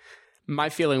 Like, my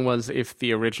feeling was if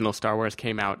the original Star Wars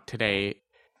came out today,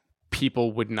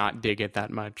 people would not dig it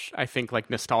that much. I think, like,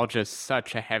 nostalgia is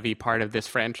such a heavy part of this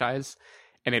franchise,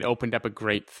 and it opened up a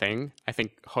great thing. I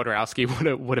think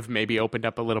Jodorowsky would have maybe opened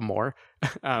up a little more.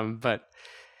 But,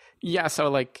 yeah, so,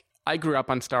 like, I grew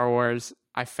up on Star Wars.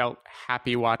 I felt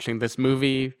happy watching this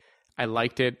movie. I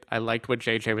liked it. I liked what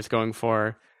JJ was going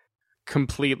for.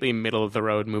 Completely middle of the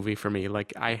road movie for me.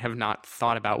 Like, I have not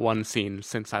thought about one scene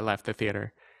since I left the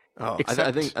theater. Oh,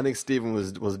 I think Steven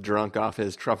was drunk off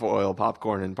his truffle oil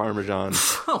popcorn and Parmesan,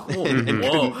 and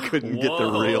couldn't get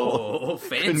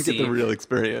the real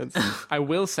experience. I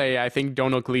will say, I think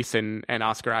Donald Gleason and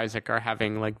Oscar Isaac are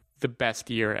having like the best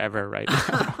year ever right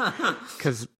now.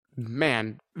 Because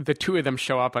man, the two of them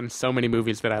show up on so many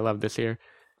movies that I love this year,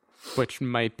 which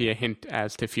might be a hint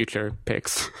as to future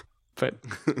picks. But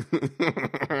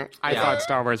I thought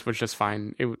Star Wars was just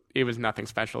fine. It was nothing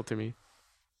special to me.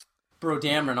 Bro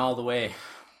Dameron all the way.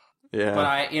 Yeah. But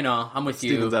I'm with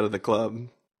you. Steven's out of the club.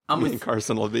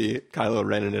 Carson will be Kylo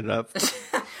Renning it up.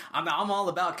 I'm all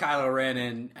about Kylo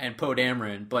Ren and Poe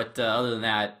Dameron, but other than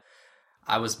that,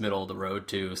 I was middle of the road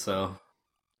too, so.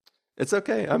 It's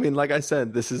okay. I mean, like I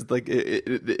said, this is like, it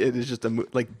is just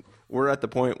like, we're at the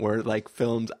point where like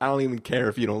films, I don't even care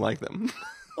if you don't like them.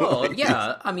 Well,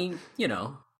 yeah, I mean,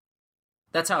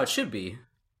 that's how it should be.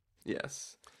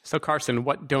 Yes. So Carson,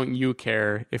 what don't you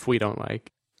care if we don't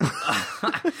like?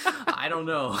 I don't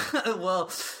know. Well,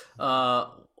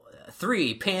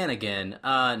 3, Pan again.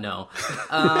 No.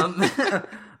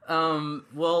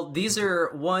 Well, these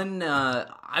are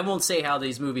I won't say how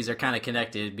these movies are kind of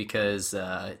connected because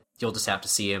you'll just have to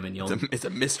see them and it's a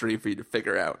mystery for you to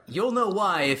figure out. You'll know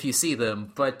why if you see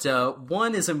them. But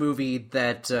one is a movie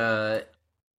that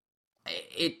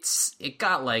it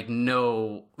got like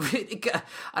no. I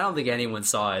don't think anyone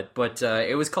saw it, but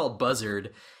it was called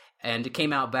Buzzard. And it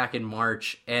came out back in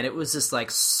March, and it was just like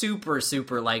super,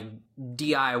 super like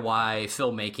DIY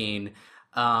filmmaking,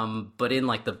 but in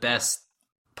like the best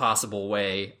possible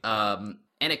way. And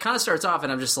it kind of starts off,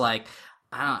 and I'm just like,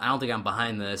 I don't think I'm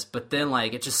behind this. But then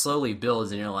like it just slowly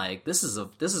builds, and you're like, this is a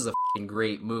fucking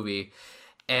great movie,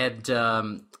 and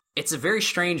it's a very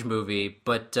strange movie,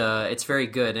 but it's very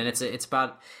good, and it's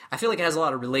about. I feel like it has a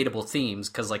lot of relatable themes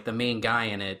because like the main guy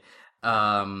in it.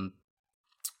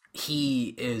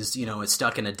 He is, is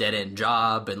stuck in a dead-end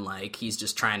job, and like he's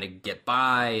just trying to get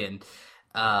by, and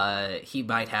he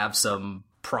might have some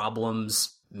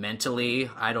problems mentally.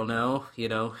 I don't know,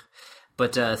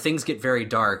 but things get very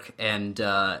dark, and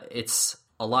it's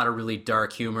a lot of really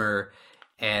dark humor,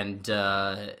 and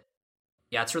yeah,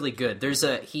 it's really good. There's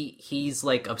he's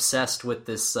like obsessed with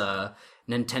this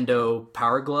Nintendo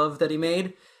Power Glove that he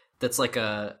made. That's like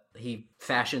he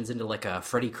fashions into like a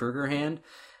Freddy Krueger hand.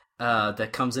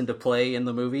 That comes into play in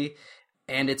the movie,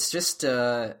 and it's just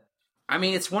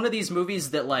it's one of these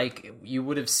movies that like you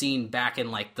would have seen back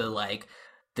in like the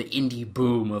indie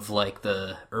boom of like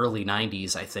the early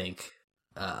 90s, I think.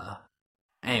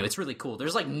 Anyway, it's really cool.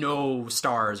 There's like no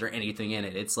stars or anything in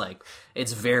it. It's like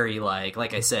it's very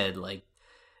like I said, like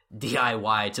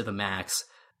DIY to the max,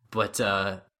 but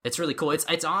it's really cool.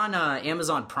 It's on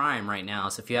Amazon Prime right now,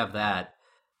 so if you have that,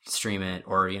 stream it,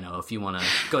 or if you want to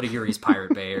go to Yuri's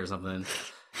Pirate Bay or something,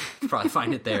 you probably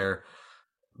find it there.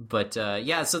 But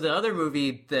yeah, so the other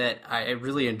movie that I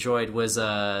really enjoyed was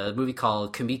a movie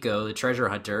called Kimiko the Treasure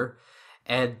Hunter,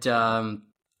 and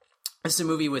it's a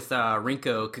movie with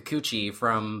Rinko Kikuchi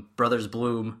from Brothers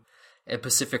Bloom at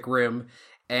Pacific Rim,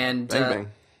 and Bang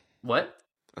Bang. What?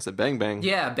 I said Bang Bang.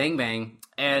 Yeah, Bang Bang,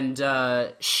 and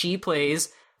she plays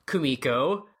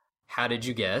Kumiko. How did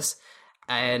you guess?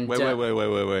 And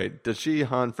wait. Does she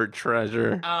hunt for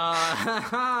treasure?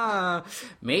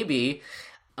 Maybe.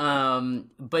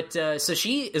 But so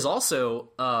she is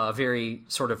also a very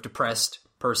sort of depressed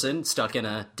person stuck in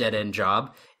a dead-end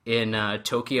job in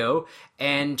Tokyo,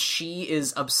 and she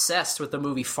is obsessed with the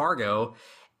movie Fargo.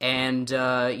 And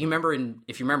if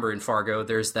you remember in Fargo,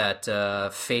 there's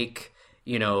that fake,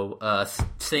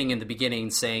 thing in the beginning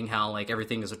saying how like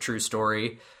everything is a true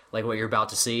story, like what you're about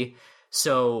to see.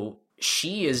 So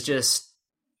she is just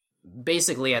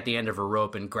basically at the end of her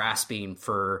rope and grasping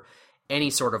for any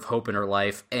sort of hope in her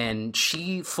life. And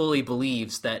she fully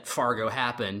believes that Fargo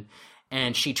happened.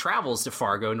 And she travels to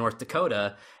Fargo, North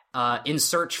Dakota, in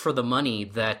search for the money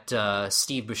that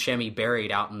Steve Buscemi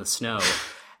buried out in the snow.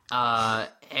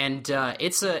 And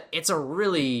it's a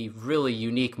really, really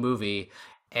unique movie.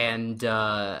 And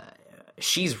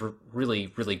she's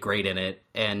really, really great in it.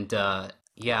 And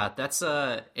yeah, it's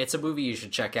a movie you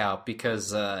should check out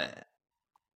because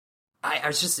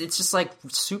it's just like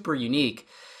super unique,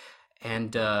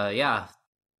 and yeah.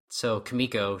 So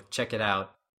Kimiko, check it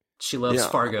out. She loves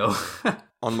Fargo.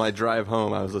 On my drive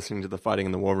home, I was listening to the Fighting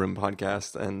in the War Room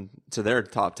podcast and to their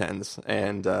top tens,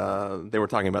 and they were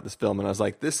talking about this film, and I was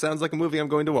like, "This sounds like a movie I'm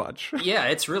going to watch." Yeah,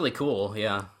 it's really cool.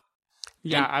 Yeah.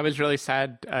 Yeah, I was really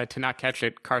sad to not catch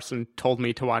it. Carson told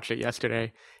me to watch it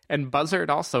yesterday. And Buzzard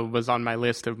also was on my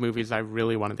list of movies I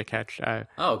really wanted to catch.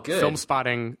 Oh, good. Film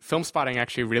Spotting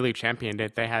actually really championed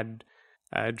it. They had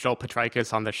Joel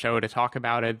Petrikis on the show to talk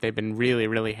about it. They've been really,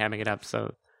 really hamming it up.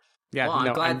 So, yeah.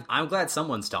 Well, I'm glad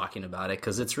someone's talking about it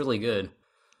because it's really good.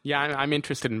 Yeah, I'm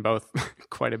interested in both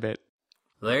quite a bit.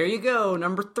 There you go,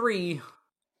 number 3.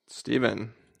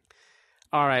 Steven.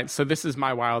 All right, so this is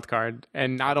my wild card.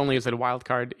 And not only is it a wild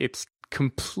card, it's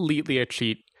completely a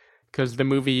cheat because the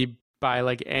movie, by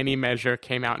like any measure,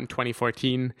 came out in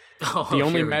 2014. The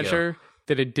only measure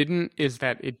that it didn't is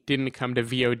that it didn't come to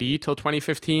VOD till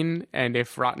 2015. And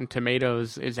if Rotten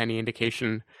Tomatoes is any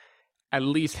indication, at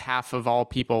least half of all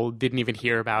people didn't even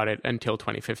hear about it until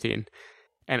 2015.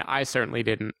 And I certainly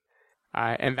didn't.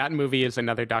 And that movie is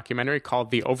another documentary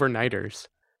called The Overnighters.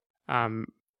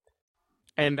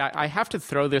 And I have to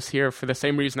throw this here for the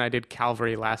same reason I did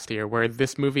Calvary last year, where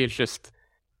this movie is just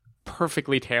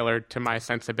perfectly tailored to my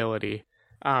sensibility.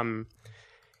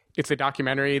 It's a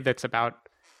documentary that's about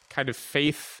kind of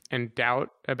faith and doubt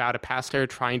about a pastor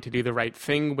trying to do the right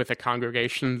thing with a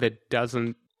congregation that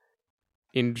doesn't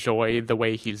enjoy the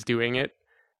way he's doing it.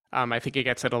 I think it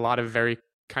gets at a lot of very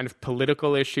kind of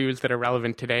political issues that are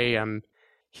relevant today.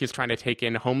 He's trying to take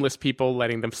in homeless people,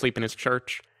 letting them sleep in his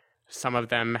church. Some of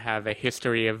them have a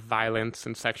history of violence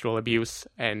and sexual abuse.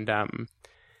 And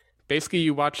basically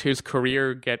you watch his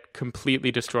career get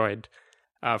completely destroyed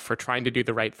for trying to do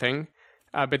the right thing.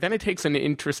 But then it takes an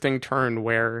interesting turn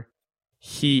where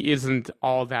he isn't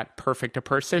all that perfect a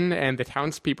person, and the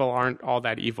townspeople aren't all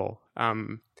that evil.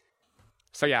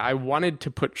 So yeah, I wanted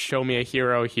to put Show Me a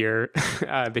Hero here,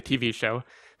 the TV show,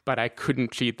 but I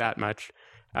couldn't cheat that much.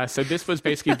 So this was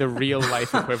basically the real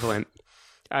life equivalent.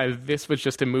 This was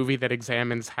just a movie that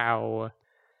examines how,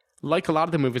 like a lot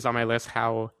of the movies on my list,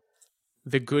 how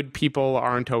the good people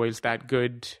aren't always that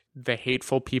good, the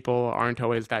hateful people aren't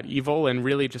always that evil, and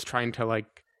really just trying to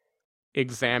like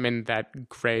examine that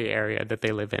gray area that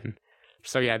they live in.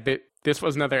 So yeah, this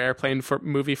was another airplane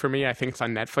movie for me. I think it's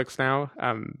on Netflix now.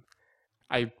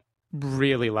 I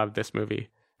really loved this movie.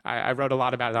 I wrote a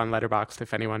lot about it on Letterboxd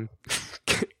if anyone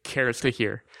cares to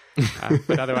hear.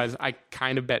 But otherwise, I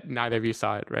kind of bet neither of you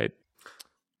saw it, right?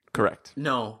 Correct.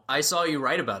 No, I saw you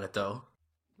write about it, though.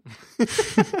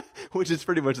 Which is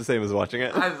pretty much the same as watching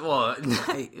it. No,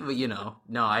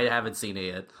 I haven't seen it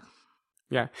yet.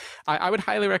 Yeah, I would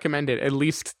highly recommend it, at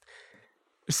least.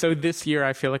 So this year,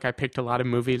 I feel like I picked a lot of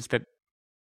movies that,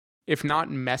 if not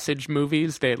message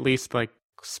movies, they at least like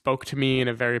spoke to me in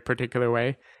a very particular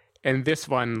way. And this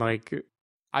one, like,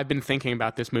 I've been thinking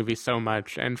about this movie so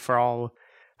much, and for all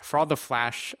the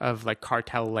flash of like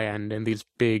Cartel Land and these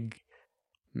big,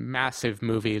 massive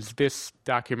movies, this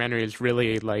documentary is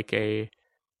really like a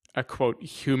quote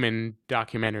human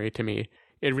documentary to me.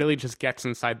 It really just gets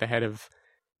inside the head of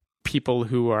people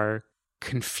who are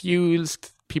confused,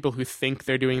 people who think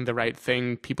they're doing the right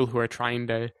thing, people who are trying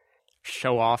to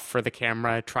show off for the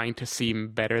camera, trying to seem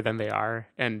better than they are.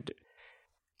 And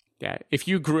yeah, if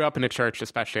you grew up in a church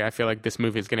especially, I feel like this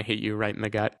movie is going to hit you right in the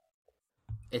gut.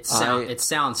 It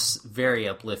sounds very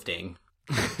uplifting.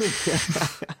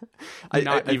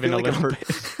 Not even a little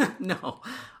bit. No,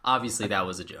 obviously that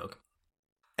was a joke.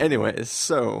 Anyways,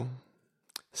 so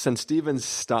since Steven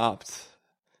stopped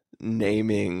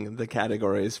naming the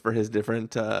categories for his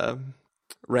different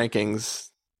rankings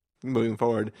moving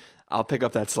forward, I'll pick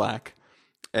up that slack.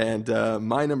 And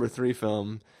my number 3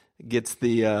 film gets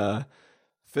the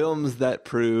films that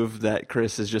prove that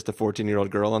Chris is just a 14-year-old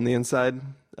girl on the inside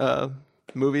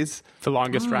movies. The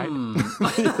Longest Ride.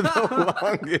 The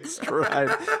Longest Ride.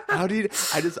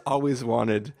 I just always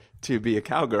wanted to be a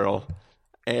cowgirl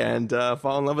and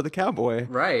fall in love with a cowboy.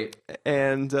 Right.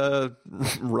 And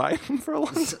ride him for a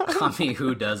long time. I mean,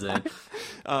 who doesn't?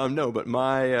 No, but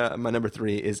my number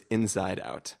 3 is Inside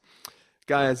Out.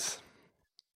 Guys,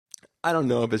 I don't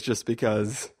know if it's just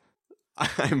because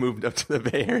I moved up to the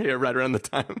Bay Area right around the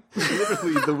time,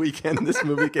 literally the weekend this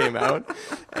movie came out,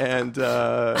 and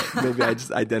maybe I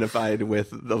just identified with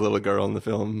the little girl in the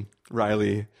film,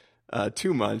 Riley,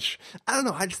 too much. I don't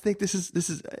know. I just think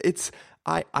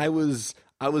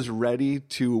I was ready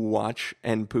to watch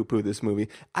and poo-poo this movie.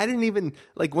 I didn't even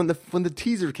like when the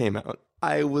teaser came out.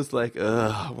 I was like,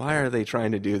 ugh, why are they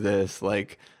trying to do this?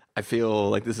 Like, I feel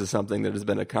like this is something that has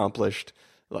been accomplished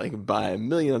like by a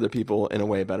million other people in a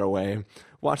way better way.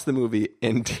 Watch the movie,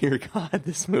 and dear God,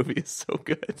 this movie is so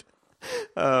good.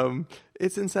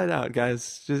 It's Inside Out,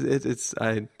 guys.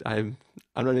 I'm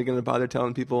not even gonna bother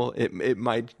telling people. It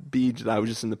might be that I was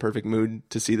just in the perfect mood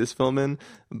to see this film in,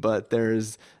 but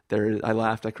I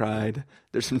laughed, I cried.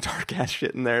 There's some dark ass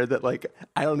shit in there that like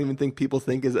I don't even think people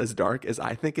think is as dark as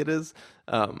I think it is.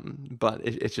 But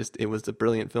it was a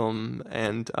brilliant film,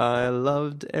 and I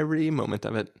loved every moment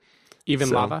of it.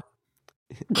 Even lava?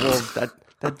 Well,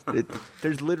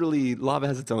 there's literally lava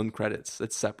has its own credits.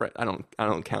 It's separate. I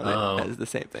don't count it as the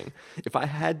same thing. If I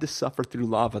had to suffer through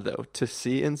lava though to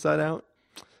see Inside Out,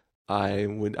 I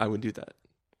would do that.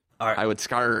 All right. I would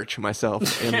scourge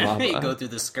myself in lava. Go through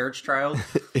the scourge trial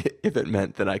if it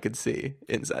meant that I could see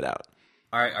Inside Out.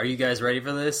 All right, are you guys ready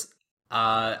for this?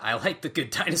 I like The Good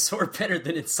Dinosaur better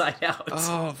than Inside Out.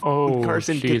 Oh,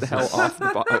 Carson, Jesus. get the hell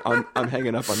off! I'm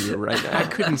hanging up on you right now. I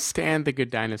couldn't stand The Good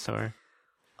Dinosaur.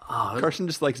 Carson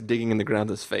just likes digging in the ground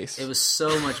with his face. It was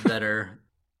so much better.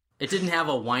 It didn't have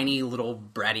a whiny little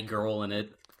bratty girl in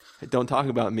it. Don't talk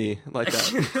about me like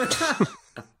that.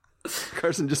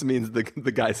 Carson just means the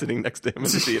guy sitting next to him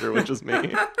in the theater, which is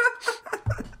me.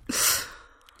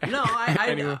 No,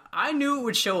 I knew it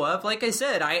would show up. Like I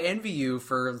said, I envy you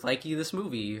for liking this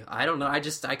movie. I don't know. I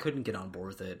couldn't get on board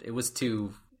with it. It was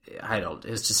it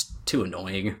was just too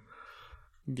annoying.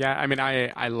 Yeah, I mean,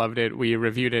 I loved it. We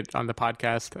reviewed it on the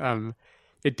podcast.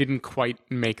 It didn't quite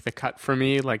make the cut for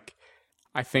me. Like,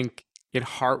 I think it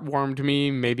heartwarmed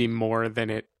me maybe more than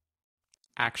it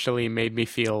actually made me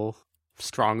feel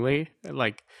strongly.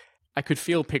 Like, I could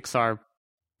feel Pixar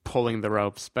pulling the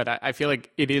ropes, but I feel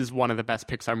like it is one of the best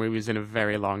Pixar movies in a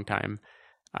very long time.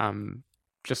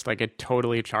 Just like a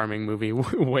totally charming movie,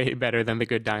 way better than The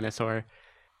Good Dinosaur.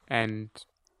 And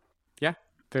yeah,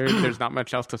 there's not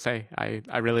much else to say.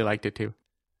 I really liked it too.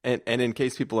 And in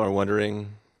case people are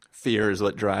wondering, fear is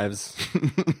what drives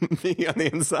me on the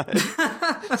inside.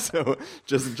 So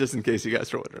just in case you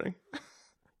guys are wondering,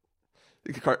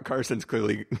 Carson's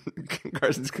clearly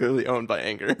owned by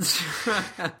anger.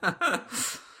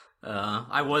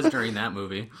 I was during that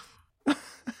movie.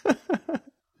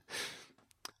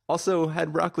 Also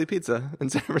had broccoli pizza in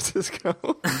San Francisco.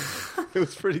 It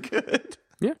was pretty good.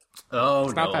 Yeah. Oh,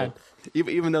 it's not bad.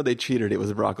 Even though they cheated, it was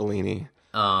a broccolini.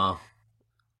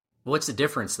 What's the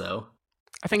difference, though?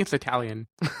 I think it's Italian.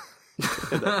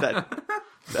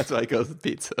 That's why I go with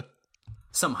pizza.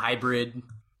 Some hybrid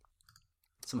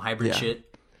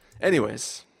shit.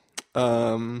 Anyways,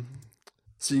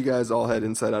 so you guys all had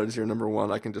Inside Out as your number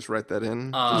one. I can just write that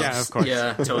in. Yeah, of course.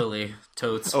 Yeah, totally.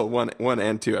 Totes. Oh, one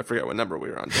and two. I forgot what number we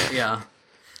were on. Yeah.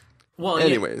 Well,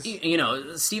 anyways,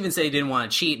 Steven said he didn't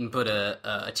want to cheat and put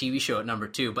a TV show at number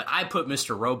 2, but I put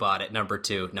Mr. Robot at number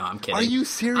 2. No, I'm kidding. Are you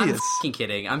serious? I'm fucking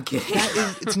kidding. I'm kidding.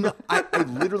 It's not. I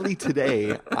literally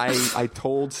today I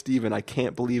told Steven I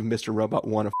can't believe Mr. Robot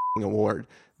won a f***ing award.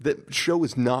 That show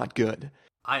is not good.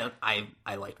 I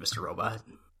liked Mr. Robot.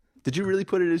 Did you really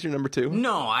put it as your number 2?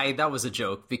 No, that was a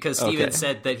joke because Steven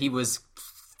said that he was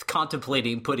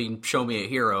contemplating putting Show Me a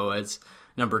Hero as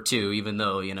number 2, even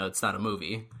though it's not a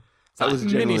movie. That was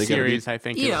genuinely miniseries, I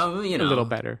think, is a little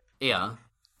better. Yeah.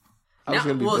 I was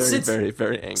going to be very,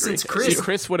 very angry. Since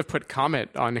Chris would have put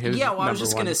Comet on his I was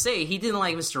just going to say, he didn't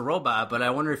like Mr. Robot, but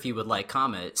I wonder if he would like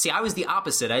Comet. See, I was the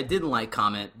opposite. I didn't like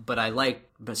Comet, but I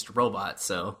liked Mr. Robot,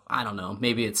 so I don't know.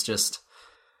 Maybe it's just...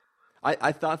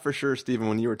 I thought for sure, Stephen,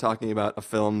 when you were talking about a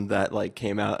film that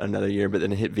came out another year but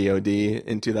then hit VOD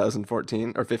in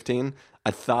 2014 or 15, I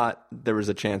thought there was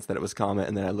a chance that it was Comet,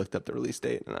 and then I looked up the release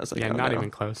date, and I was like, not even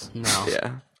close. No.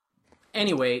 Yeah.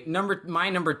 Anyway,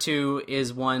 my number 2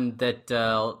 is one that,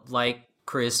 like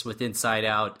Chris with Inside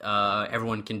Out,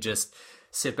 everyone can just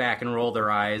sit back and roll their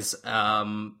eyes.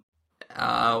 One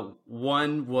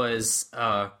was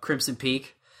Crimson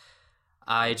Peak.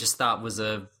 I just thought was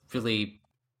a really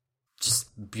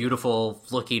just beautiful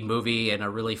looking movie and a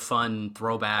really fun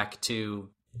throwback to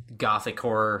gothic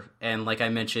horror. And like I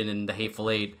mentioned in The Hateful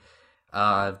Eight,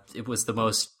 it was the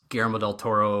most Guillermo del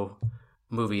Toro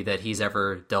movie that he's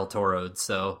ever del Toro'd.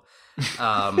 So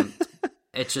I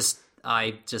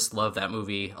just love that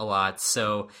movie a lot.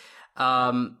 So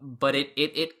but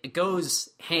it goes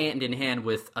hand in hand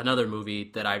with another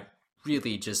movie that I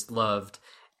really just loved,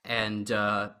 and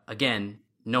again,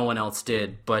 no one else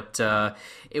did, but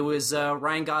it was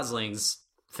Ryan Gosling's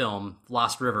film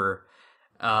Lost River,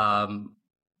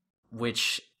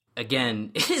 which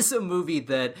again is a movie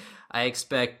that I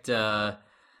expect. I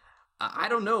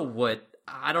don't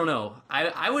know.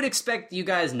 I would expect you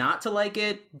guys not to like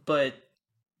it, but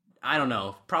I don't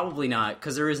know. Probably not,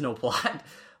 because there is no plot.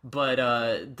 But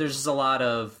there's just a lot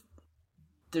of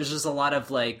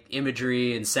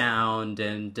imagery and sound,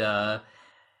 and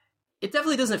it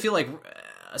definitely doesn't feel like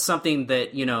something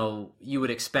that you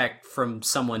would expect from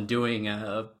someone doing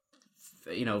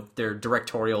their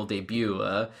directorial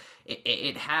debut.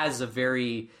 It has a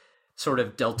very sort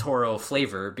of Del Toro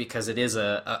flavor because it is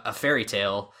a fairy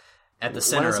tale at the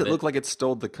center of it. Why does it look like it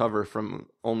stole the cover from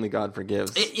Only God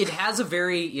Forgives? It has a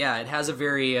very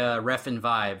Refn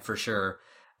vibe for sure.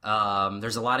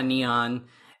 There's a lot of neon,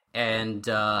 and it's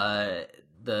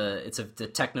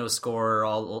the techno score,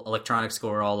 all electronic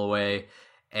score all the way,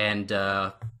 and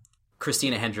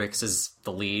Christina Hendricks is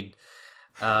the lead.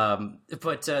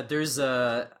 But there's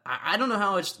I don't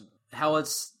know how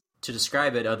it's to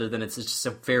describe it other than it's just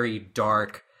a very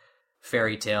dark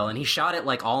fairy tale, and he shot it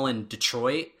all in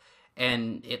Detroit,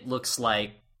 and it looks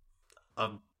like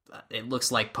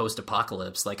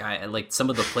post-apocalypse. Like some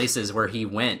of the places where he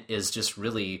went is just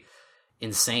really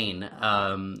insane.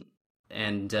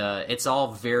 And it's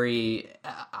all very,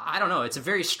 I don't know, it's a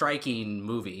very striking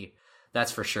movie,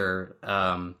 that's for sure.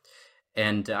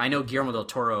 And I know Guillermo del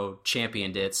Toro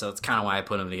championed it, so it's kind of why I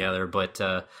put them together. But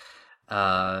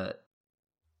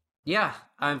yeah,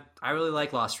 I really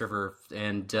like Lost River,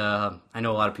 and I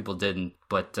know a lot of people didn't,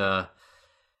 but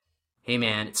hey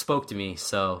man, it spoke to me,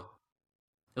 so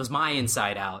it was my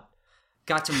Inside Out.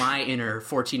 Got to my inner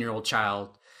 14-year-old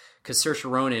child, because Saoirse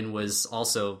Ronan was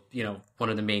also, one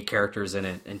of the main characters in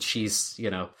it, and she's,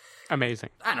 amazing.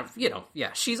 I don't,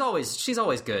 yeah, she's always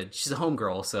good. She's a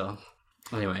homegirl, so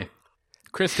Anyway,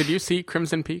 Chris, did you see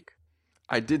Crimson Peak?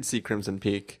 I did see Crimson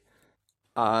Peak.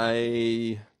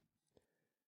 I'm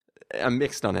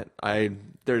mixed on it.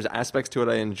 There's aspects to it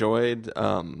I enjoyed.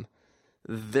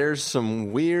 There's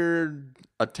some weird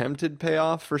attempted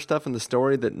payoff for stuff in the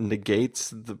story that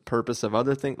negates the purpose of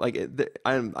other things.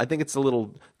 I think it's a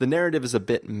little. The narrative is a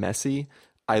bit messy.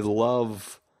 I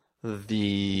love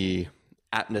the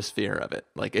atmosphere of it.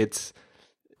 Like, it's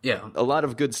a lot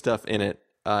of good stuff in it.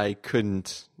 I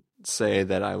couldn't say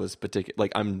that I was particular.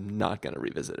 Like, I'm not going to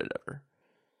revisit it ever.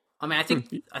 I mean, I think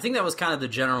that was kind of the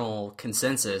general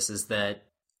consensus, is that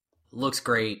looks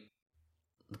great,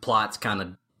 the plot's kind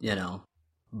of,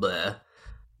 bleh.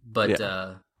 But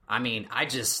I mean, I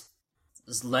just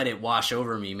let it wash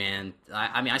over me, man.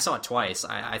 I mean, I saw it twice.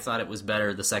 I thought it was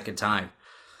better the second time.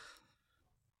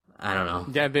 I don't know.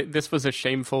 Yeah, this was a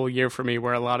shameful year for me,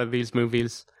 where a lot of these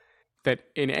movies that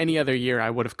in any other year I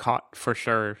would have caught for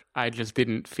sure, I just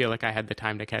didn't feel like I had the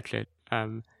time to catch it.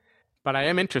 But I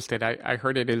am interested. I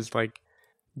heard it is like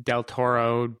Del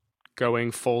Toro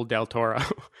going full Del Toro,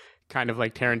 kind of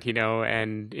like Tarantino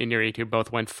and Iñárritu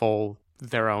both went full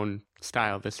their own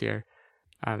style this year.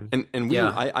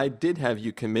 I did have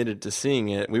you committed to seeing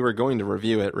it. We were going to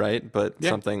review it, right? But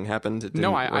something happened. It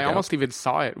didn't work I out. almost even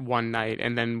saw it one night,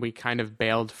 and then we kind of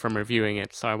bailed from reviewing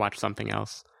it, so I watched something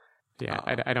else. Yeah,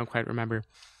 I don't quite remember.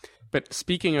 But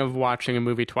speaking of watching a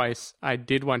movie twice, I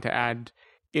did want to add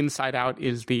Inside Out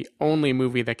is the only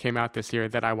movie that came out this year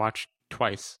that I watched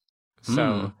twice.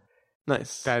 So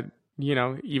nice. That,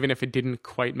 even if it didn't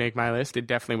quite make my list, it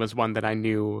definitely was one that I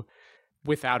knew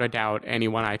without a doubt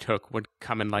anyone I took would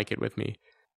come and like it with me.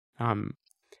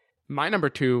 My number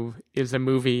 2 is a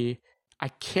movie I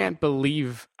can't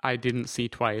believe I didn't see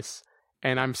twice.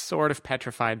 And I'm sort of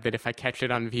petrified that if I catch it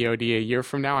on VOD a year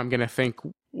from now, I'm going to think,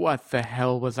 what the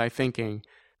hell was I thinking?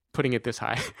 Putting it this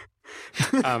high.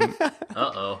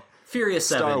 Uh-oh. Furious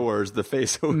 7. Star Wars, the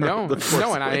face over No, the Force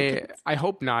and Awakens. I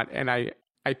hope not. And I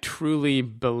truly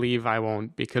believe I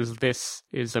won't, because this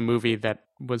is a movie that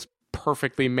was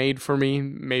perfectly made for me,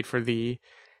 made for the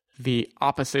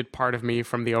opposite part of me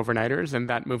from the Overnighters, and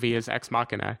that movie is Ex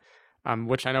Machina,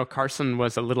 which I know Carson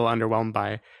was a little underwhelmed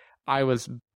by. I was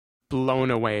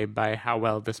blown away by how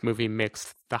well this movie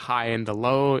mixed the high and the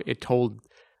low. It told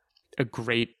a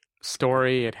great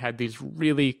story. It had these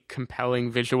really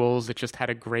compelling visuals. It just had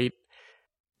a great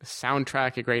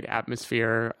soundtrack, a great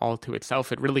atmosphere all to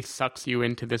itself. It really sucks you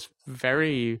into this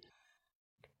very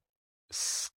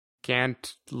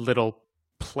scant little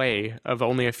play of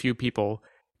only a few people.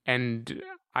 And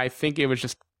I think it was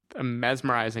just a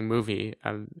mesmerizing movie.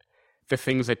 The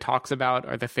things it talks about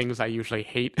are the things I usually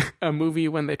hate a movie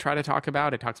when they try to talk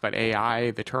about. It talks about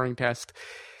AI, the Turing test,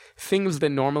 things that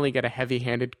normally get a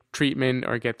heavy-handed treatment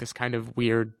or get this kind of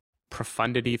weird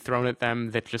profundity thrown at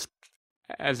them that just,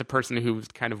 as a person who's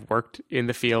kind of worked in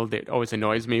the field, it always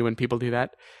annoys me when people do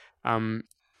that.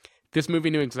 This movie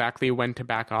knew exactly when to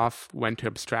back off, when to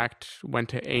abstract, when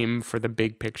to aim for the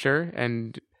big picture.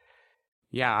 And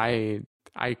yeah,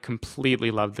 I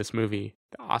completely loved this movie.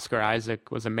 Oscar Isaac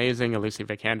was amazing. Alicia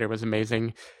Vikander was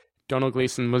amazing. Donald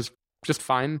Gleason was just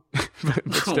fine,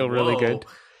 but still really good.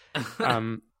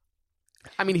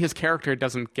 I mean, his character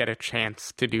doesn't get a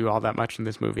chance to do all that much in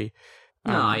this movie.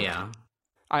 Yeah.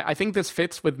 I think this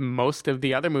fits with most of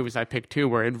the other movies I picked too,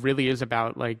 where it really is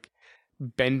about like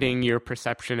bending your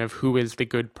perception of who is the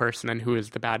good person and who is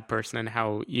the bad person and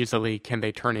how easily can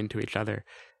they turn into each other.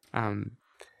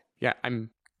 Yeah,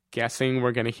 I'm guessing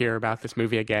we're going to hear about this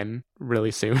movie again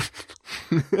really soon.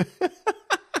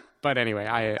 But anyway,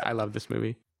 I love this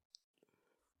movie.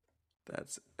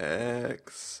 That's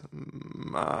Ex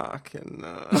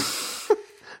Machina.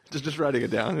 just writing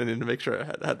it down. I need to make sure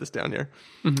I had this down here.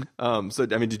 Mm-hmm. So,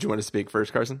 I mean, did you want to speak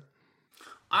first, Carson?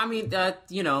 I mean,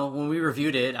 when we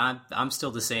reviewed it, I'm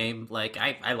still the same. Like,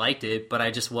 I liked it, but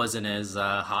I just wasn't as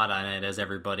hot on it as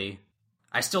everybody.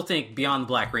 I still think Beyond the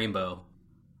Black Rainbow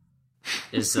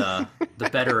is the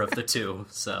better of the two.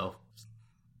 So,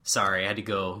 sorry, I had to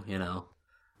go,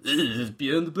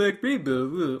 Beyond the Black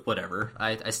Rainbow, whatever.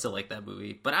 I still like that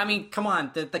movie. But, I mean, come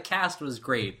on, the cast was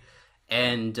great.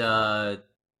 And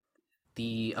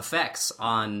the effects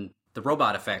the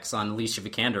robot effects on Alicia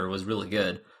Vikander was really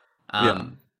good.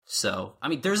 So, I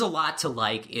mean, there's a lot to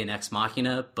like in Ex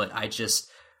Machina, but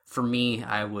for me,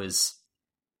 I was,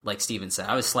 like Steven said,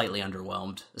 I was slightly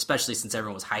underwhelmed, especially since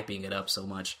everyone was hyping it up so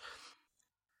much.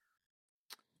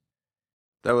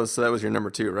 That was your number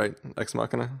 2, right? Ex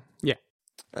Machina? Yeah.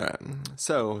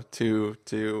 So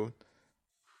to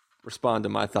respond to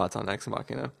my thoughts on Ex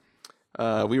Machina,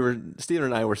 Steven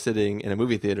and I were sitting in a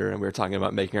movie theater and we were talking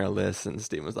about making our list, and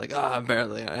Steven was like,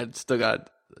 barely. I had still got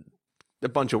a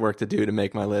bunch of work to do to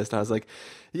make my list. I was like,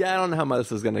 yeah, I don't know how my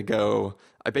list is going to go.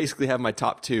 I basically have my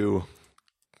top 2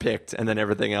 picked, and then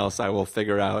everything else I will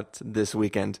figure out this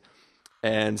weekend.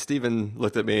 And Steven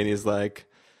looked at me and he's like,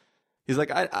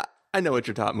 I know what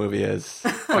your top movie is.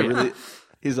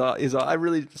 I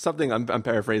really something I'm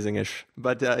paraphrasing ish,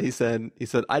 but he said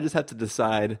I just have to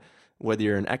decide whether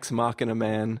you're an Ex Machina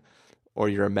man or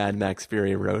you're a Mad Max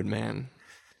Fury Road man.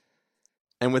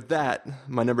 And with that,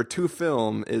 my number 2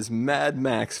 film is Mad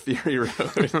Max Fury Road.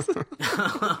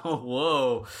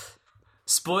 Whoa.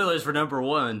 Spoilers for number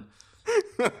 1.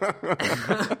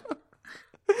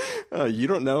 You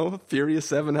don't know? Furious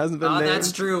 7 hasn't been named.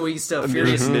 That's true. We still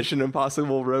Furious Mission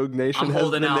Impossible Rogue Nation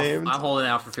hasn't been named. I'm holding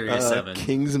out for Furious 7.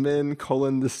 Kingsman: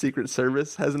 The Secret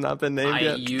Service has not been named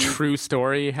yet. True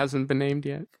Story hasn't been named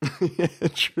yet.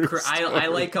 True Story. I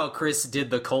like how Chris did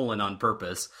the colon on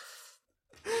purpose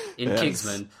in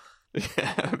Kingsman.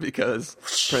 Yeah, because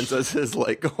princesses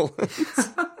like colons.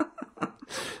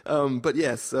 But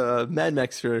yes, Mad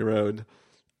Max Fury Road.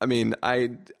 I mean,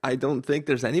 I don't think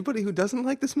there's anybody who doesn't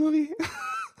like this movie.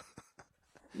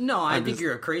 No, I think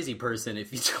you're a crazy person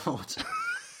if you don't.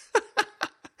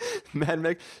 Mad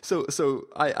Max. So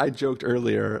I joked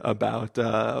earlier about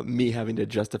me having to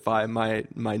justify my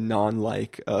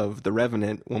non-like of The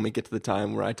Revenant when we get to the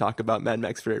time where I talk about Mad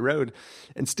Max Fury Road.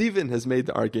 And Steven has made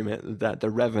the argument that The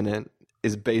Revenant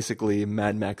is basically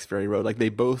Mad Max Fury Road. Like, they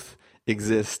both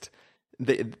exist.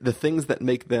 The things that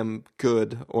make them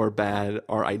good or bad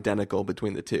are identical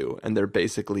between the two, and they're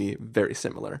basically very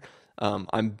similar.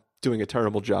 I'm doing a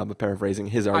terrible job of paraphrasing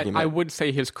his argument. I would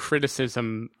say his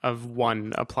criticism of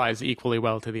one applies equally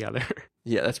well to the other.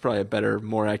 Yeah, that's probably a better,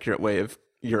 more accurate way of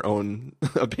your own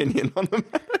opinion on the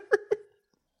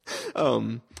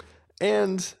matter.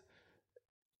 And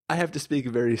I have to speak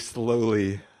very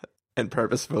slowly and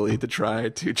purposefully to try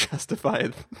to justify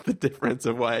the difference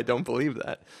of why I don't believe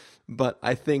that. But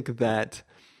I think that,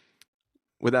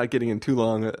 without getting in too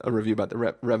long a review about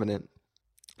The Revenant,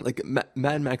 like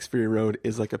Mad Max Fury Road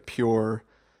is like a pure,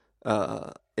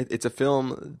 it's a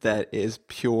film that is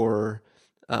pure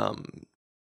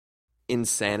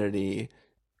insanity,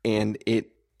 and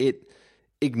it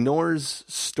ignores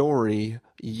story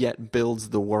yet builds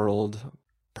the world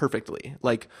perfectly.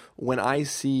 Like, when I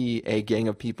see a gang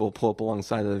of people pull up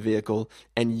alongside of the vehicle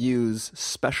and use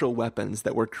special weapons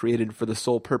that were created for the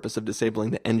sole purpose of disabling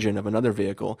the engine of another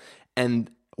vehicle,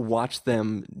 and watch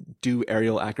them do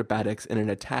aerial acrobatics in an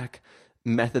attack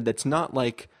method that's not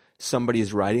like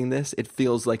somebody's writing this, it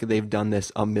feels like they've done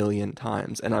this a million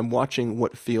times. And I'm watching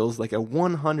what feels like a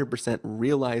 100%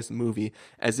 realized movie,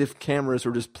 as if cameras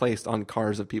were just placed on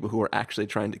cars of people who are actually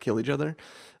trying to kill each other.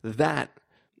 That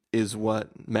is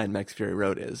what Mad Max Fury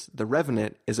Road is. The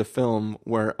Revenant is a film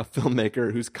where a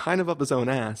filmmaker who's kind of up his own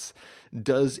ass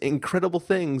does incredible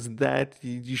things that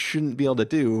you shouldn't be able to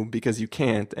do because you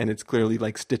can't, and it's clearly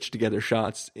like stitched together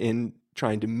shots in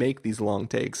trying to make these long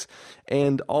takes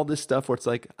and all this stuff where it's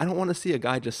like, I don't want to see a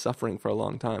guy just suffering for a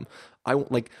long time.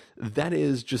 That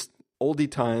is just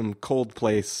oldie time cold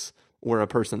place where a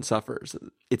person suffers.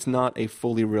 It's not a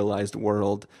fully realized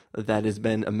world that has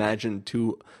been imagined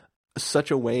to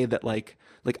such a way that like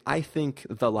I think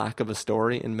the lack of a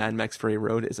story in Mad Max Fury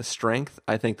Road is a strength.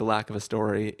 I think the lack of a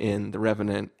story in The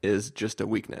Revenant is just a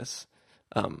weakness.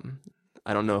 I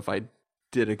don't know if I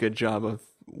did a good job of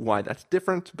why that's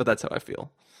different, but that's how I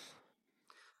feel.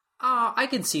 I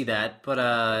can see that, but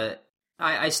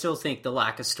I still think the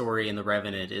lack of story in The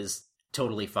Revenant is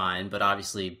totally fine, but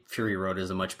obviously Fury Road is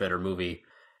a much better movie.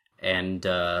 And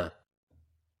I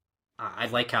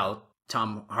like how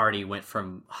Tom Hardy went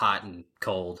from hot and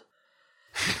cold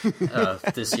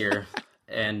this year.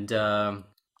 And I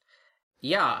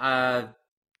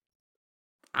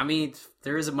mean,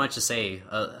 there isn't much to say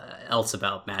else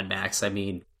about Mad Max. I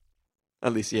mean,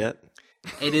 at least yet.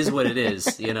 It is what it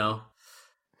is, you know?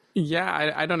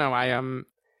 Yeah, I don't know.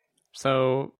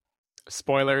 So,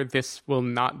 spoiler, this will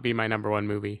not be my number one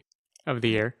movie of the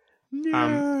year.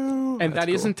 No. And that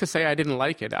cool. isn't to say I didn't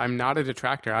like it. I'm not a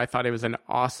detractor. I thought it was an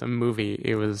awesome movie.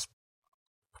 It was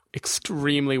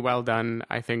extremely well done.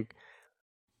 I think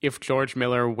if George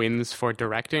Miller wins for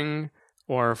directing,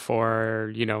 or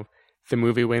for, the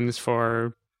movie wins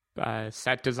for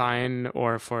set design,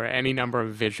 or for any number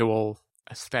of visual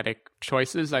aesthetic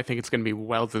choices, I think it's going to be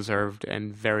well-deserved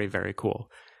and very, very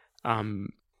cool.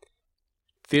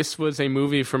 This was a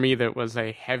movie for me that was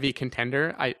a heavy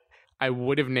contender. I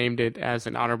would have named it as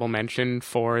an honorable mention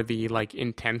for the like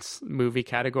intense movie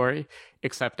category,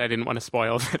 except I didn't want to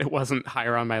spoil that it wasn't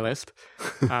higher on my list.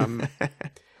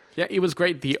 Yeah, it was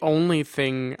great. The only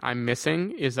thing I'm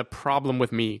missing is a problem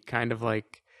with me, kind of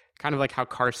like how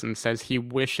Carson says he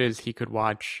wishes he could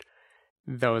watch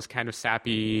those kind of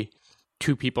sappy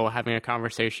two people having a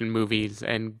conversation movies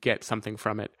and get something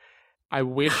from it. I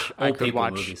wish I could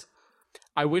watch movies.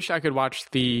 I wish I could watch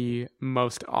the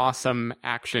most awesome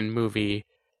action movie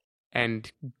and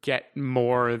get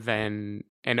more than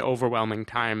an overwhelming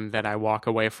time that I walk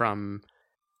away from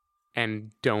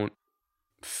and don't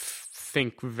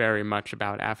think very much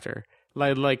about after.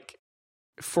 Like,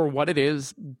 for what it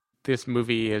is, this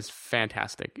movie is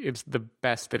fantastic. It's the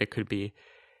best that it could be.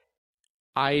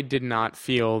 I did not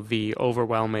feel the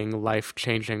overwhelming,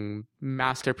 life-changing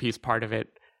masterpiece part of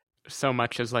it so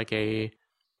much as like a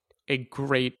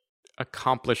great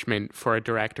accomplishment for a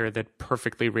director that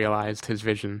perfectly realized his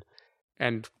vision.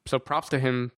 And so props to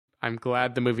him. I'm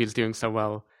glad the movie is doing so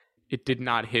well. It did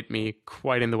not hit me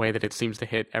quite in the way that it seems to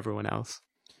hit everyone else.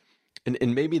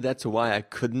 And maybe that's why I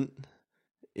couldn't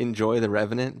enjoy The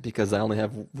Revenant, because I only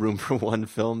have room for one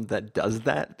film that does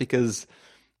that, because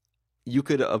you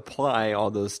could apply all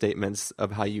those statements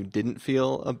of how you didn't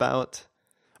feel about,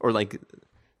 or like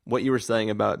what you were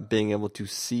saying about being able to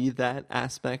see that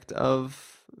aspect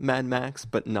of Mad Max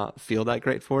but not feel that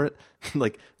great for it.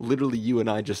 Like literally you and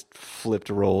I just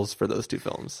flipped roles for those two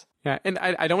films. Yeah, and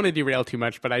I don't want to derail too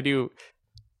much, but I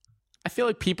feel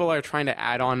like people are trying to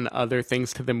add on other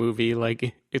things to the movie,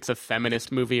 like it's a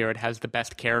feminist movie or it has the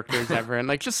best characters ever, and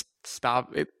like just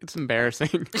stop. It's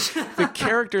embarrassing. The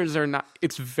characters are not,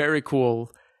 it's very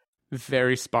cool,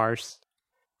 very sparse.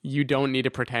 You don't need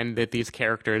to pretend that these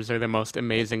characters are the most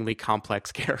amazingly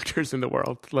complex characters in the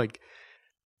world. Like,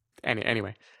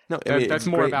 anyway. No, that's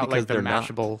more about like the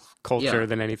Mashable culture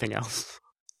than anything else.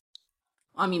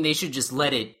 I mean, they should just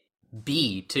let it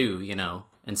be too,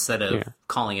 instead of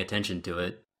calling attention to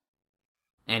it.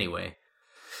 Anyway.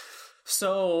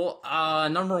 So,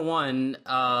 number one,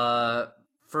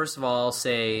 first of all, I'll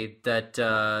say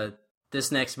that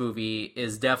this next movie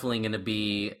is definitely going to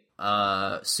be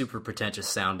super pretentious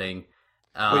sounding.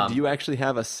 Wait, do you actually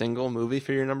have a single movie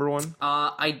for your number one?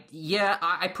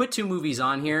 I put two movies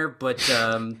on here, but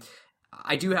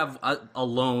I do have a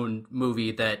lone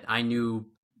movie that I knew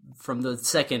from the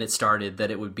second it started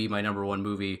that it would be my number one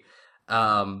movie.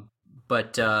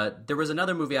 But there was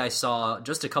another movie I saw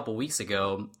just a couple weeks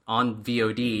ago on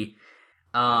VOD,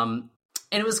 and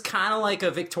it was kind of like a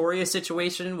Victoria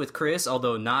situation with Chris,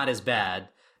 although not as bad,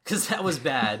 because that was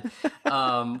bad,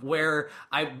 where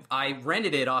I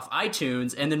rented it off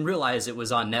iTunes and then realized it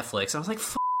was on Netflix. I was like,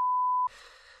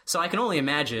 so I can only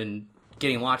imagine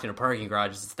getting locked in a parking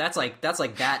garage. That's like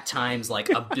that times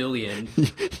like a billion.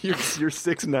 your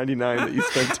 $6.99 that you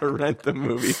spent to rent the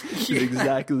movie is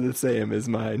exactly the same as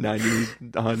my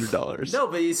 $100. No,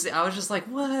 but you see, I was just like,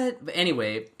 what? But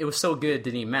anyway, it was so good,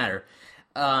 didn't even matter.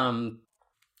 So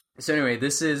anyway,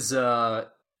 this is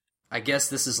I guess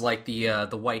this is like the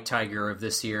White Tiger of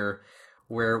this year,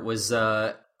 where it was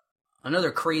another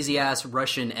crazy ass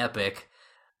Russian epic,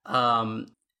 and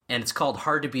it's called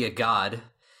Hard to Be a God.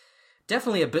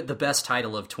 Definitely the best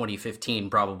title of 2015,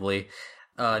 probably,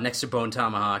 next to Bone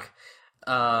Tomahawk.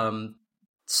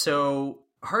 So,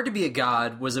 Hard to Be a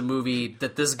God was a movie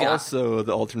that this guy... Also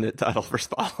the alternate title for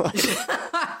Spotlight.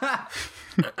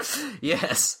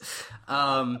 Yes.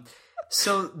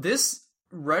 So, this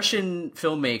Russian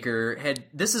filmmaker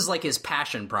this is like his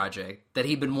passion project that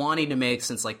he'd been wanting to make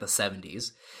since like the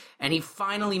 70s. And he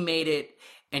finally made it.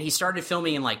 And he started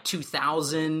filming in like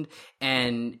 2000,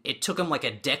 and it took him like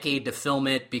a decade to film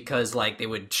it because like they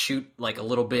would shoot like a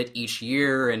little bit each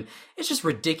year, and it's just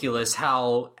ridiculous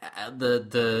how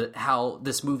how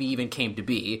this movie even came to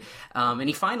be. And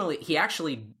he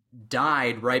actually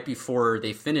died right before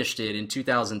they finished it in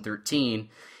 2013,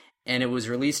 and it was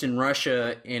released in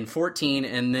Russia in 2014,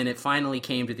 and then it finally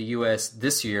came to the US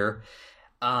this year.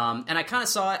 And I kind of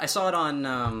saw it. I saw it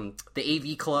on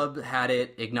the AV Club had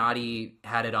it. Ignati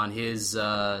had it on his.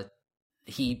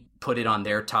 He put it on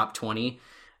their top 20.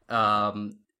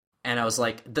 And I was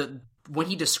like, when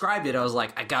he described it, I was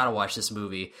like, I gotta watch this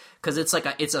movie because it's like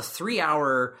it's a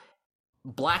 3-hour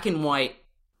black and white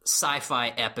sci-fi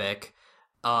epic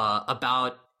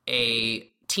about a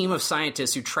team of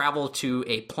scientists who travel to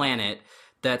a planet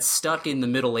that's stuck in the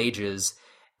Middle Ages.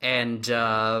 And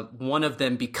one of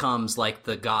them becomes like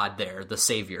the god there, the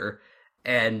savior,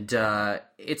 and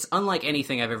it's unlike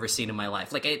anything I've ever seen in my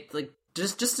life.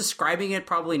 Just describing it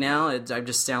probably now, I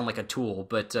just sound like a tool.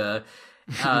 But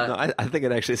No, I think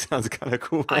it actually sounds kind of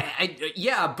cool.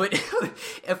 Yeah, but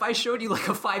if I showed you like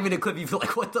a 5-minute clip, you'd be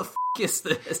like, "What the is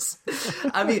this?"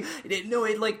 I mean,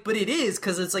 but it is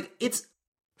because it's like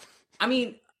I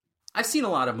mean, I've seen a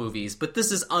lot of movies, but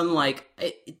this is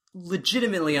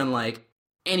legitimately unlike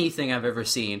anything I've ever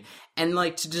seen. And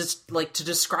to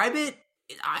describe it,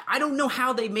 I don't know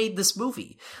how they made this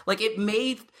movie. Like it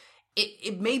made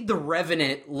The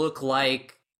Revenant look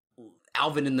like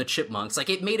Alvin and the Chipmunks. Like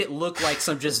it made it look like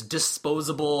some just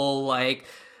disposable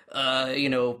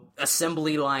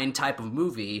assembly line type of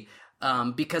movie.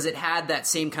 Because it had that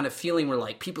same kind of feeling where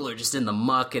like people are just in the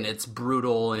muck and it's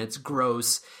brutal and it's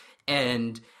gross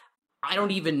and I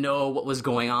don't even know what was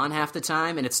going on half the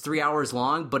time, and it's 3 hours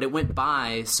long, but it went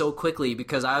by so quickly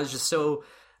because I was just so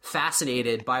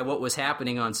fascinated by what was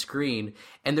happening on screen.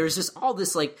 And there's just all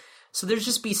this so there's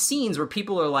just be scenes where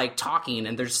people are like talking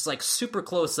and they're just like super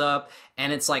close up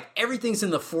and it's like everything's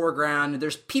in the foreground and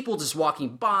there's people just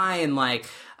walking by and like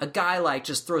a guy like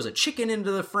just throws a chicken into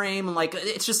the frame and like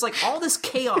it's just like all this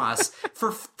chaos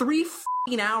for 3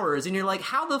 hours and you're like,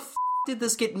 how the did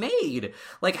this get made?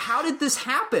 Like, how did this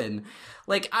happen?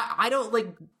 Like, I don't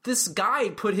like this guy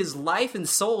put his life and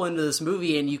soul into this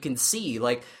movie and you can see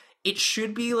like it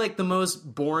should be like the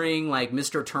most boring like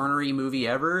Mr. Turner-y movie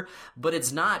ever, but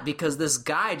it's not because this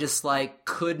guy just like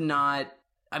could not.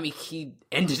 I mean, he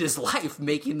ended his life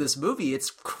making this movie. It's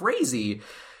crazy.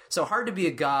 So Hard to Be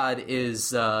a God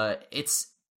is it's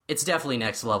definitely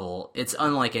next level. It's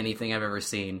unlike anything I've ever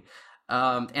seen.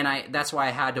 And that's why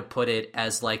I had to put it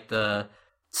as like the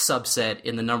subset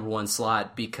in the number 1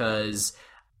 slot because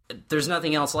there's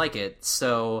nothing else like it.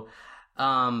 So,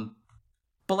 but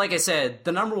like I said,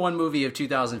 the number 1 movie of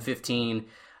 2015,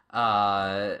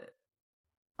 I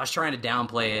was trying to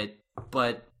downplay it,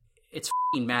 but it's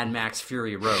f***ing Mad Max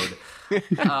Fury Road.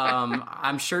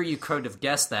 I'm sure you could have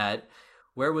guessed that.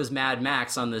 Where was Mad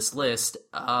Max on this list?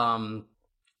 I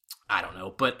don't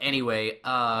know. But anyway,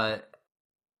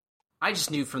 I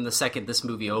just knew from the second this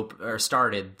movie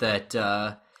started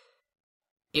that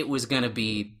it was going to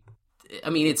be. I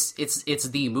mean, it's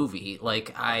the movie.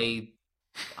 Like I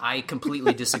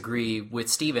completely disagree with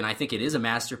Steven. I think it is a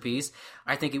masterpiece.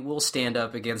 I think it will stand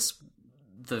up against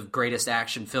the greatest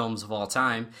action films of all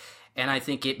time, and I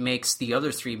think it makes the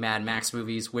other 3 Mad Max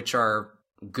movies, which are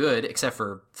good except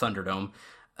for Thunderdome.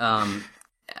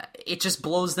 It just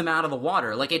blows them out of the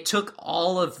water. Like it took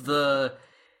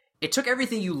It took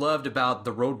everything you loved about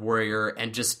The Road Warrior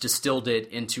and just distilled it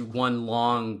into one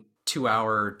long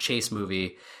 2-hour chase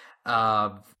movie.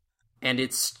 And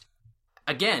it's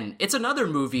another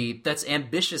movie that's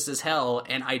ambitious as hell,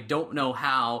 and I don't know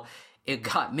how it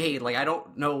got made. Like, I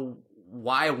don't know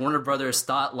why Warner Brothers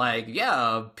thought, like,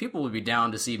 yeah, people would be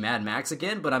down to see Mad Max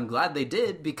again, but I'm glad they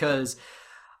did because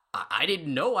I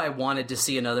didn't know I wanted to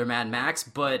see another Mad Max,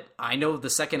 but I know the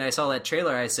second I saw that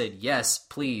trailer, I said, yes,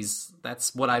 please.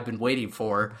 That's what I've been waiting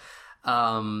for.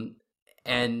 And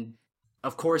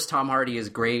of course, Tom Hardy is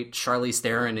great. Charlize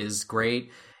Theron is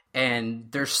great.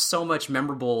 And there's so much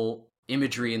memorable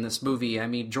imagery in this movie. I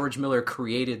mean, George Miller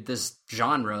created this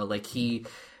genre.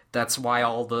 That's why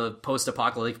all the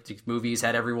post-apocalyptic movies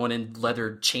had everyone in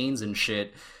leather chains and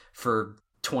shit for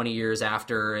 20 years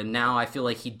after. And now I feel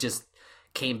like he just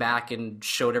came back and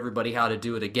showed everybody how to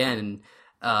do it again,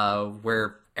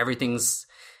 where everything's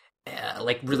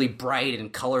like really bright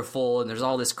and colorful and there's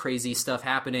all this crazy stuff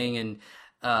happening.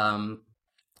 And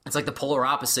it's like the polar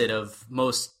opposite of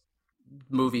most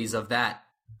movies of that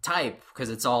type, because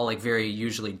it's all like very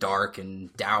usually dark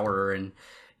and dour and,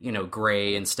 you know,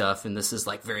 gray and stuff. And this is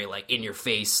like very like in your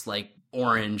face, like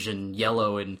orange and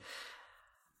yellow. And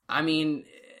I mean,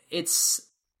 it's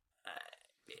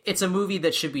a movie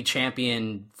that should be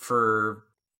championed for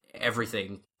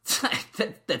everything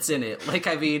that's in it. Like,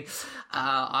 I mean,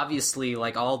 obviously,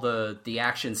 like all the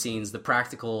action scenes, the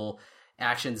practical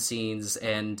action scenes,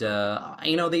 and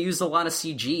you know, they used a lot of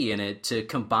CG in it to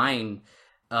combine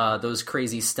those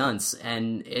crazy stunts,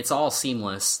 and it's all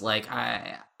seamless. Like,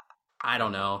 I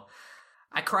don't know.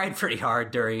 I cried pretty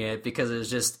hard during it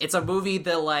because it's a movie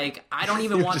that, like, I don't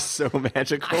even want. Just so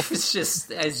magical. It's just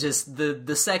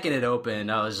the second it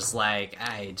opened, I was just like,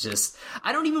 I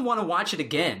don't even want to watch it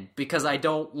again because I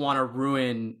don't want to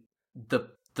ruin the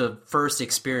first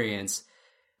experience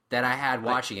that I had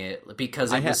watching it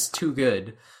because it was too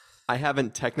good. I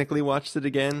haven't technically watched it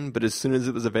again, but as soon as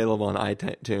it was available on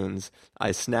iTunes,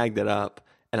 I snagged it up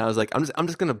and I was like, I'm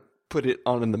just gonna put it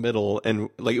on in the middle, and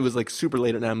like it was like super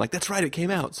late at night. I'm like, that's right, it came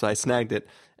out. So I snagged it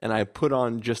and I put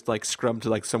on just like Scrub to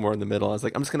like somewhere in the middle. I was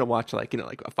like, I'm just gonna watch like, you know,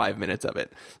 like 5 minutes of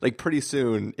it. Like pretty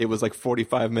soon it was like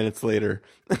 45 minutes later,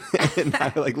 and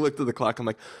I like looked at the clock. I'm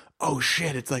like, oh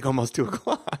shit, it's like almost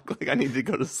 2:00. Like I need to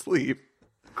go to sleep.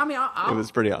 I mean, it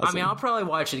was pretty awesome. I mean, I'll probably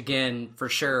watch it again for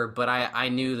sure, but I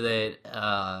knew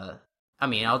that. I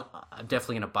mean, I'm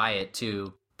definitely gonna buy it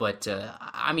too. But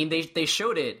I mean, they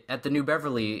showed it at the New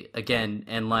Beverly again,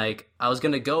 and like I was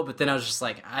gonna go, but then I was just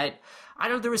like, I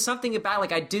don't. There was something about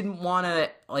like I didn't want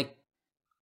to like.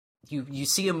 You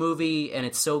see a movie and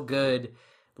it's so good,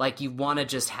 like you want to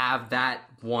just have that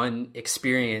one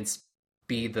experience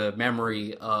be the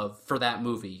memory of for that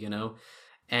movie, you know,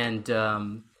 and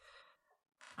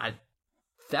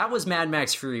that was Mad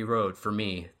Max Fury Road for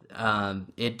me.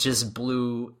 It just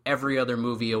blew every other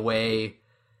movie away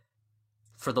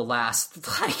for the last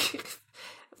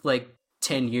like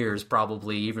 10 years,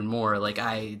 probably even more. Like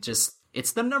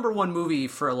it's the number one movie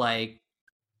for like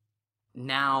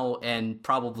now and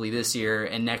probably this year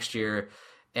and next year.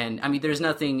 And I mean, there's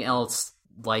nothing else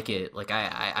like it. Like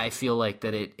I feel like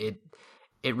that it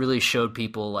really showed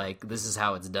people like this is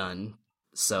how it's done.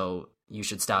 So you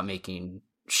should stop making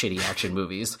shitty action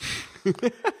movies.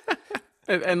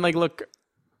 And like, look,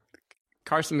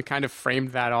 Carson kind of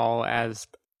framed that all as,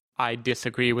 I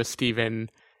disagree with Steven.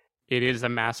 It is a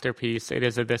masterpiece. It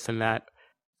is a this and that.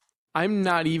 I'm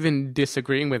not even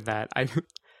disagreeing with that.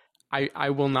 I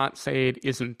will not say it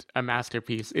isn't a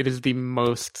masterpiece. It is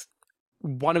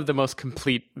one of the most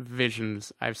complete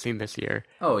visions I've seen this year.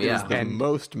 Oh yeah, it is the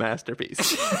most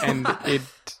masterpiece. And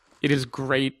it is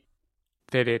great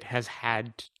that it has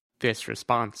had this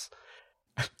response.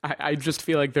 I just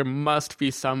feel like there must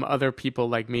be some other people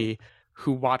like me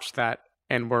who watched that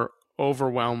and were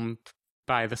overwhelmed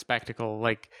by the spectacle,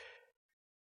 like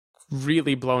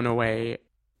really blown away,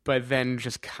 but then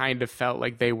just kind of felt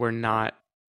like they were not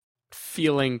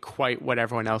feeling quite what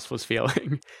everyone else was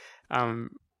feeling.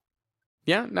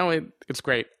 It's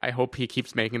great. I hope he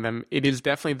keeps making them. It is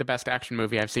definitely the best action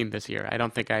movie I've seen this year. I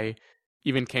don't think I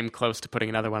even came close to putting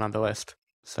another one on the list.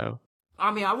 So,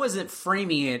 I mean, I wasn't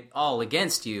framing it all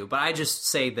against you, but I just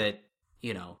say that,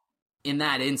 you know, in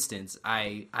that instance,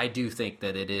 I do think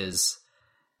that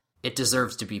it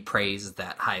deserves to be praised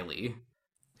that highly.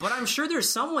 But I'm sure there's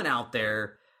someone out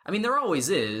there, I mean, there always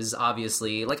is,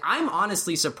 obviously. Like, I'm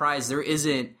honestly surprised there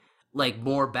isn't, like,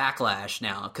 more backlash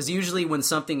now. Because usually when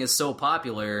something is so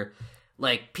popular,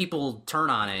 like, people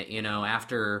turn on it, you know,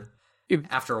 after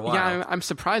a while. Yeah, I'm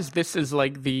surprised this is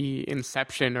like the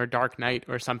Inception or Dark Knight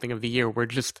or something of the year where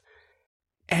just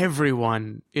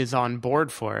everyone is on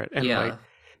board for it. And like,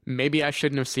 maybe I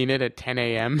shouldn't have seen it at 10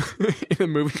 a.m. in a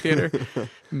movie theater.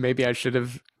 Maybe I should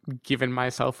have given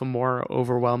myself a more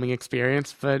overwhelming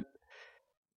experience, but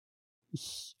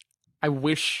I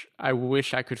wish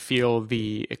I could feel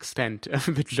the extent of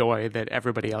the joy that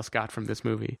everybody else got from this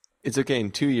movie. It's okay.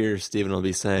 In 2 years, Steven will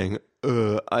be saying,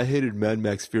 I hated Mad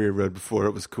Max Fury Road before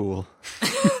it was cool.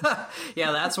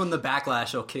 Yeah, that's when the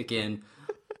backlash will kick in.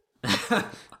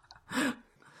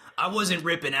 I wasn't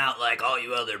ripping out like all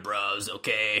you other bros,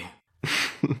 okay?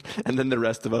 And then the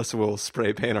rest of us will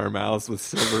spray paint our mouths with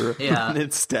silver and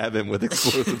then stab him with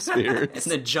explosive spears.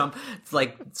 And then jump,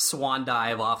 like, swan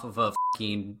dive off of a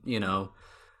fucking, you know.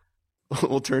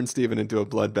 We'll turn Steven into a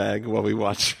blood bag while we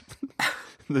watch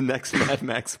the next Mad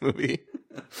Max movie.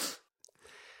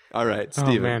 All right,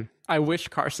 Steven. Oh, man. I wish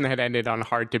Carson had ended on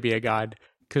Hard to Be a God,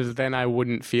 because then I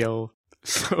wouldn't feel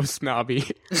so snobby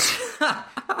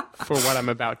for what I'm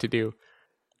about to do.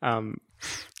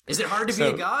 Is it hard to be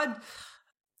a god?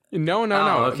 No.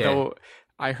 Okay. Though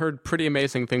I heard pretty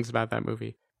amazing things about that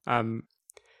movie.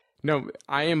 No,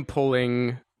 I am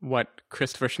pulling what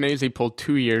Christopher Schnese pulled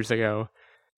 2 years ago,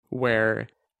 where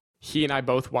he and I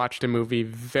both watched a movie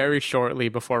very shortly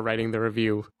before writing the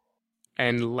review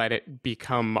and let it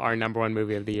become our number one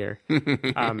movie of the year.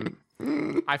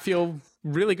 I feel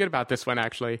really good about this one,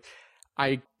 actually.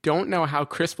 I don't know how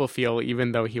Chris will feel,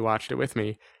 even though he watched it with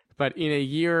me. But in a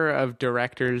year of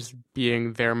directors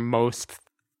being their most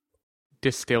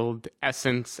distilled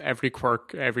essence, every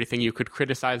quirk, everything you could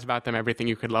criticize about them, everything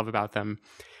you could love about them,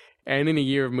 and in a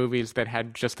year of movies that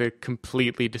had just a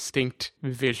completely distinct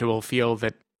visual feel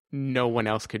that no one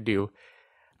else could do,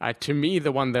 to me,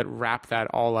 the one that wrapped that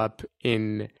all up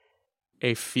in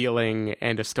a feeling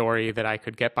and a story that I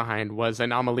could get behind was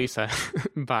Anomalisa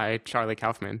by Charlie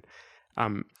Kaufman.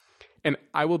 And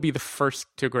I will be the first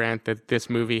to grant that this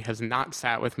movie has not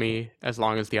sat with me as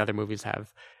long as the other movies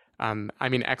have. I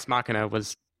mean, Ex Machina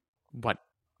was,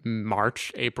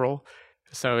 March, April?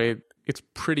 So it's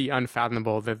pretty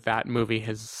unfathomable that movie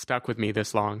has stuck with me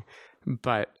this long.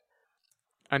 But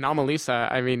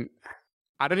Anomalisa, I mean,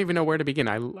 I don't even know where to begin.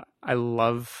 I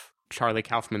love Charlie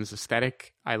Kaufman's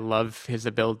aesthetic. I love his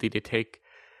ability to take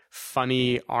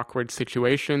funny, awkward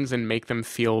situations and make them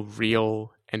feel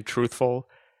real and truthful.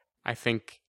 I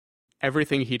think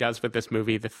everything he does with this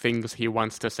movie, the things he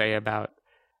wants to say about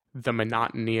the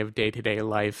monotony of day-to-day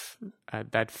life,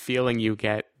 that feeling you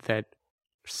get that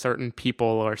certain people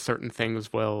or certain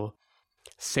things will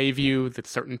save you, that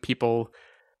certain people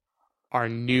are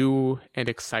new and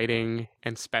exciting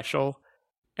and special,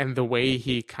 and the way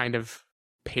he kind of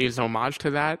pays homage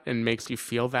to that and makes you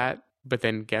feel that, but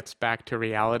then gets back to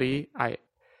reality. I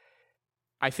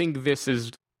think this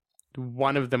is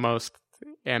one of the most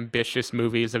ambitious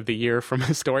movies of the year from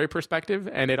a story perspective,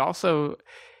 and it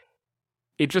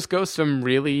just goes some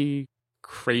really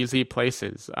crazy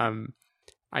places.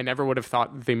 I never would have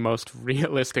thought the most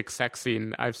realistic sex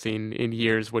scene I've seen in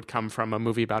years would come from a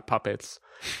movie about puppets.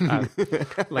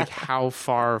 Like, how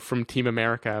far from Team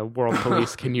America, World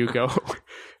Police can you go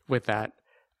with that?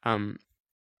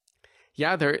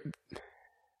 Yeah, there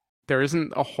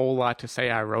isn't a whole lot to say.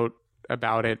 I wrote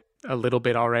about it a little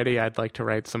bit already. I'd like to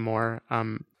write some more.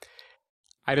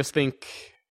 I just think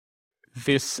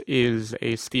this is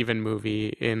a Steven movie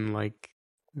in like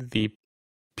the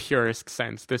purest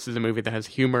sense. This is a movie that has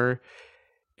humor,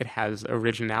 it has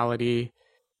originality,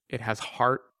 it has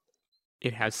heart,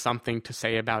 it has something to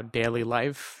say about daily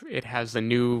life, it has a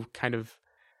new kind of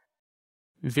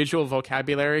visual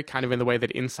vocabulary, kind of in the way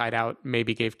that Inside Out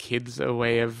maybe gave kids a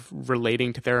way of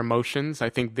relating to their emotions. I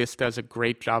think this does a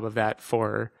great job of that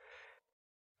for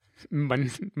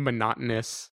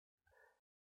monotonous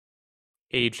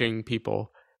aging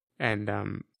people. And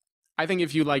I think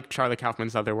if you like Charlie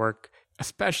Kaufman's other work,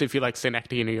 especially if you like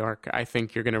Synecdoche, New York, I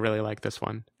think you're going to really like this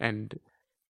one. And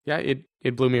yeah,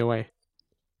 it blew me away.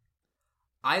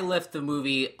 I left the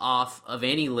movie off of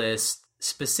any list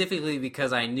specifically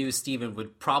because I knew Steven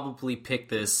would probably pick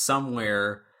this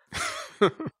somewhere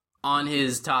on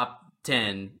his top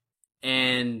 10.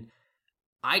 And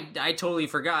I totally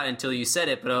forgot until you said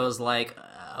it, but I was like,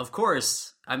 of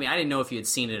course. I mean, I didn't know if you had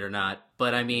seen it or not,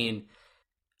 but I mean,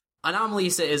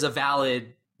 Anomalisa is a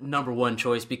valid number one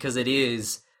choice because it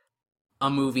is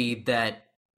a movie that,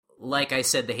 like I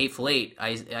said, The Hateful Eight,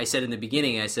 I said in the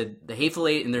beginning, I said The Hateful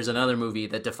Eight, and there's another movie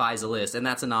that defies the list, and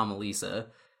that's Anomalisa,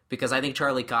 because I think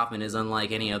Charlie Kaufman is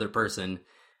unlike any other person.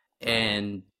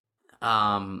 And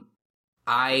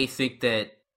I think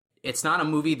that it's not a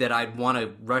movie that I'd want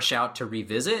to rush out to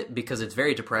revisit because it's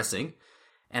very depressing.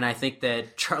 And I think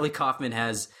that Charlie Kaufman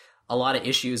has a lot of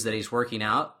issues that he's working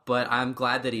out, but I'm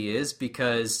glad that he is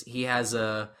because he has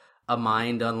a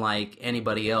mind unlike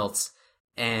anybody else.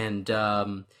 And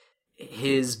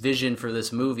his vision for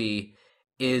this movie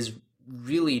is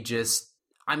really just,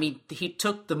 I mean, he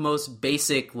took the most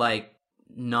basic, like,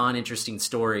 non-interesting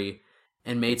story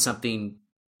and made something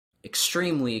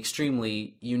extremely,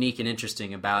 extremely unique and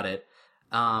interesting about it.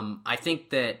 I think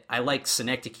that I like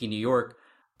Synecdoche, New York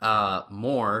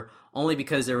more, only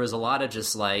because there was a lot of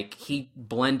just, like, he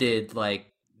blended, like,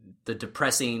 the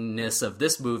depressingness of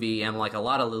this movie and, like, a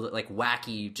lot of, like,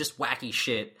 wacky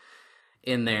shit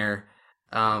in there.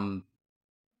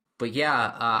 But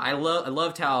yeah, I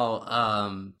loved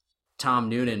how Tom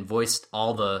Noonan voiced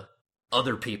all the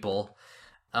other people,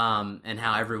 and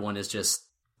how everyone is just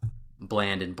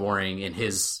bland and boring in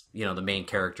his, the main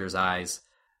character's eyes.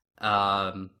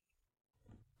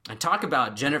 And talk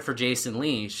about Jennifer Jason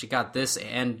Leigh. She got this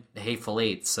and Hateful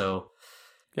Eight, so...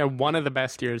 Yeah, one of the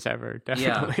best years ever,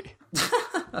 definitely.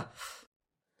 Yeah.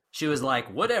 She was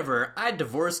like, whatever, I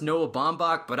divorced Noah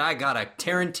Baumbach, but I got a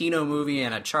Tarantino movie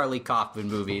and a Charlie Kaufman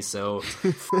movie, so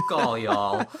fuck all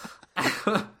y'all.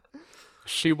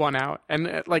 She won out.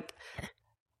 And,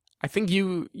 I think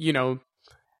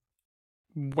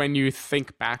when you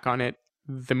think back on it,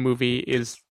 the movie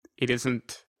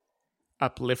isn't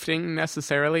uplifting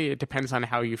necessarily. It depends on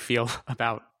how you feel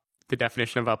about the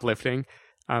definition of uplifting.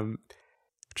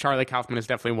 Charlie Kaufman is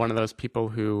definitely one of those people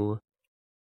who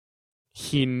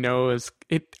he knows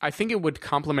it. I think it would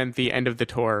complement the end of the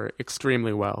tour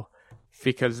extremely well,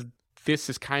 because this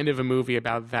is kind of a movie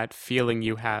about that feeling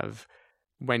you have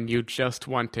when you just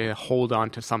want to hold on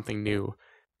to something new,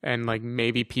 and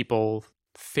maybe people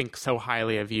think so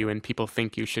highly of you and people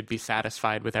think you should be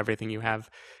satisfied with everything you have,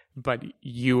 but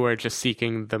you are just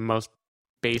seeking the most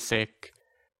basic,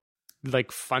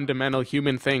 fundamental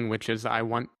human thing, which is I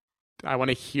want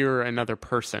to hear another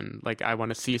person. I want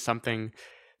to see something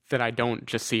that I don't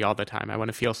just see all the time. I want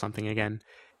to feel something again.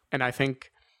 And I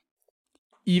think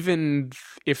even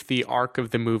if the arc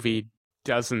of the movie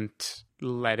doesn't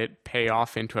let it pay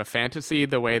off into a fantasy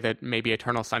the way that maybe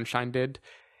Eternal Sunshine did.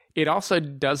 It also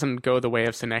doesn't go the way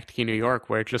of Synecdoche, New York,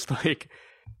 where it just like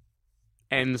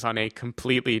ends on a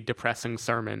completely depressing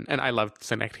sermon. And I loved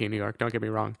Synecdoche, New York, don't get me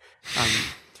wrong.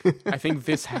 I think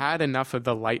this had enough of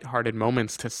the lighthearted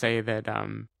moments to say that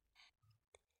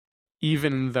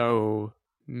even though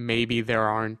maybe there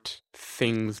aren't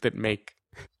things that make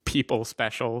people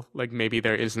special, like maybe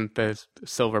there isn't the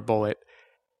silver bullet,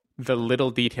 the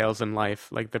little details in life,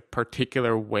 like the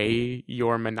particular way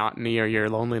your monotony or your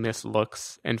loneliness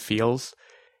looks and feels,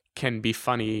 can be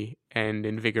funny and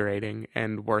invigorating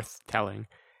and worth telling.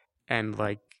 And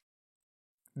like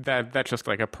that's just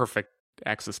like a perfect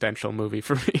existential movie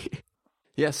for me.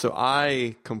 Yeah, so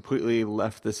I completely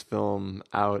left this film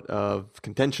out of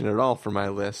contention at all for my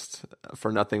list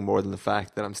for nothing more than the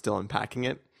fact that I'm still unpacking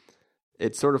it.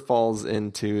 It sort of falls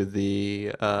into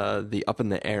the up in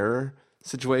the air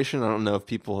situation. I don't know if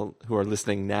people who are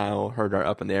listening now heard our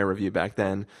Up in the Air review back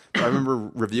then, but I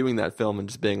remember reviewing that film and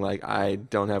just being like, I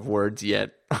don't have words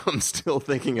yet. I'm still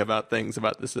thinking about things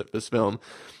about this film.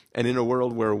 And in a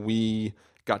world where we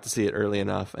got to see it early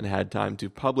enough and had time to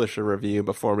publish a review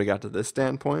before we got to this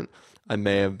standpoint, I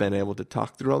may have been able to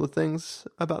talk through all the things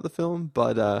about the film,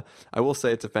 but I will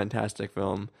say it's a fantastic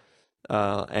film,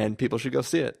 and people should go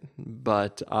see it.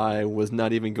 But I was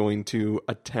not even going to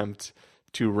attempt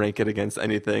to rank it against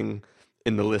anything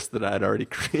in the list that I had already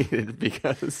created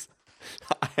because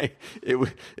it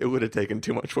would have taken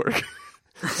too much work.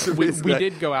 So we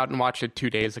did go out and watch it 2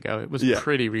 days ago. It was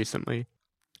pretty recently.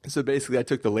 So basically, I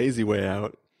took the lazy way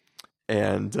out,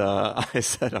 and I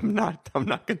said I'm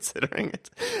not considering it.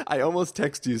 I almost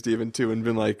texted you, Stephen, too, and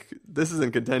been like, "This is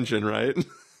in contention, right?"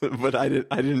 But I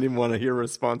didn't even want to hear a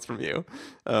response from you.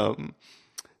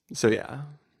 So yeah,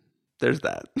 there's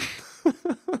that.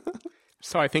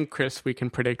 So I think, Chris, we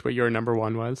can predict what your number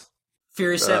one was.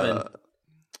 Fury 7.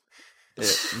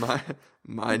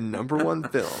 My number one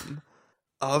film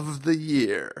of the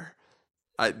year.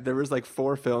 There was like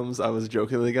 4 films I was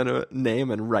jokingly going to name,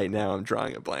 and right now I'm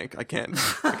drawing a blank. I can't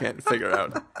figure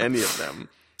out any of them.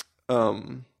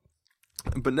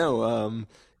 But no,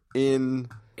 in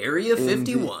Area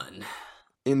 51.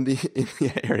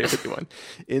 Area 51.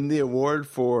 In the award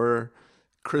for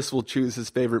Chris will choose his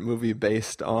favorite movie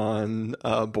based on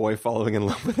a boy falling in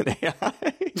love with an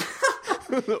AI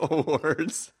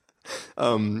awards.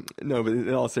 No, but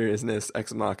in all seriousness,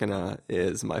 Ex Machina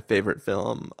is my favorite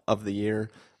film of the year.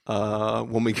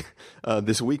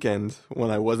 This weekend,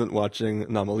 when I wasn't watching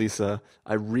Anomalisa,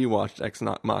 I rewatched Ex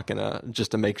Machina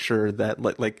just to make sure that,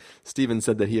 like Steven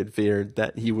said that he had feared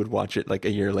that he would watch it like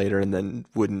a year later and then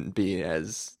wouldn't be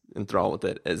as enthralled with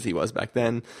it as he was back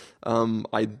then.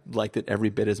 I liked it every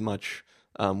bit as much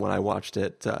when I watched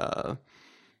it.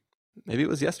 Maybe it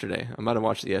was yesterday. I might have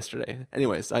watched it yesterday.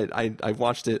 Anyways, I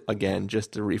watched it again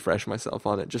just to refresh myself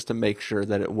on it, just to make sure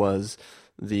that it was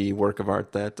the work of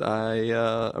art that I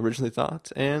originally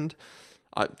thought. And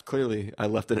clearly, I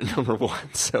left it at number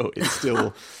 1, so it's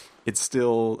still.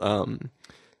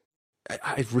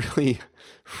 I really,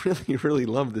 really, really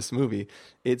love this movie.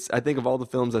 I think of all the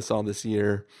films I saw this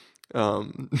year,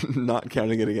 not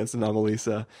counting it against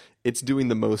Anomalisa, it's doing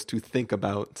the most to think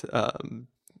about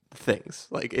things.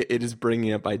 Like it is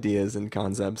bringing up ideas and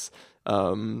concepts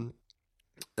that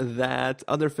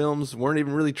other films weren't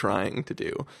even really trying to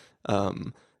do.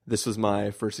 This was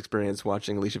my first experience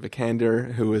watching Alicia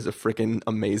Vikander, who is a freaking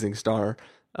amazing star.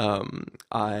 And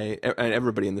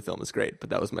everybody in the film is great, but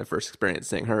that was my first experience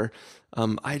seeing her.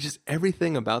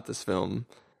 Everything about this film,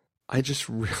 I just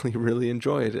really, really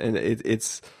enjoyed, and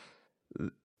it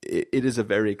is a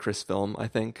very Chris film, I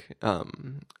think.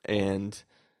 And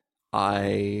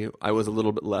I was a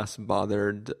little bit less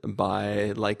bothered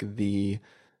by the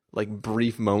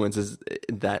brief moments as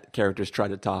that characters try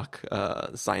to talk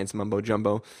science mumbo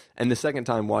jumbo. And the second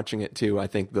time watching it too, I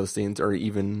think those scenes are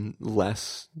even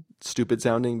less stupid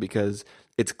sounding because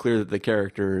it's clear that the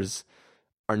characters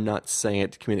are not saying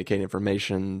it to communicate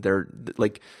information. They're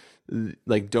like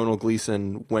Donald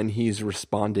Gleason, when he's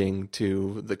responding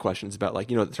to the questions about what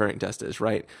the Turing test is,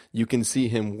 right? You can see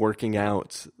him working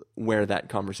out where that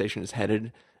conversation is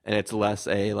headed. And it's less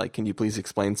can you please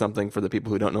explain something for the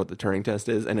people who don't know what the Turing test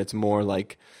is? And it's more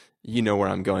like, you know where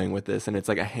I'm going with this. And it's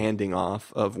like a handing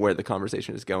off of where the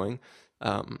conversation is going.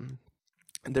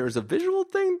 There's a visual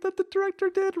thing that the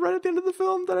director did right at the end of the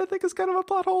film that I think is kind of a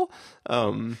plot hole.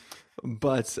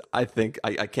 But I think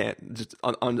I can't just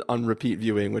on repeat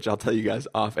viewing, which I'll tell you guys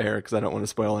off air because I don't want to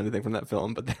spoil anything from that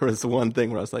film. But there was one thing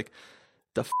where I was like,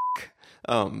 the f***?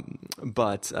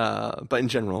 But in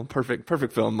general,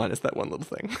 perfect film minus that one little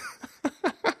thing.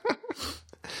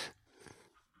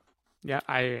 Yeah,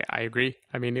 I agree.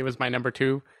 I mean, it was my number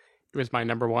 2. It was my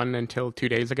number 1 until 2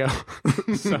 days ago.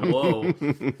 So, Whoa.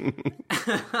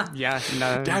 yeah,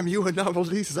 no, Damn you,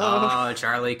 Anomalisa. Oh,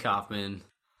 Charlie Kaufman.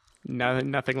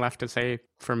 nothing left to say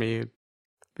for me.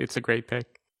 It's a great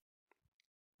pick.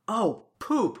 Oh,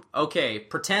 poop. Okay,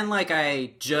 pretend like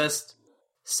I just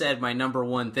said my number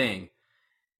 1 thing.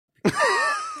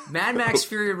 Mad Max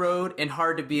Fury Road and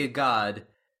Hard to Be a God.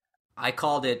 I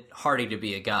called it Hardy to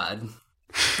Be a God.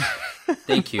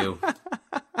 Thank you.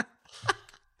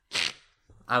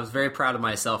 I was very proud of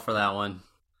myself for that one.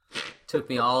 Took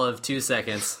me all of 2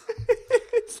 seconds.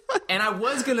 And I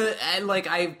was gonna,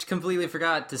 I completely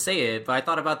forgot to say it, but I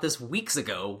thought about this weeks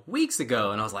ago,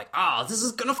 and I was like, oh, this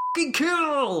is gonna fucking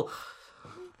kill!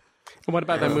 What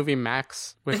about that movie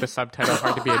Max with the subtitle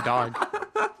Hard to Be a Dog?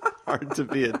 Hard to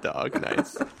Be a Dog,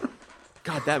 nice.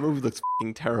 God, that movie looks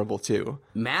fucking terrible too.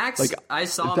 Max? I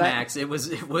saw Max. It was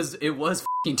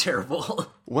fucking terrible.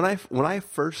 When I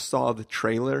first saw the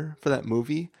trailer for that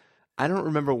movie, I don't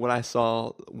remember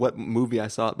what movie I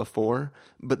saw it before,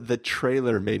 but the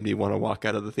trailer made me want to walk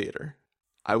out of the theater.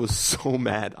 I was so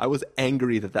mad. I was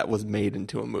angry that was made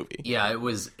into a movie. Yeah, it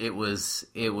was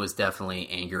definitely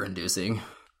anger inducing.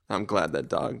 I'm glad that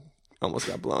dog almost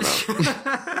got blown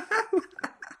up.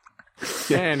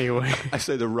 Anyway, I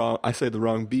say the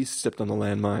wrong beast stepped on the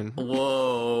landmine.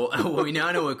 Whoa. Well, we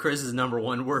now know what Chris's number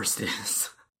 1 worst is.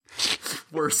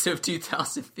 Worst of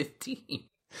 2015.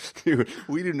 Dude,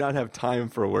 we do not have time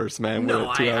for worse, man. We're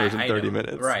at 2 hours and 30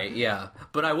 minutes. Right, yeah.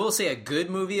 But I will say a good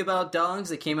movie about dogs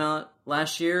that came out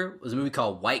last year was a movie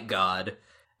called White God.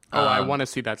 Oh, I want to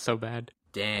see that so bad.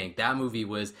 Dang, that movie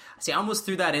was... See, I almost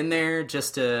threw that in there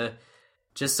just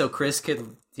so Chris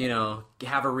could,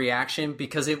 have a reaction,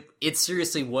 because it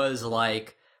seriously was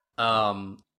like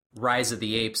Rise of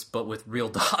the Apes, but with real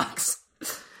dogs.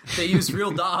 They used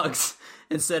real dogs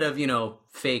instead of,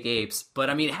 fake apes. But,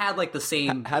 I mean, it had, like, the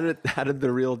same... How did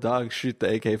the real dog shoot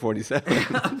the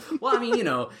AK-47? Well, I mean,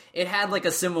 it had, like,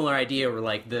 a similar idea where,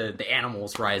 like, the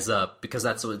animals rise up, because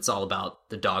that's what it's all about,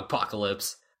 the dog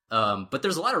apocalypse. But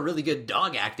there's a lot of really good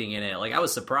dog acting in it. Like, I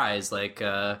was surprised. Like,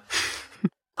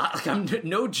 I'm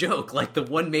no joke. Like, the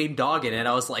one main dog in it,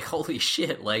 I was like, holy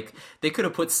shit. Like, they could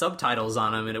have put subtitles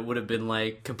on him and it would have been,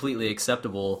 like, completely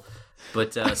acceptable.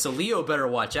 But, so Leo better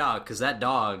watch out, because that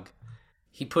dog,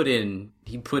 he put in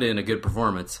a good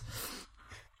performance.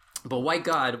 But White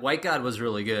God was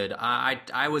really good.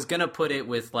 I was gonna put it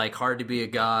with, like, Hard to Be a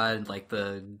God, like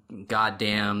the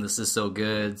goddamn, this is so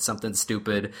good, something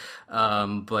stupid.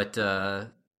 But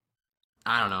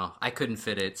I don't know. I couldn't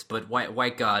fit it. But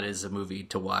White God is a movie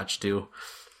to watch too.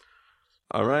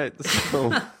 All right.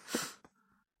 So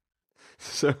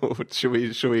should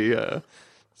we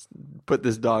put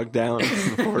this dog down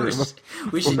before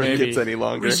it gets any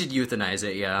longer? We should euthanize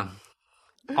it. Yeah.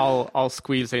 I'll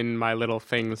squeeze in my little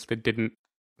things that didn't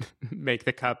make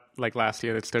the cup like last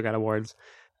year that still got awards.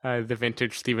 The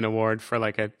Vintage Steven Award for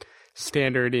like a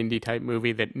standard indie type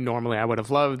movie that normally I would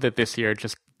have loved, that this year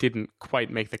just didn't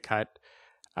quite make the cut.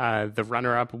 The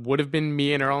runner-up would have been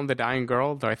Me and Earl and the Dying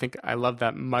Girl, though I think I loved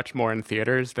that much more in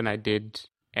theaters than I did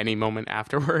any moment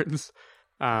afterwards.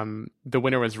 The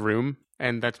winner was Room,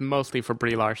 and that's mostly for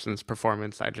Brie Larson's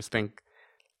performance. I just think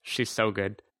she's so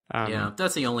good. Yeah,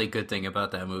 that's the only good thing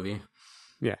about that movie.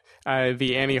 Yeah.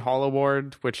 The Annie Hall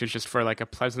Award, which is just for like a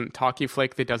pleasant talkie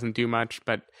flick that doesn't do much,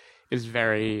 but is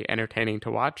very entertaining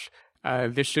to watch.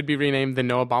 This should be renamed the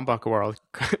Noah Baumbach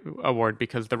Award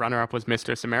because the runner-up was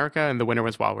Mistress America and the winner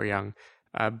was While We're Young.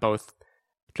 Both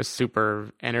just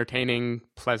super entertaining,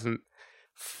 pleasant,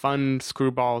 fun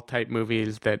screwball-type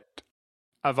movies that,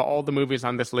 of all the movies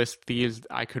on this list, these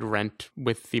I could rent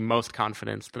with the most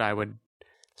confidence that I would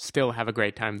still have a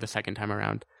great time the second time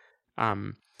around.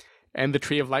 And the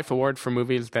Tree of Life Award for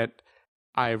movies that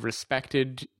I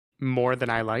respected more than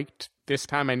I liked. This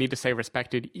time I need to say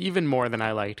respected even more than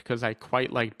I liked, because I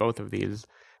quite liked both of these.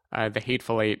 The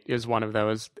Hateful Eight is one of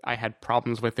those. I had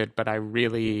problems with it, but I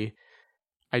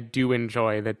do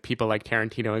enjoy that people like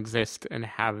Tarantino exist and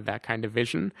have that kind of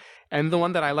vision. And the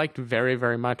one that I liked very,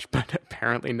 very much, but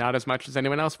apparently not as much as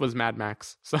anyone else, was Mad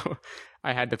Max. So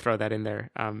I had to throw that in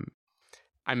there.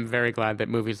 I'm very glad that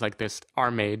movies like this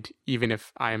are made, even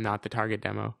if I am not the target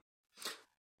demo.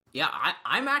 Yeah,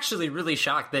 I'm actually really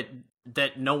shocked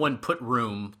that no one put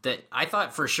Room. That I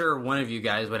thought for sure one of you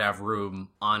guys would have Room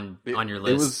on your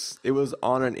list. It was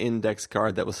on an index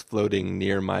card that was floating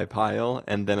near my pile,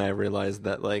 and then I realized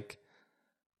that like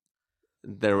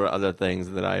there were other things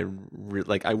that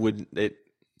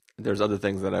there's other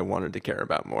things that I wanted to care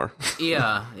about more.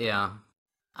 Yeah.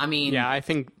 I mean, I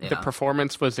think the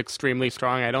performance was extremely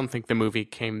strong. I don't think the movie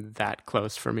came that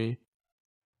close for me.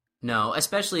 No,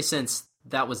 especially since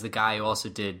that was the guy who also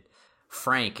did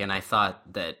Frank, and I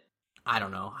thought that, I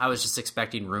don't know, I was just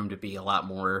expecting Room to be a lot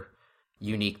more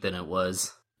unique than it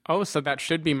was. Oh, so that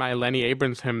should be my Lenny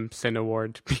Abramson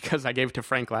award, because I gave it to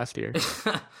Frank last year.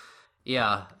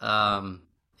 Yeah,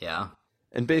 yeah.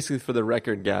 And basically, for the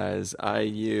record, guys, I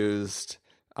used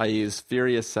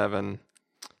Furious 7,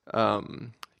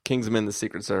 Kingsman: The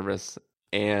Secret Service,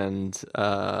 and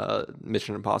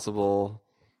Mission Impossible,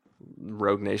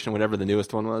 Rogue Nation, whatever the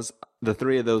newest one was. The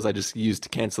three of those I just used to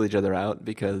cancel each other out,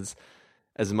 because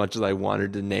as much as I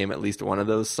wanted to name at least one of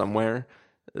those somewhere,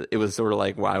 it was sort of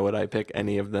like, why would I pick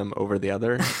any of them over the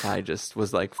other? I just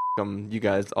was like, F them, you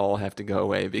guys all have to go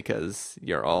away, because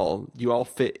you all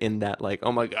fit in that, like,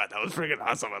 oh my god, that was freaking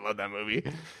awesome, I love that movie,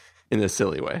 in a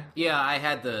silly way. Yeah, I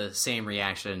had the same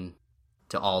reaction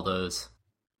to all those.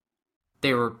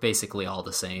 They were basically all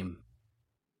the same.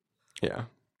 Yeah.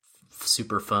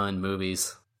 Super fun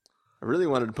movies. I really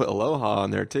wanted to put Aloha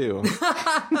on there too.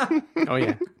 Oh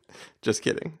yeah. Just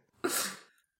kidding.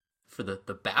 For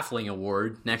the baffling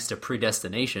award next to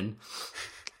Predestination.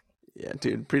 Yeah,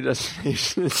 dude,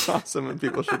 Predestination is awesome and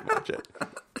people should watch it.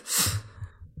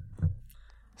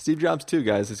 Steve Jobs too,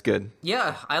 guys, it's good.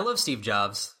 Yeah, I love Steve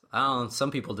Jobs. I don't know, some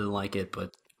people didn't like it,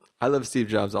 but I love Steve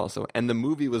Jobs also, and the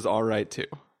movie was all right too.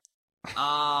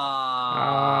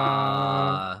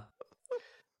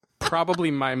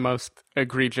 Probably my most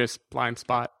egregious blind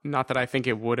spot. Not that I think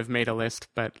it would have made a list,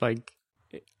 but like,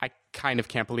 I kind of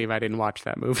can't believe I didn't watch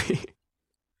that movie.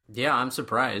 Yeah, I'm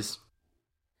surprised.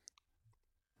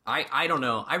 I don't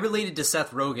know. I related to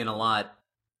Seth Rogen a lot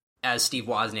as Steve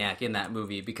Wozniak in that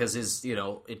movie, because his,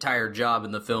 entire job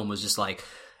in the film was just like,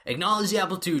 acknowledge the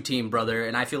Apple II team, brother.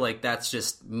 And I feel like that's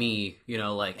just me,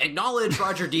 like, acknowledge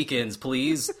Roger Deakins,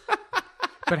 please.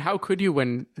 But how could you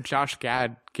when Josh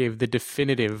Gad gave the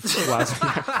definitive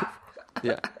Wozniak?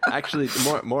 Yeah, actually,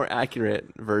 more accurate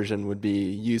version would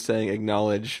be you saying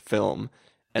acknowledge film.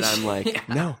 And I'm like, yeah.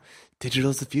 No,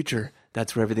 digital's the future.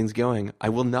 That's where everything's going. I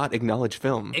will not acknowledge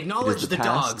film. Acknowledge the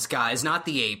dogs, guys, not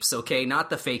the apes, okay? Not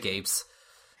the fake apes.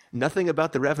 Nothing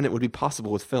about The Revenant would be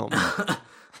possible with film.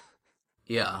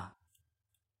 Yeah.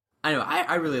 I know,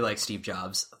 I really like Steve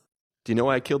Jobs. Do you know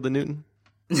why I killed the Newton?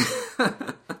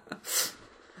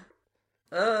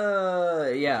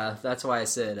 Yeah, that's why I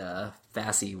said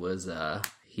Fassi was,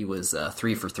 he was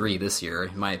 3 for 3 this year,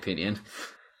 in my opinion.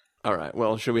 All right,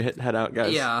 well, should we head out,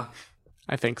 guys? Yeah.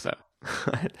 I think so.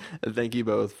 Thank you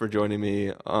both for joining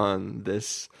me on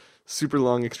this super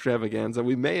long extravaganza.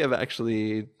 We may have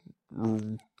actually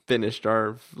finished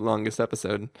our longest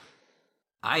episode.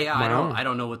 Wow. I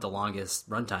don't know what the longest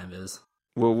runtime is.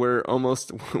 Well, we're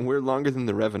longer than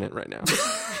The Revenant right now.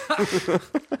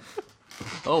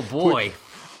 Oh boy.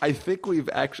 I think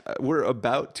we're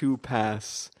about to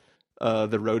pass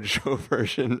the Roadshow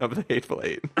version of The Hateful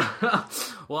Eight.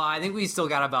 Well, I think we still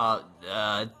got about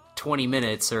 20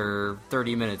 minutes or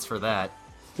 30 minutes for that.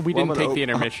 We didn't take the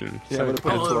intermission. Yeah, I'm going to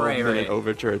put a 12-minute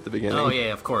overture at the beginning. Oh,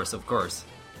 yeah, of course.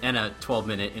 And a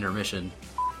 12-minute intermission.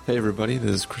 Hey, everybody,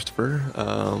 this is Christopher.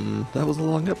 That was a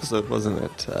long episode, wasn't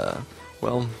it?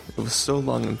 Well, it was so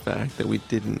long, in fact, that we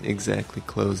didn't exactly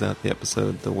close out the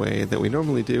episode the way that we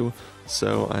normally do,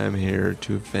 so I am here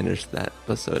to finish that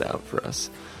episode out for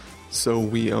us. So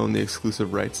we own the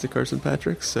exclusive rights to Carson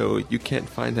Patrick, so you can't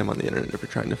find him on the internet if you're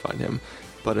trying to find him.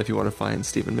 But if you want to find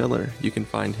Stephen Miller, you can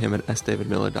find him at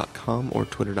sdavidmiller.com or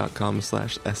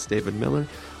twitter.com/sdavidmiller.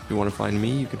 If you want to find me,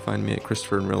 you can find me at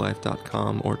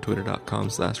christopherinreallife.com or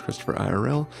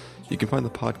twitter.com/christopherirl. You can find the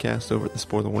podcast over at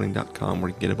thespoilerwarning.com, where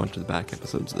you can get a bunch of the back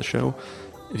episodes of the show.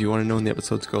 If you want to know when the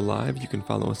episodes go live, you can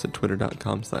follow us at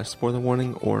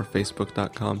twitter.com/spoilerwarning or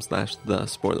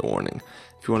facebook.com/thespoilerwarning.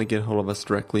 If you want to get a hold of us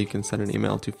directly, you can send an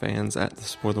email to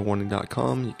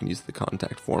fans@thespoilerwarning.com. You can use the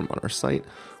contact form on our site,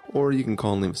 or you can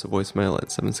call and leave us a voicemail at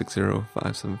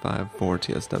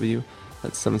 760-575-4TSW.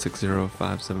 That's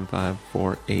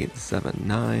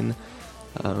 760-575-4879.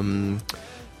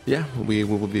 Yeah, we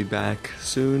will be back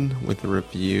soon with a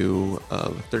review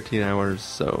of 13 Hours,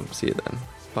 so see you then.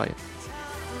 Bye.